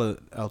as hell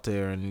out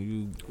there, and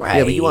you. Right.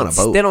 Yeah, but you on a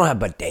boat. They don't have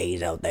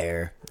bidets out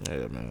there. Yeah,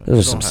 man. Those are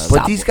They some don't have-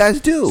 But these guys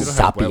do. they don't have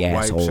soppy wet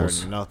wipes or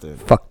assholes. nothing.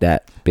 Fuck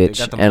that They bitch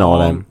got them and all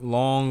long, them.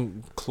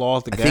 long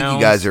cloth I gowns. think you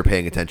guys are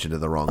paying attention to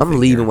the wrong thing. I'm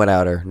leaving here.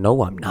 without her.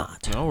 No, I'm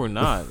not. No, we're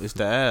not. It's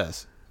the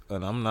ass,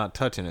 and I'm not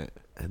touching it.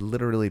 And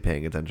literally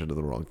paying attention to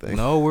the wrong thing.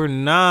 No, we're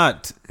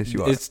not. Yes,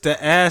 you are. It's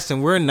the ass,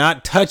 and we're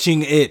not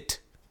touching it.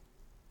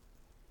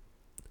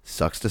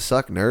 Sucks to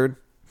suck, nerd.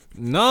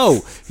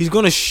 No, he's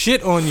gonna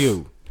shit on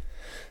you.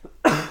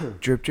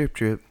 Drip, drip,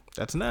 drip.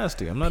 That's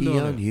nasty. I'm not Pee doing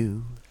on it.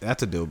 you.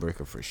 That's a deal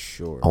breaker for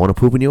sure. I want to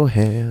poop in your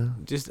hair.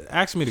 Just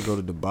ask me to go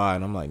to Dubai,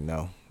 and I'm like,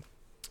 no.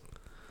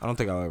 I don't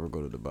think I'll ever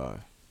go to Dubai.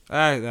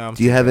 I'm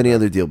Do you have any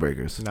other deal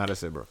breakers? Nah,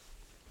 that's it, bro.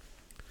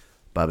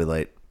 Bobby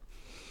Light,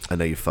 I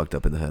know you fucked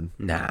up in the head.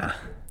 Nah.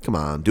 Come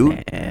on,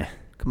 dude. Eh,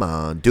 Come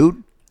on,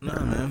 dude. Nah,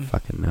 man.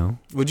 fucking no.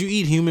 Would you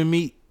eat human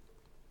meat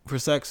for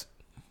sex?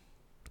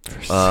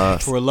 Uh,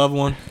 For a loved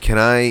one? Can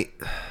I?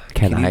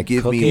 Can you I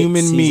give cook me- it,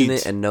 Human season meat.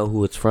 it, and know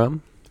who it's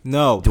from?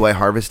 No. Do I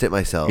harvest it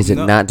myself? Is it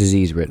No. not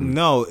disease ridden?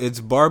 No, it's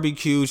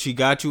barbecue. She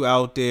got you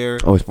out there,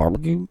 Oh, it's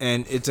barbecue.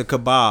 and it's a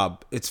kebab.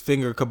 It's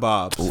finger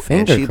kebabs. Ooh,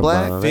 Finger and she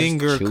black? kebab.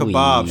 Finger Chewy.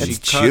 kebab. It's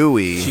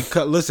chewy. She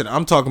cut. Listen,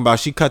 I'm talking about.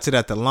 She cuts it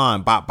at the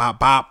line. Bop, bop,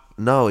 bop.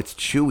 No, it's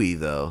chewy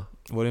though.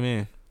 What do you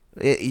mean?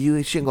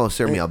 You she ain't gonna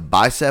serve me a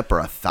bicep or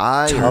a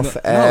thigh. Tough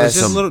or ass. it's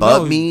just some little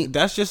butt no, meat.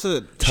 That's just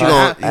a. She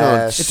gonna, you gonna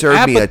ass.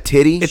 serve me a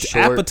titty. It's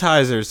Short.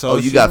 appetizer. So Oh,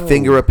 you she- got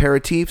finger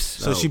aperitifs?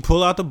 So she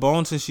pull out the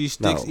bones and she No,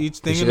 sticks each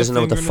thing. she in doesn't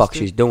know what the finger fuck and a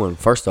she's stick. doing.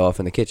 First off,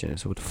 in the kitchen.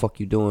 So what the fuck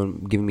you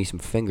doing? Giving me some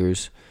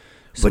fingers.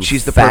 Some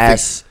she's the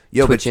fast, perfect-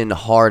 Yo, but- twitching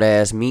hard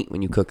ass meat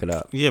when you cook it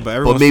up. Yeah, but But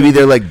everyone's maybe finger-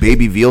 they're like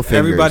baby veal fingers.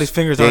 Everybody's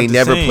fingers They aren't the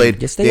never same.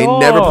 played. Yes, they they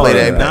never are. played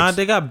Apex. Nah,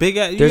 they got big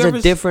ass. There's a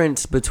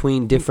difference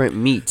between different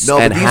meats No,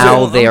 but and these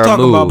how are- they I'm are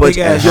talking about moved big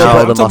and ass. how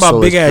I'm the talking about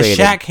muscle big is ass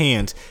created. Shaq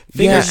hands. Yeah,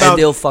 Fingers and about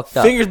they'll fucked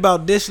up. Fingers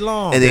about this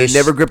long. And they There's-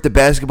 never gripped the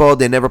basketball.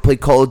 They never played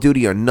Call of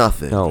Duty or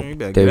nothing. No, You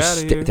better get there's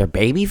outta here. they're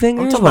baby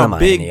fingers. talking What about am I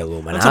big- in the I'm talking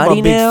Illuminati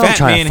about big now? fat I'm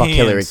trying to man fuck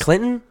Hillary hands.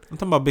 Clinton. I'm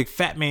talking about big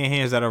fat man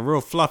hands that are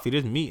real fluffy.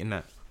 There's meat in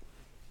that.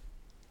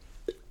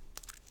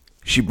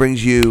 She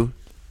brings you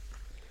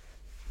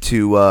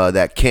to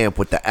that camp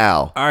with the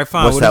owl. All right,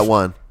 fine. What's What that if-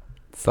 one?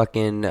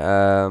 Fucking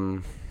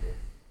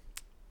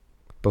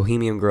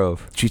Bohemian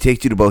Grove. She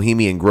takes you to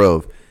Bohemian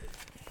Grove.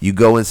 You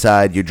go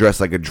inside. You're dressed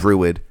like a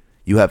druid.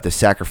 You have to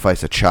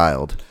sacrifice a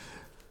child.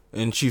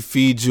 And she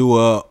feeds you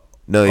a.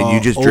 No, you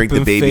just drink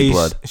the baby open-faced-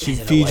 blood. She Is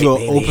it a feeds you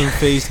white an baby?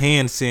 open-faced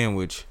hand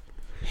sandwich.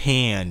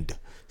 Hand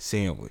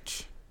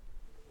sandwich.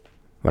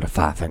 What a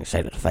 5 finger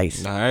say to the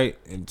face. All right,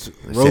 it's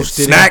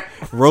roasted snack.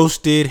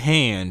 roasted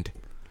hand.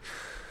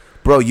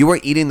 Bro, you are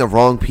eating the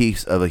wrong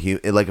piece of a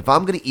human. Like, if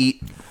I'm going to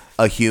eat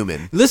a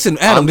human. Listen,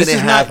 Adam, I'm this gonna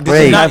is have not. to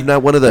This is have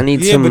not. one of the. I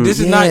need Yeah, some. but this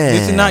is not.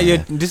 This is not your.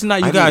 Yeah. This is not I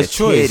you need guys' a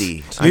choice.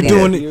 titty. I You're need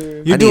doing. a- You're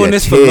I need doing a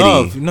this for titty.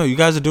 love. No, you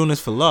guys are doing this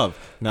for love.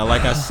 Now,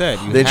 like I said,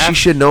 you Then have, she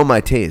should know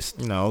my taste.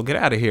 No, get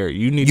out of here.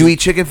 You need. You to, eat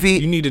chicken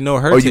feet? You need to know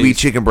her. Or taste. you eat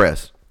chicken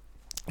breast?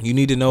 You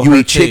need to know. You her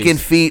eat chicken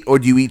taste. feet or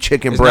do you eat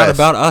chicken It's breast? not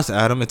about us,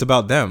 Adam. It's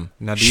about them.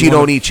 Now, do you She wanna-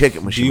 don't eat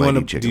chicken. Well, Do she you might want eat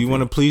to? chicken Do you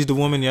want to feet. please the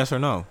woman? Yes or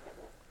no?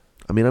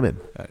 I mean, I'm in.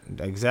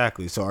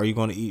 Exactly. So, are you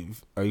going to eat?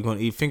 Are you going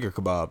to eat finger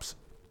kebabs?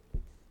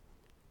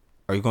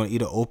 Are you going to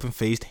eat an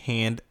open-faced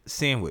hand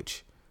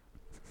sandwich?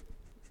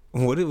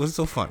 What's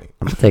so funny?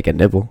 I'm gonna take a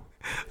nibble.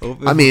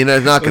 I mean,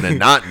 I'm not going to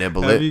not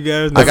nibble Have it. you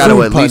guys I got to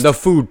Food at pun- least. the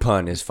food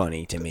pun is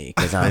funny to me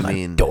because I'm I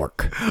mean, a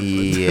dork.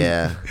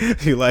 Yeah.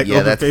 You like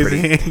Yeah, that's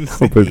open-faced pretty-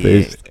 hands? Open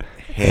faced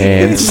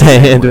Hand hand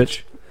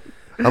sandwich.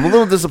 I'm a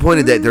little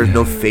disappointed that there's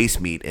no face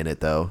meat in it,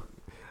 though.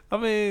 I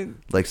mean,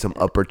 Like some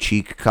upper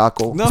cheek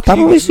cockle. no,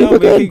 probably super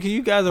good.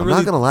 You guys are I'm really.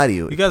 not going to lie to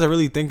you. You guys are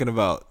really thinking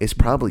about It's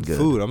probably good.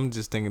 food. I'm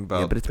just thinking about.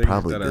 Yeah, but it's things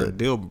probably that are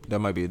good. that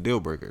might be a deal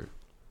breaker.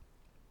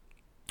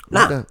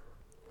 Nah. Okay.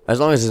 As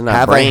long as it's not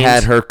Have brains. I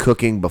had her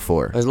cooking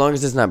before? As long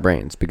as it's not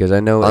brains, because I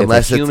know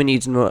Unless if a it's- human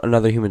eats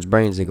another human's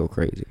brains, they go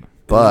crazy.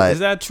 But Is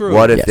that true?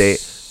 What if Yes.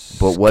 they?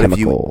 But what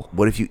Chemical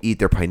if you eat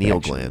their pineal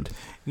reaction. gland?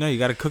 No, you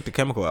got to cook the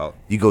chemical out.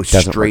 You go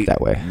Doesn't work straight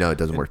that way. No, it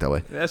doesn't work that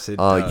way. That's it.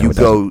 You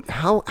go.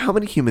 How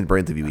many human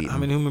brains have you eaten? How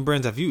many human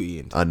brains have you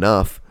eaten?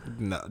 Enough.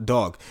 No,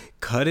 dog.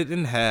 Cut it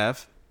in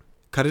half.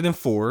 Cut it in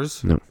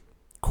fours. No.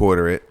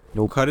 Quarter it.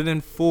 Cut it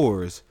in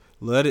fours.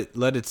 let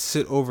it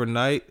sit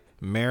overnight,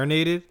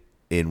 marinated.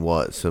 In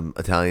what? Some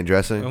Italian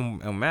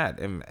dressing? And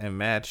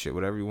mad shit.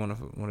 Whatever you want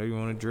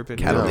to drip it.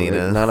 Catalina.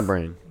 No, not a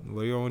brain.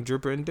 What you want to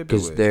drip it and dip it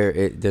Because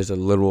with? there's a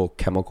little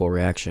chemical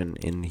reaction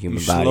in the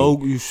human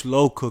body You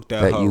slow cook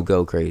that hoe. you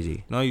go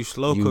crazy. No, you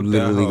slow You cook that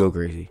literally hoe. go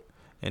crazy.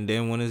 And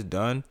then when it's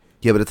done,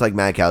 Yeah, but it's like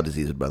mad cow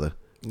disease, brother.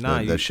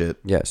 Nah, that shit.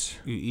 Yes,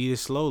 you eat it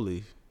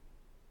slowly.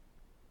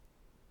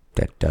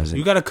 that doesn't.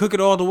 You got to cook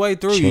it all the way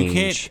through. Change.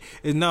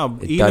 You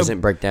can't. It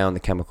doesn't break down the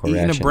chemical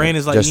eating a reaction. brain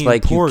is like just eating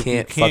like pork. you You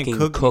can't can't fucking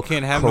cook- you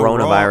can't have no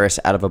coronavirus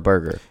out of a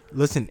burger.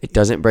 Listen, It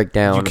doesn't break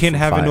down. you can't from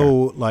have fire.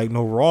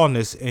 no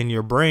rawness in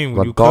your brain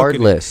when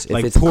Regardless, you cook it.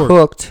 Like if it's pork,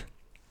 cooked,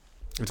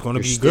 it's going to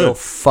you're be still good.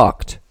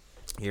 fucked.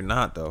 You're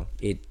not though.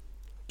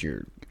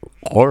 You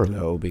are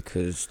though,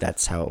 because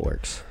that's how it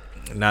works.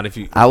 Not if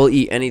you. I will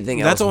eat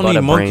anything else. That's but only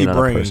a monkey brain on a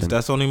brains. person.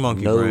 That's only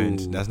monkey No.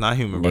 brains. That's not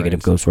human Negative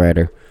brains. Ghost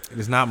Rider.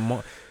 It's not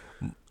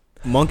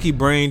monkey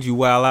brains. You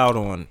wild out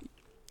on.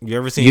 You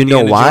ever seen? You know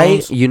Indiana why?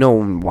 Jones? You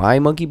know why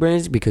monkey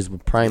brains? Because we're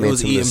primates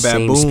Those from the eating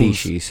same baboons.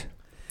 species.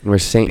 We're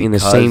saying the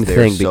Because same they're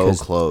thing so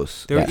because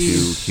close They're to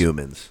eating-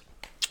 humans.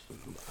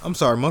 I'm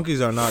sorry,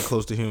 monkeys are not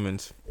close to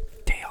humans.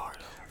 they are.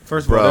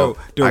 First of Bro, all,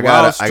 they're I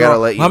gotta- wild, I gotta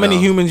strong. let you How many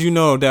know. humans you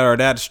know that are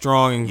that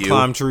strong and You.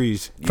 climb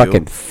trees?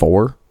 Fucking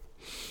 4.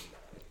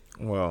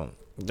 Well,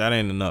 that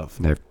ain't enough.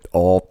 They're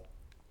all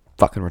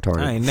fucking retarded.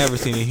 I ain't never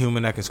seen a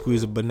human that can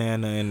squeeze a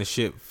banana and the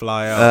shit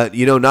fly out.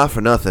 Not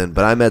for nothing,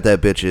 but I met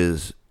that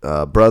bitch's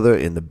brother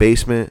in the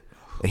basement,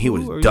 and he Who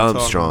was are you dumb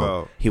talking strong.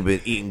 about? He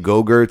been eating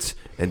Go-Gurts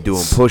and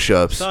doing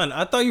push-ups. Son,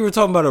 I thought you were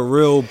talking about a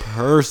real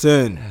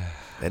person.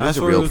 That I is a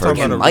swear real we were talking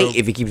person. about It a might real-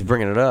 if he keeps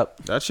bringing it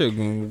up. That shit,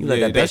 You let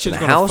that that bitch in shit's the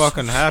gonna house?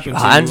 fucking happen to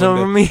Hide you. some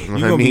one from day. me? You You know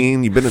what I gonna be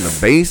mean? You been in the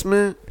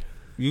basement?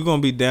 you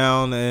gonna be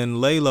down and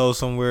lay low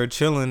somewhere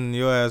chilling, and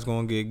your ass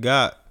gonna get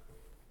got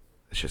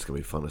That shit's gonna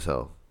be fun as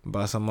hell.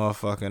 by some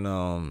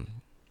motherfucking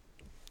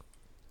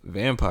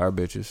vampire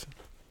bitches.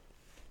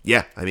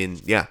 Yeah, I mean,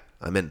 yeah,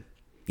 I'm in.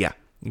 Yeah.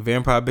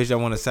 Vampire bitch that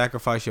want to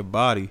sacrifice your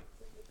body.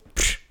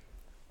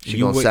 She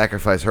You gonna wait-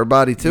 sacrifice her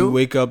body too? You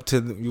wake up to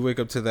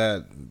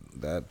that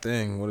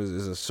thing. What is it?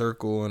 It's a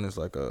circle and it's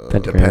like a The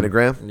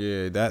pentagram?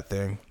 Yeah, that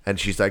thing. And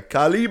she's like,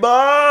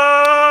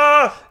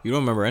 Kaliba! You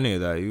don't remember any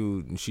of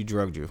that. She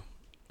drugged you.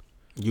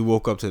 You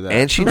woke up to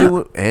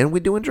that. And we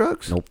doing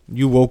drugs? Nope.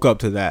 You woke up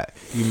to that.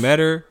 You met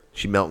her.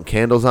 She melting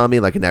candles on me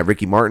like in that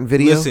Ricky Martin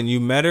video. Listen, you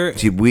met her.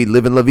 See, we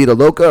live in La Vida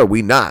Loca or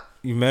we not?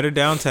 You met her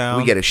downtown.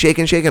 We get it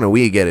shaking or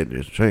we get it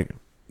just shaking?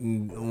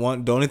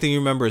 The only thing you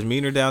remember is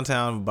meeting her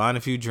downtown, buying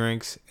a few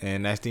drinks,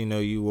 and next thing you know,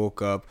 you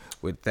woke up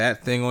with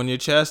that thing on your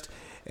chest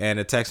and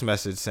a text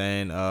message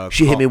saying,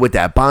 she hit me with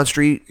that Bond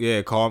Street.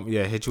 Yeah,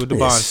 hit you with the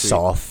Bond Street.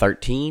 Saw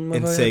 13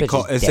 And motherfucker? say, Bitch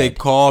is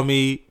call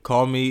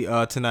dead. me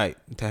tonight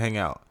to hang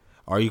out.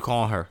 Are you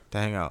calling her to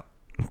hang out?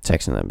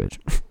 Texting that bitch.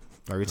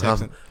 Are you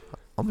texting?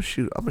 I'm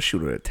gonna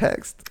shoot her a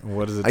text.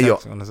 What is the Yo,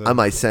 text gonna say? I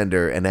might send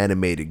her an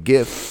animated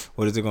GIF.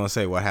 What is it gonna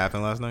say? What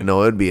happened last night?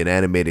 No, it'd be an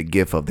animated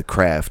GIF of The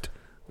Craft.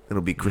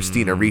 It'll be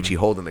Christina Ricci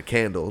holding a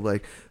candle,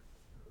 like.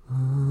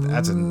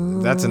 That's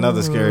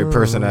another scary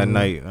person at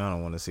night. I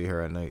don't want to see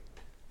her at night.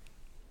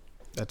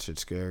 That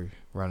shit's scary.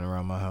 Running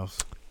around my house.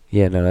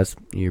 Yeah, no, that's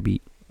your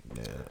beat.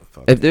 Yeah.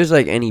 Fuck If there's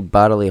like any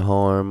bodily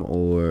harm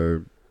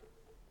or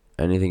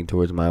anything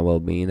towards my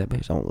well-being, that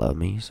bitch don't love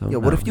me. So Yeah,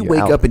 what no, if you you're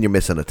wait out. up and you're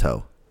missing a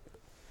toe?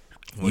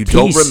 You Peace.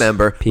 don't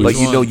remember, Peace. but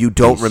you know you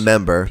don't Peace.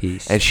 remember,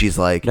 Peace. and she's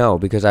like, No,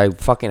 because I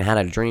fucking had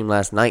a dream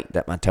last night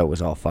that my toe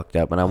was all fucked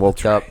up, and I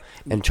woke up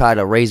and tried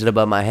to raise it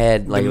above my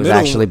head like The it was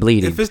middle- actually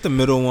bleeding. If it's the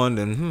middle one,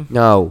 then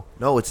No,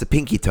 "No, it's the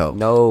pinky toe."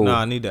 no.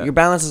 Nah, I need that. Your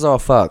balance is all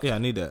fucked. yeah, I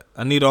need that.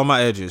 I need all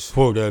my edges.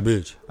 Fuck that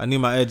bitch. I need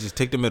my edges.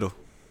 Take the middle.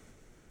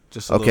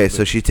 Just a Okay, little so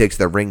bit. she takes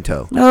the ring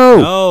toe.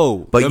 No.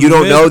 No, But the you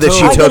don't know that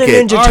she mid-toe. took I got a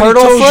it. Ninja I already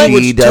Turtle told you foot?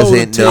 which She toe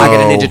doesn't to know. I take.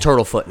 got a Ninja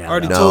Turtle foot now.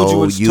 Already though. told you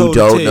No, which toe you to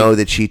don't take. know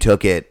that she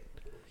took it.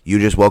 You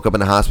just woke up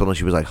in the hospital and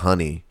she was like,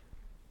 "Honey,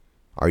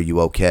 are you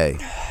okay?"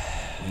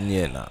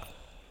 Yeah, nah.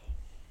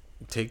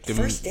 Take the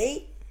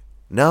date?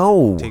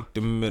 No. Take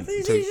the middle.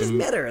 You Take just the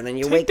met her and then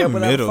you take wake the up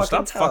without middle. a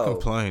fucking Stop toe.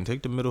 fucking playing.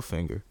 Take the middle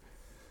finger.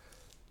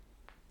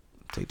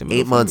 Take the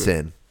middle 8 months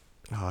finger.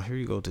 in, Oh, here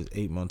you go to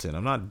 8 months in.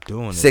 I'm not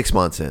doing it. 6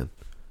 months in,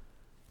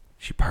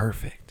 she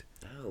perfect.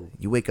 No.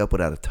 You wake up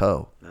without a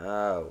toe.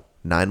 No.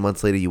 9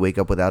 months later, you wake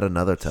up without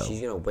another toe.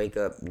 She's gonna wake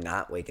up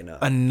not waking up.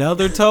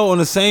 Another toe on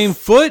the same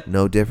foot?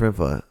 No different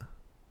foot.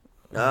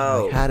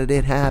 No. How did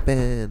it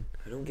happen?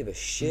 I don't give a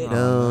shit.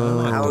 No.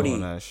 I'm not Howdy.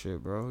 doing that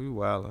shit, bro. You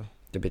wildin'.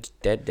 The bitch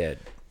dead.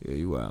 Yeah,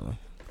 you wildin'.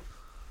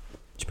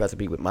 She's about to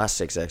be with my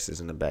 6 exes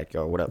in the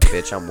backyard. What up,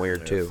 bitch? I'm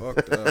weird too.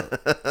 Fucked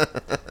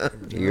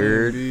up.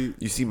 Weird.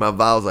 You see my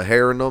vials of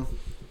hair in them?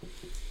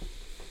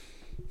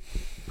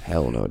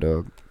 Hell no,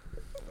 dog.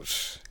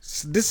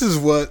 This is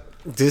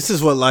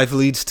what life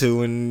leads to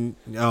when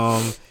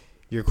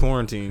you're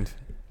quarantined.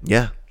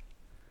 Yeah.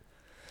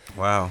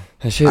 Wow.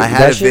 That shit, I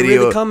had that a shit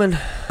video- really coming.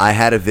 I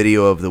had a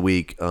video of the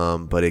week,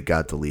 but it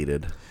got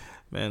deleted.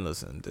 Man,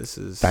 listen, this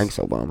is Thanks,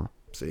 Obama.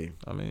 See?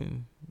 I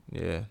mean,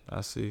 yeah,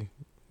 I see.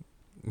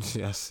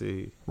 Yeah, I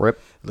see. Rip.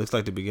 Looks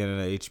like the beginning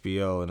of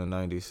HBO in the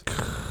 90s.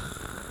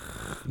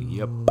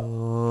 Yep.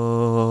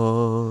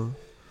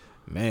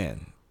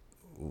 Man.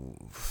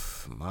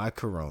 Oof, my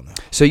corona.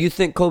 So you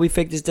think Kobe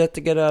faked his death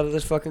to get out of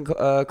this fucking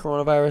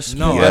coronavirus?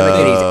 No. You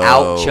think he's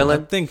out I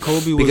chilling? think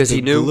Kobe was Because the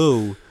he knew?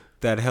 glue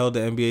that held the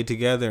NBA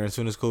together. And as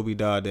soon as Kobe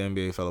died, the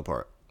NBA fell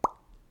apart.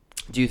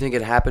 Do you think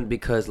it happened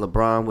because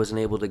LeBron wasn't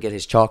able to get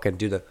his chalk and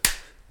do that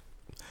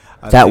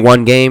think-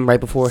 one game right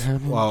before it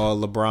happened? Well,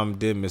 LeBron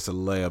did miss a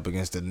layup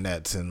against the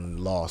Nets and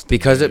lost.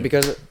 Because of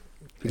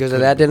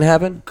that didn't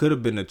happen? Could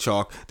have been the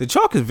chalk. The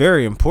chalk is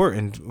very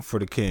important for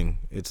the King.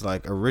 It's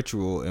like a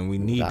ritual, and we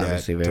need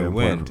that to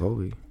win.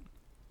 Kobe.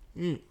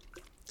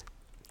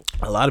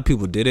 A lot of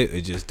people did it.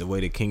 It's just the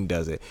way the King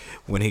does it.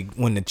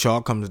 When the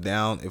chalk comes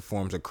down, it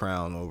forms a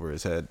crown over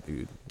his head.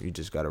 You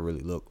just gotta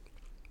really look.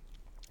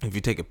 If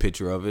you take a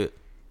picture of it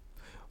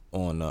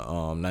on a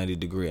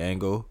 90-degree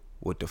angle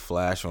with the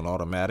flash on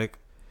automatic,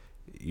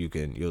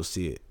 you'll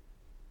see it.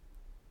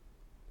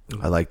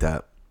 I like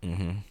that.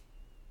 Mm-hmm.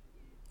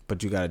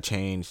 But you gotta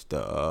change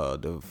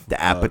the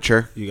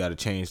aperture. You gotta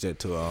change that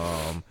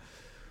to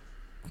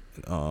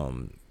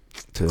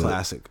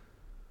classic.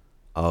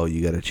 Oh,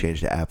 you got to change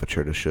the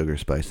aperture to sugar,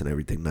 spice, and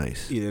everything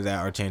nice. Either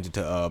that or change it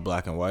to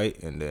black and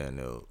white, and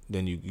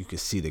then you can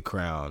see the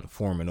crown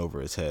forming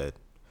over his head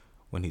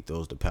when he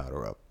throws the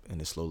powder up,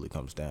 and it slowly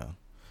comes down.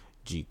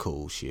 G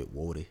Cole shit,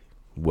 Woody.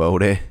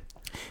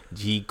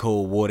 G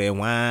Cole Woody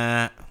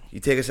wine. You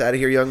take us out of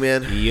here, young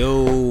man.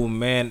 Yo,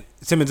 man.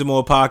 Simmons and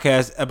More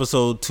Podcast,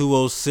 episode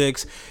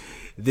 206.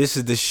 This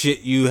is the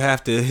shit you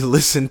have to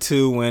listen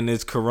to when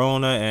it's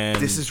Corona, and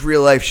this is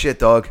real life shit,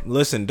 dog.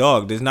 Listen,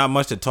 dog, there's not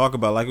much to talk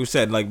about. Like we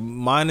said, like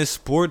mine is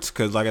sports,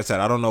 because like I said,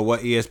 I don't know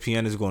what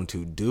ESPN is going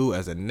to do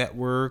as a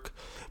network,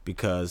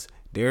 because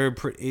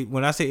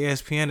when I say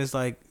ESPN, it's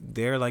like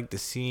they're like the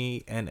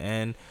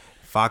CNN,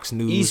 Fox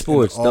News,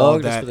 esports, all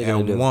dog. that, That's what they're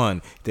gonna do.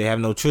 one. They have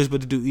no choice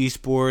but to do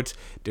esports.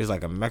 There's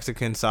like a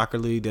Mexican soccer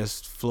league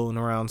that's floating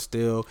around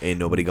still. Ain't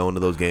nobody going to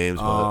those games.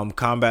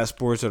 Combat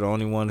sports are the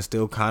only one that's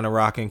still kind of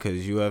rocking,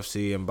 because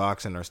UFC and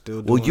boxing are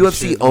still doing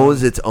UFC shit,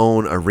 owns its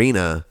own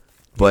arena,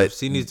 but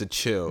UFC needs to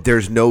chill.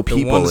 There's no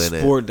people the one in it.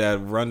 sport that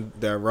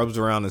rubs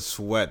around and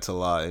sweats a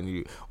lot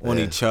and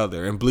each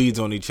other and bleeds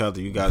on each other.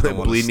 You guys don't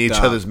want to bleeding each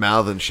other's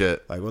mouth and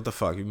shit. Like, what the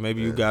fuck?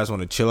 Maybe you guys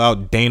want to chill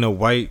out. Dana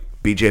White,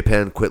 BJ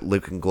Penn quit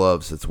licking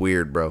gloves. It's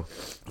weird, bro.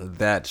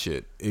 That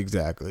shit,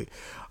 exactly.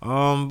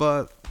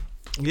 But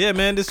yeah,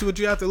 man, this is what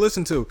you have to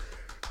listen to.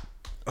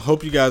 I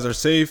hope you guys are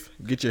safe.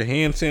 Get your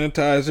hand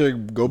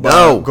sanitizer. Go buy.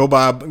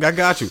 I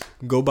got you.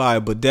 Go buy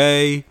a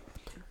bidet,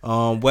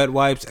 wet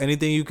wipes,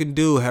 anything you can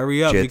do.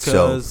 Hurry up,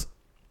 because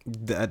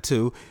that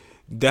too.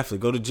 Definitely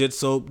go to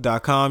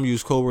jitsoap.com.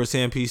 Use code word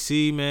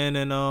SamPC, man,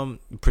 and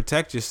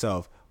protect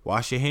yourself.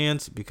 Wash your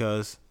hands,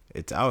 because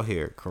it's out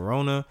here.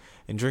 Corona,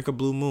 and drink a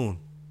Blue Moon.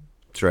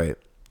 That's right.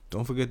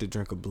 Don't forget to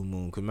drink a Blue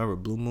Moon, because remember,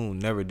 Blue Moon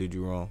never did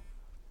you wrong.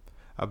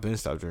 I've been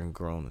stopped drinking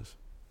Coronas.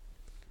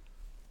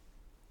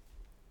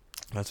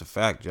 That's a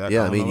fact, Jack.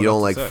 Yeah, I mean, you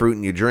don't like fruit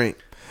in your drink.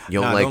 You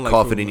don't like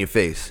coughing in your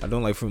face. I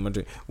don't like fruit in my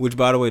drink. Which,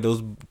 by the way,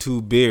 those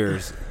 2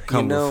 beers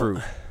come with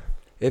fruit.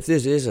 If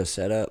this is a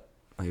setup,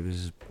 like this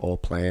is all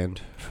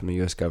planned from the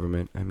U.S.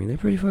 government, I mean, they're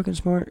pretty fucking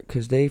smart,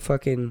 because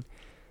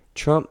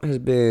Trump has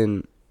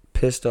been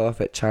pissed off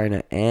at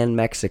China and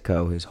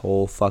Mexico, his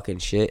whole fucking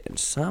shit, and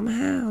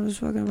somehow this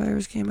fucking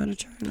virus came out of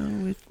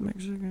China with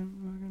Mexican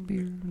fucking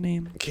beer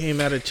name. Came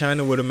out of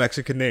China with a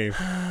Mexican name.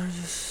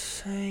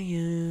 Just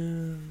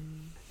saying.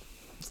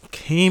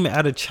 Came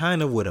out of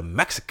China with a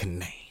Mexican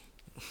name.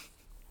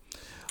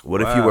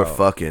 What if you were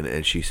fucking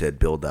and she said,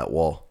 build that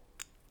wall?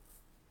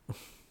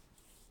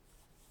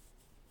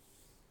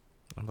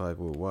 I'm like,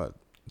 well, what?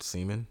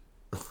 Semen?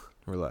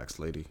 Relax,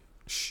 lady.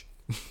 Shh.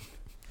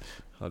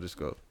 I'll just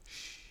go,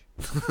 shh.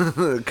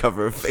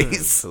 Cover her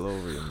face. All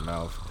over your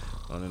mouth.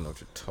 I don't know what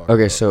you're talking about.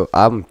 Okay, so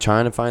I'm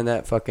trying to find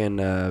that fucking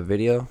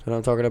video that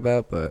I'm talking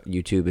about, but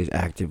YouTube is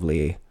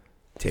actively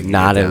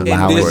not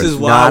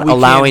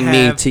allowing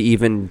me to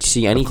even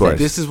see anything.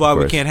 This is why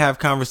we can't have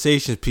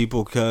conversations,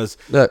 people, because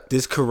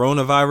this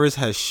coronavirus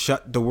has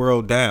shut the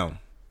world down.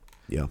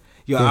 Yeah.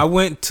 Yo, I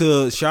went to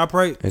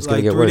ShopRite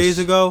like 3 days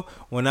ago.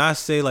 When I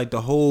say like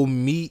the whole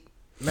meat.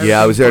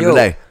 Yeah, I was there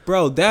today.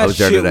 Bro, that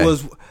shit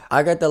was.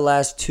 I got the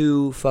last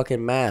 2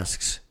 fucking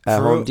masks at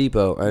Home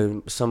Depot,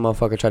 and some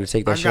motherfucker tried to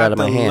take that shit out of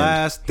my hand. I got the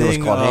last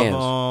thing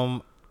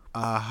of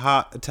a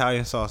hot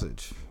Italian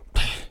sausage.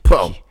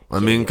 Bro, I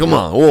mean, come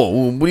on.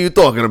 Whoa, what are you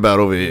talking about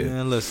over here?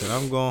 Man, listen,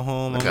 I'm going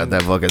home. I got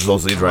that fucking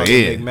sausage right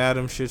here. Make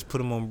madam shits, put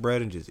them on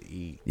bread, and just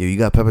eat. Yo, you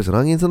got peppers and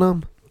onions in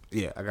them?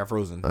 Yeah, I got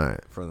frozen. All right.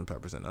 Frozen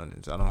peppers and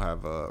onions. I don't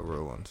have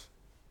real ones.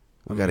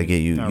 We gotta get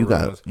you. You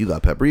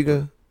got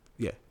paprika?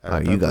 Yeah. All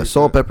right, you got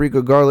salt,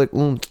 paprika, garlic.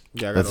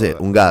 Yeah, that's it.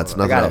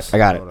 Nothing else. I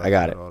got it.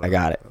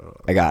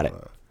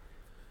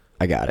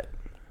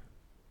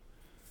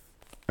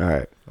 All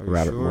right,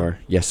 Robert Moore.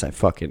 Yes, I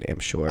fucking am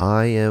sure.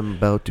 I am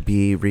about to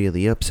be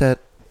really upset.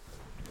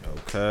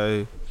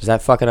 Okay. Does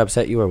that fucking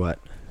upset you or what?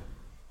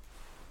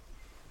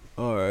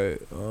 All right,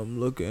 I'm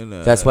looking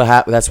at. That's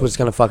what's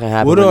gonna fucking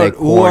happen.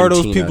 Who are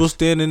those people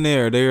standing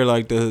there? They're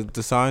like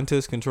the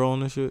scientists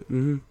controlling the shit.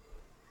 Mm-hmm.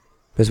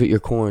 That's what your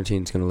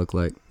quarantine's gonna look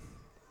like.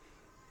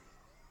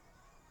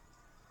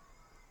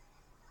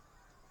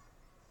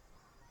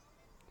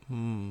 It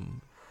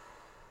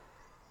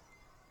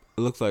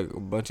looks like a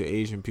bunch of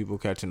Asian people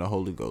catching the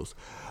Holy Ghost,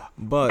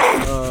 but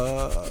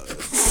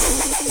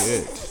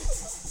shit.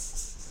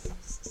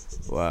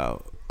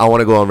 Wow. I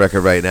want to go on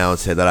record right now and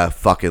say that I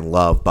fucking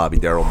love Bobby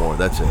Daryl Moore.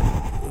 That's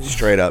it.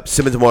 Straight up.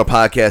 Simmons and More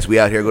podcast. We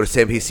out here. Go to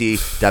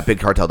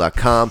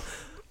sampc.bigcartel.com.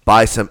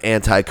 Buy some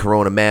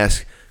anti-corona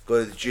mask.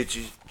 Go to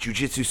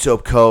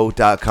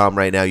jujitsusoapco.com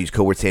right now. Use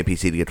code word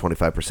SAMPC to get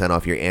 25%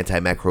 off your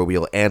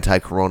antimicrobial,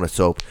 anti-corona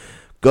soap.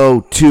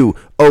 Go to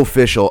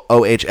official,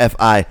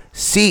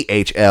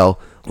 OHFICHL,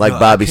 like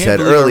Bobby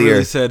said earlier. I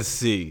really said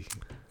C.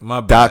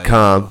 My bad.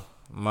 .com.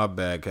 My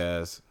bad,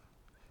 Cass.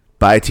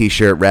 Buy a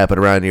t-shirt, wrap it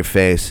around your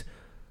face.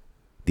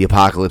 The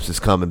apocalypse is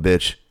coming,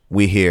 bitch.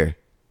 We here.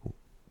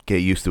 Get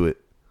used to it.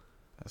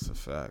 That's a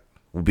fact.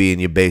 We'll be in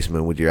your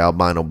basement with your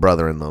albino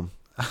brother in them.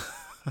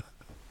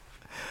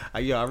 I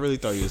really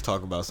thought you was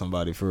talking about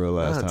somebody for real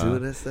last time.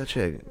 Dude, that's that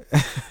chick.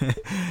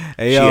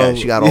 Hey,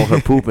 she got all her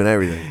poop and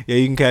everything. Yeah,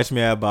 you can catch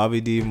me at Bobby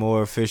D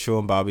Moore Official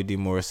and Bobby D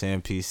Moore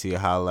SAMPC.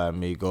 Holla at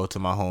me. Go to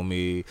my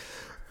homie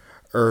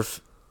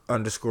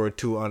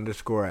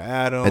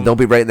Earth_2_Adam. And don't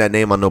be writing that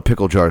name on no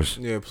pickle jars.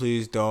 Yeah,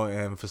 please don't.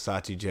 And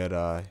Versace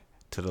Jedi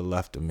to the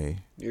left of me.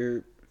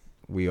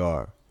 We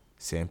are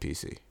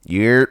SAMPC.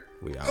 We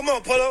out. Come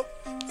on, Polo.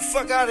 The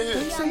fuck out of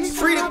here.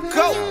 Free to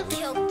go.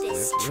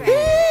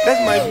 That's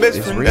my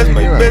best friend. That's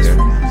my best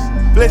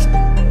friend. Bless you.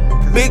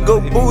 Big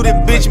old booty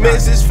bitch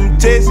message from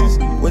Texas.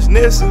 What's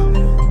Nessa?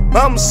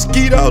 I'm a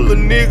skeet, all the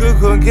nigga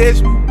come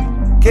catch me.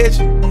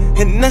 Catch me.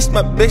 And that's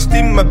my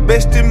bestie, my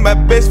bestie, my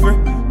best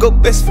friend. Go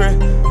best friend.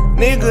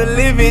 Nigga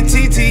living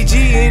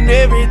TTG and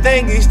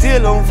everything is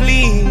still on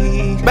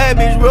fleek. Bad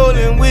bitch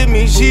rolling with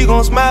me, she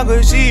gon' smile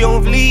cause she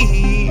on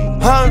fleek.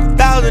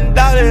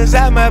 $100,000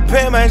 at my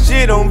pay, my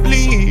shit on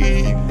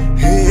bleed.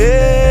 Yeah.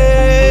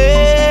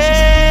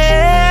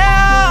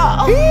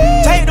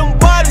 Take them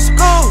boys to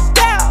school,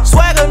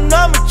 swagger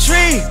number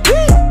 3.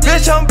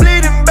 Bitch, I'm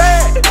bleeding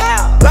bad,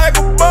 like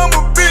a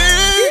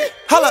bumblebee.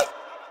 Holla,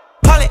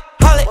 holly,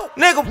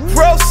 nigga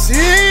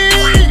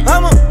proceed.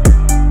 I'ma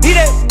eat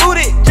that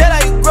booty just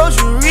like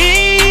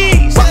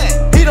groceries.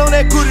 Eat on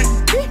that booty,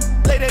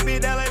 lay that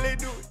bitch down like they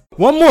do.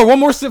 One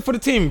more sip for the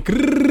team.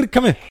 Come in.